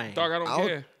 you're lying. dog, I don't I'll-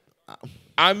 care.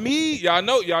 Y'all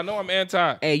know I'm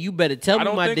anti. Hey, you better tell I me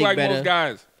don't my think dick like better. most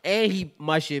guys. And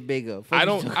my shit bigger. Fuck I you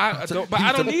don't, talking- but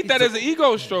I don't need that as an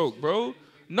ego stroke, bro.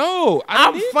 No, I don't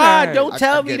I'm need fine. that. Don't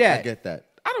tell me that. I get that.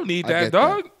 I don't need I that, get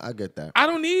dog. that. I get that. I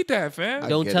don't need that, fam.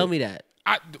 Don't get tell it. me that.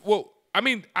 I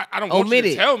don't want Omit you to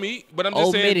it. tell me, but I'm just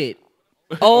Omit saying. it.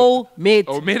 Omit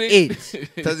Omit it.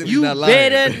 Tells him You he's not lying.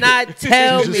 better not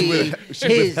tell She me she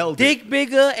his withheld it. dick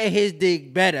bigger and his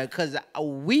dick better, cause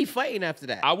we fighting after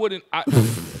that. I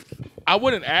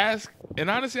wouldn't ask, and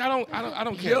honestly, I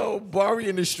don't care. Yo, Bari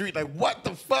in the street, like, what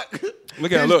the fuck?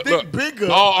 Look at him. His Look, dick look. bigger.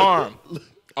 All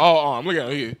arm. Look at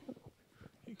him here.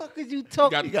 What the fuck is you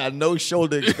talking? He got no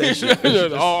shoulder extension.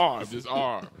 Just all arm. Just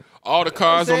arm. All the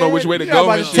cars don't know which way to You go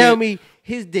about and to shit. tell me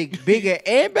his dick bigger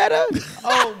and better?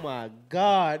 Oh my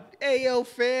god! Hey yo,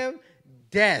 fam,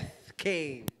 death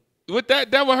came. With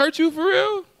that would hurt you for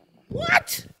real?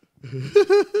 What?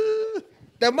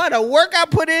 The amount of work I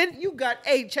put in, you got.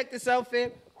 Hey, check this out, fam.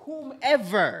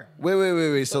 Whomever.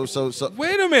 Wait. So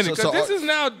Wait a minute, because So- this is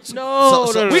now.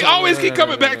 No, We always keep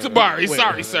coming back to Bari.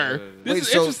 Sorry, sir. This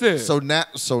is interesting.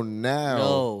 So now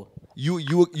No.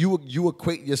 you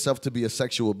equate yourself to be a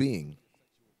sexual being.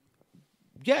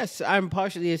 Yes, I'm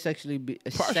partially a sexual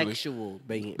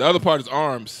being. The other part is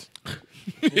arms.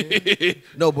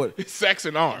 No, but Sex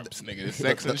and arms, nigga. It's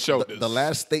sex and shoulders. the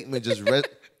last statement just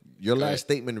your last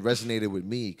statement resonated with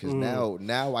me because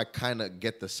now I kind of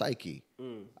get the psyche.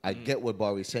 I get what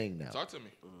Bari's saying now. Talk to me.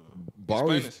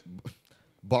 Bari, Explain this.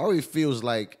 Bari feels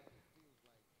like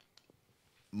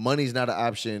money's not an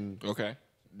option. Okay.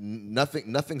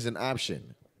 Nothing's an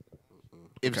option.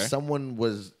 If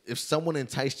Okay. someone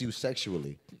enticed you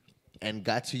sexually and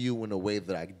got to you in a way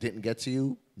that I didn't get to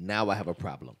you, now I have a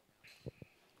problem.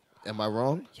 Am I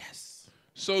wrong? Yes.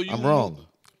 So you. I'm wrong.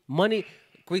 Money,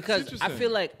 because I Interesting.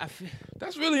 feel like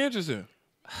That's really interesting.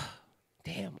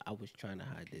 damn, I was trying to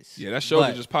hide this. Yeah, that shoulder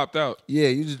But just popped out. Yeah,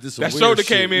 you just did some That weird shoulder shit.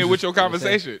 came in You with just- your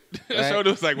conversation. That Right.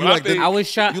 shoulder was like, You well, like I think I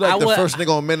was trying. You like I the was, first nigga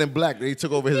on Men in Black. They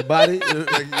took over his body. Got you.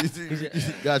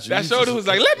 that You shoulder just- was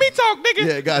like, let me talk, nigga.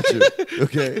 Yeah, got you.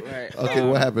 Okay. Right. Okay,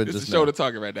 what happened It's just the now? shoulder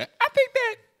talking right there. I think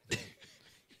that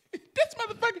this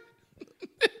motherfucker.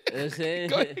 You know what I'm saying?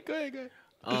 Go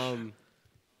ahead.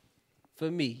 For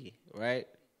me, right,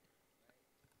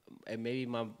 and maybe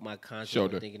my concept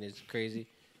Shoulder. of thinking is crazy.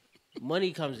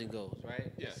 Money comes and goes,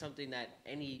 right? Yeah. It's something that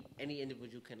any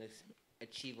individual can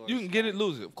achieve. Or You can get it,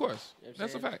 lose it, of course. You know what I'm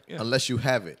That's a saying? fact. Yeah. Unless you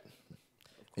have it,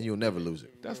 and you'll never lose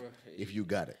it. That's If you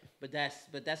got it. But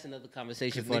that's another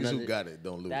conversation 'Cause for niggas another. who got it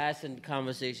don't lose. That's a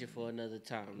conversation for another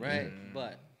time, right?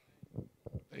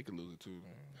 they could lose it too,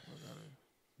 man.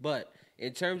 But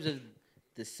in terms of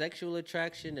the sexual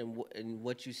attraction and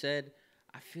what you said,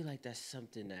 I feel like that's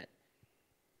something that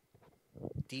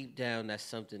deep down, that's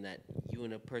something that you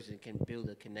and a person can build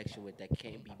a connection with that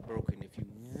can't be broken if you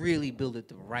really build it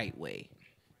the right way.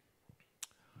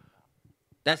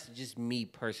 That's just me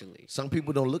personally. Some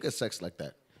people don't look at sex like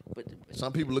that. But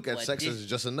Some people look at but sex this- as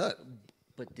just a nut.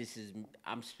 But this is,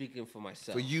 I'm speaking for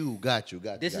myself. For you, got you.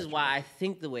 This is why I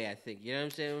think the way I think. You know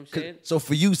what I'm saying? So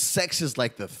for you, sex is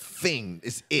like the thing.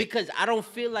 It's it. Because I don't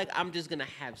feel like I'm just gonna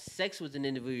have sex with an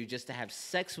individual just to have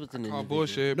sex with an All individual.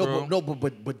 bullshit, bro.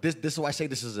 But this is why I say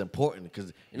this is important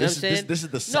because You know what I'm saying? this is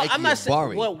the psyche I'm not of saying.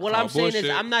 Bari. What Call I'm saying is,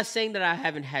 bullshit. I'm not saying that I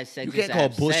haven't had sex. You just can't to call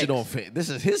have bullshit sex. on Finn. This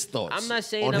is his thoughts. I'm not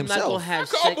saying on I'm not himself. gonna have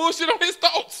Call sex. bullshit on his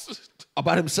thoughts.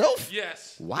 About himself.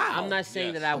 Yes. Wow. I'm not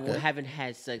saying Yes. that I Okay. haven't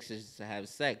had sex just to have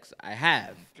sex. I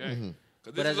have. Okay. Mm-hmm. Because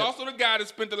But this as is a- also the guy that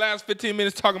spent the last 15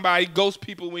 minutes talking about how he ghosts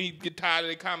people when he get tired of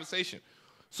their conversation.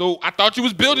 So I thought you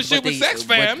was building shit with sex,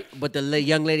 fam. But the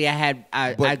young lady I had,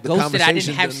 I But the ghosted. I didn't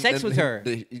conversation, have sex with her.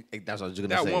 That's what I was gonna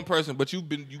That say. one person, but you've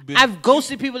been. I've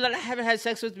ghosted people that I haven't had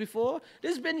sex with before.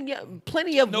 There's been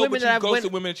plenty of no, women but that you I've ghosted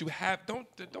went. women that you have.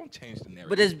 Don't change the narrative.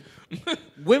 But there's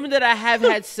women that I have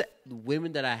had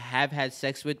women that I have had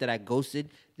sex with that I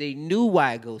ghosted. They knew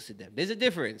why I ghosted them. There's a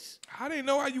difference How they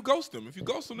know how you ghost them? If you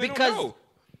ghost them, they because don't know.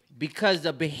 because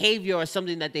the behavior or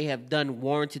something that they have done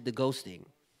warranted the ghosting.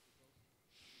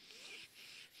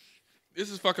 This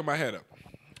is fucking my head up.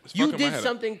 It's You fucking my did head up.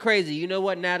 something crazy. You know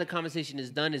what? Now the conversation is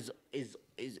done. Is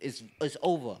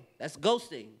over. That's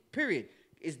ghosting. Period.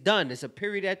 It's done. It's a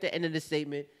period at the end of the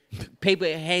statement. Paper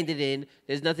handed in.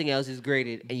 There's nothing else. It's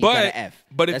graded, and you got an F.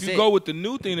 But if That's you it. go with the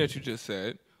new thing that you just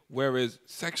said, whereas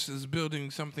sex is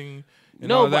building something and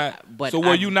No, all but- that. but so were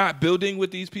I- you not building with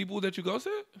these people that you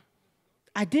ghosted?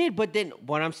 I did, but then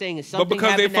what I'm saying is But something.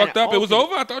 because they happened that fucked up, it was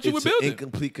altered. over? I thought you were It's an building.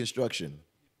 incomplete construction.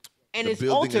 And The it's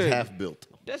building altered. is half built.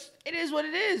 It is what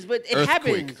it is, but it Earthquake.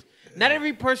 happens. Not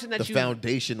every person that The you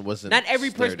foundation wasn't. not every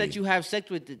person sturdy. that you have sex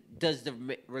with does the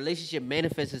relationship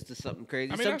manifest into something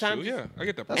crazy. I mean, Sometimes, that's true. Yeah, I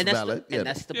get that. That's Part. and valid. and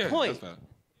that's the yeah, point. That's valid.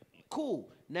 Cool.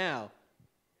 Now,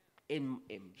 in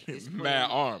this point, Mad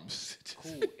arms.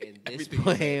 cool. In this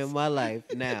point in my life,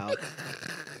 now,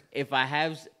 if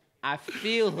I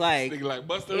feel like Nigga like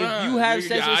Busta if Rhymes. you have Nigga,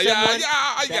 sex with yeah,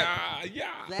 someone,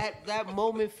 yeah. that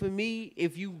moment for me,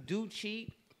 if you do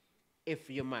cheat, if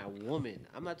you're my woman,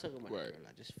 I'm not talking about Right. a girl.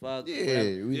 I just fuck. Yeah,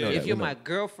 whatever. we know If that, you're we know. my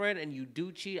girlfriend and you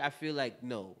do cheat, I feel like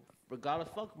no. Regardless,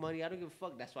 fuck money. I don't give a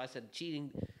fuck. That's why I said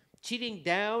cheating. Cheating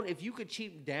down. If you could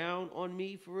cheat down on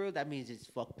me for real, that means it's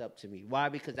fucked up to me. Why?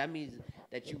 Because that means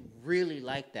that you really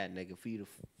like that nigga for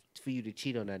you to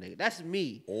cheat on that nigga. That's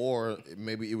me. Or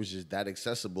maybe it was just that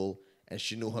accessible, and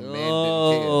she knew her man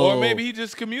No. didn't care. Or maybe he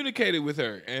just communicated with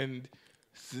her, and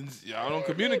since y'all don't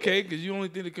communicate, because you only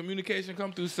think the communication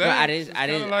come through sex. No, I it's didn't.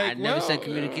 kinda like, I never well, said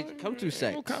communicate. Come through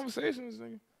sex. No conversations,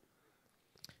 nigga.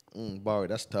 Bari,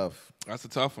 that's tough. That's a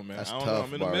tough one, man. That's I don't tough. know.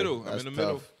 I'm in the Bari. middle. That's I'm in the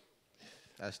middle. tough.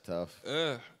 That's tough.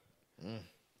 hear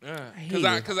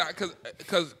you. Cause That's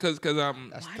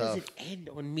Why tough. does it end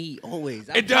on me always?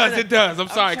 it does. I'm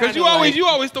sorry, trying cause to, you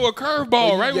always throw a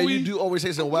curveball, right? Yeah, when you do always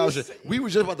say some wild shit. We were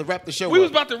just about to wrap the show we was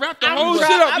up. about to wrap the I'm whole try-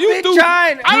 shit up. I've You been threw.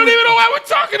 trying. I don't even know why we're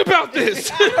talking about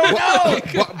this.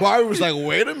 Bari was like,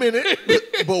 wait a minute.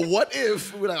 But what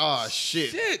if? We're like, oh,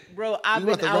 shit. Shit. Bro, I've You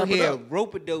about been to out wrap it here up?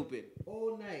 rope-a-doping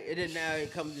all night, and then now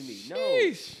it comes to me. No.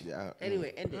 Sheesh. Yeah.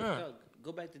 Anyway, end it.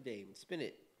 Go back to Dame. Spin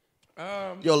it.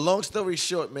 Yo, long story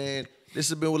short, man. This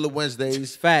has been Willa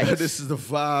Wednesdays. Facts. This is the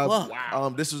vibe. Wow.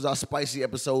 This was our spicy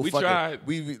episode. We Fuck it.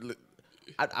 tried.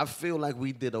 I feel like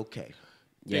we did okay.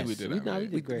 think we did we, all no, right. we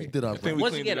did We great. did our think we right.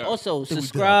 Once cleaned again, it up. also we did our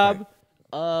subscribe,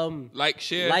 Like,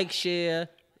 share. share,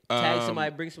 tag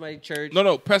somebody, bring somebody to church.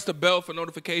 No. Press the bell for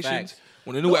notifications Facts.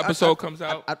 when a new episode comes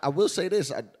out. I will say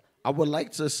this. I would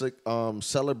like to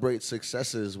celebrate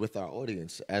successes with our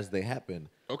audience as they happen.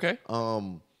 Okay.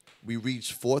 We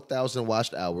reached 4,000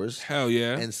 watched hours Hell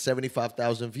yeah. and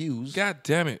 75,000 views God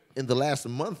damn it. in the last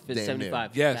month. For Damn near.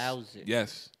 75,000.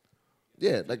 Yes.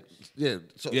 Yeah, like yeah.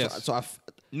 So Yes. so I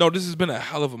No, this has been a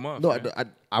hell of a month. no,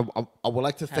 man. I would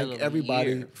like to Hell thank of a everybody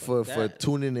year. for Fuck that.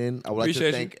 tuning in. I would like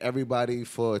Appreciate to thank everybody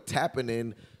for tapping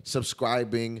in,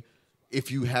 subscribing. If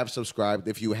you have subscribed,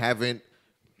 if you haven't,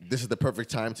 this is the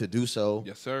perfect time to do so.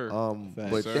 Yes, sir.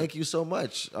 But sir. thank you so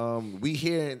much. We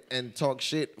hear and talk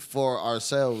shit for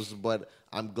ourselves, but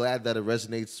I'm glad that it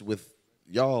resonates with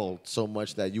y'all so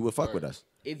much that you would fuck with us.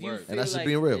 If you Word. feel And that's just like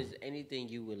being real. there's anything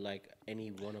you would like any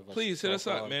one of us, Please to hit us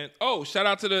talk up, on, man. Oh, shout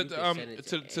out to You the can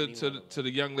send it to the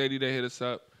young lady that hit us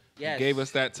up. Yes. Gave us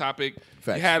that topic.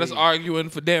 Facts. You had us Please. arguing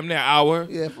for damn near an hour.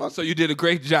 Yeah, fuck. So you did a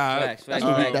great job. Facts, That's facts,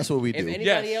 what we- facts. that's what we If do. anybody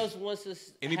Yes. else wants to,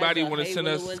 Anybody want wanna to send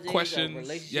us questions? a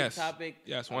relationship Yes. topic,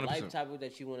 Yes, a 100%. life topic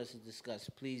that you want us to discuss,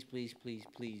 please,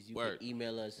 you Word. can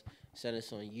email us, send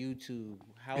us on YouTube,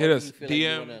 however Hit us you feel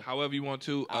DM like you wanna, however you want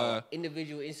to. our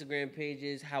individual Instagram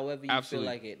pages, however you absolutely.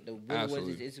 feel like it. The Willa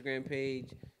Absolutely. Wednesdays Instagram page,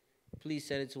 please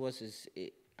send it to us.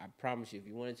 I promise you, if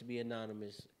you want it to be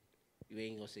anonymous, you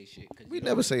ain't gonna say shit. 'Cause We you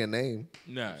never don't- say a name.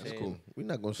 Nah, it's Saying- cool. We're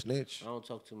not gonna snitch. I don't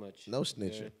talk too much. No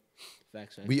snitching.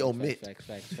 Facts. We facts, omit.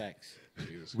 Facts.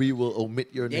 We will omit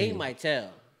your They name. might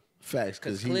tell. Facts,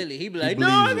 Because because clearly he be like, no,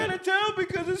 I believes it. gotta tell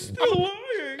because it's still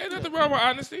lying. Ain't nothing wrong with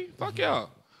honesty. Fuck y'all.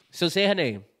 So say her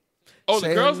name. Oh, Say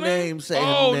the her girl's name? say her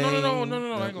Oh, name.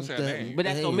 no. I ain't gonna say her name. But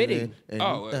that's omitting.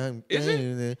 Oh, is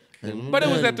it? But it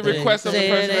was at the request of the Say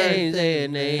her person. name, say her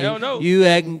name. Hell no. You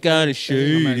acting kind of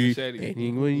shady. acting shady.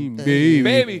 Anyway, baby.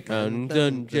 Baby. I'm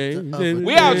done,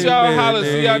 We out, y'all. Holla.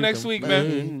 See y'all next week,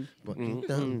 man.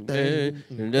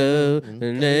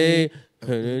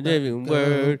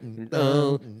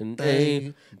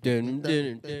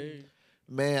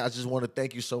 Man, I just want to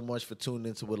thank you so much for tuning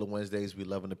into Willa Wednesdays. We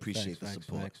love and appreciate the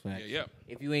support. Yeah.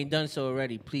 If you ain't done so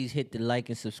already, please hit the like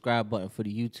and subscribe button for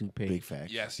the YouTube page. Big fact.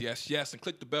 Yes. And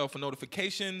click the bell for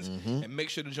notifications. And make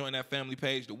sure to join that family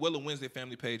page, the Willa Wednesday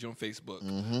family page on Facebook.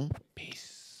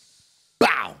 Peace.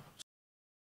 Bow.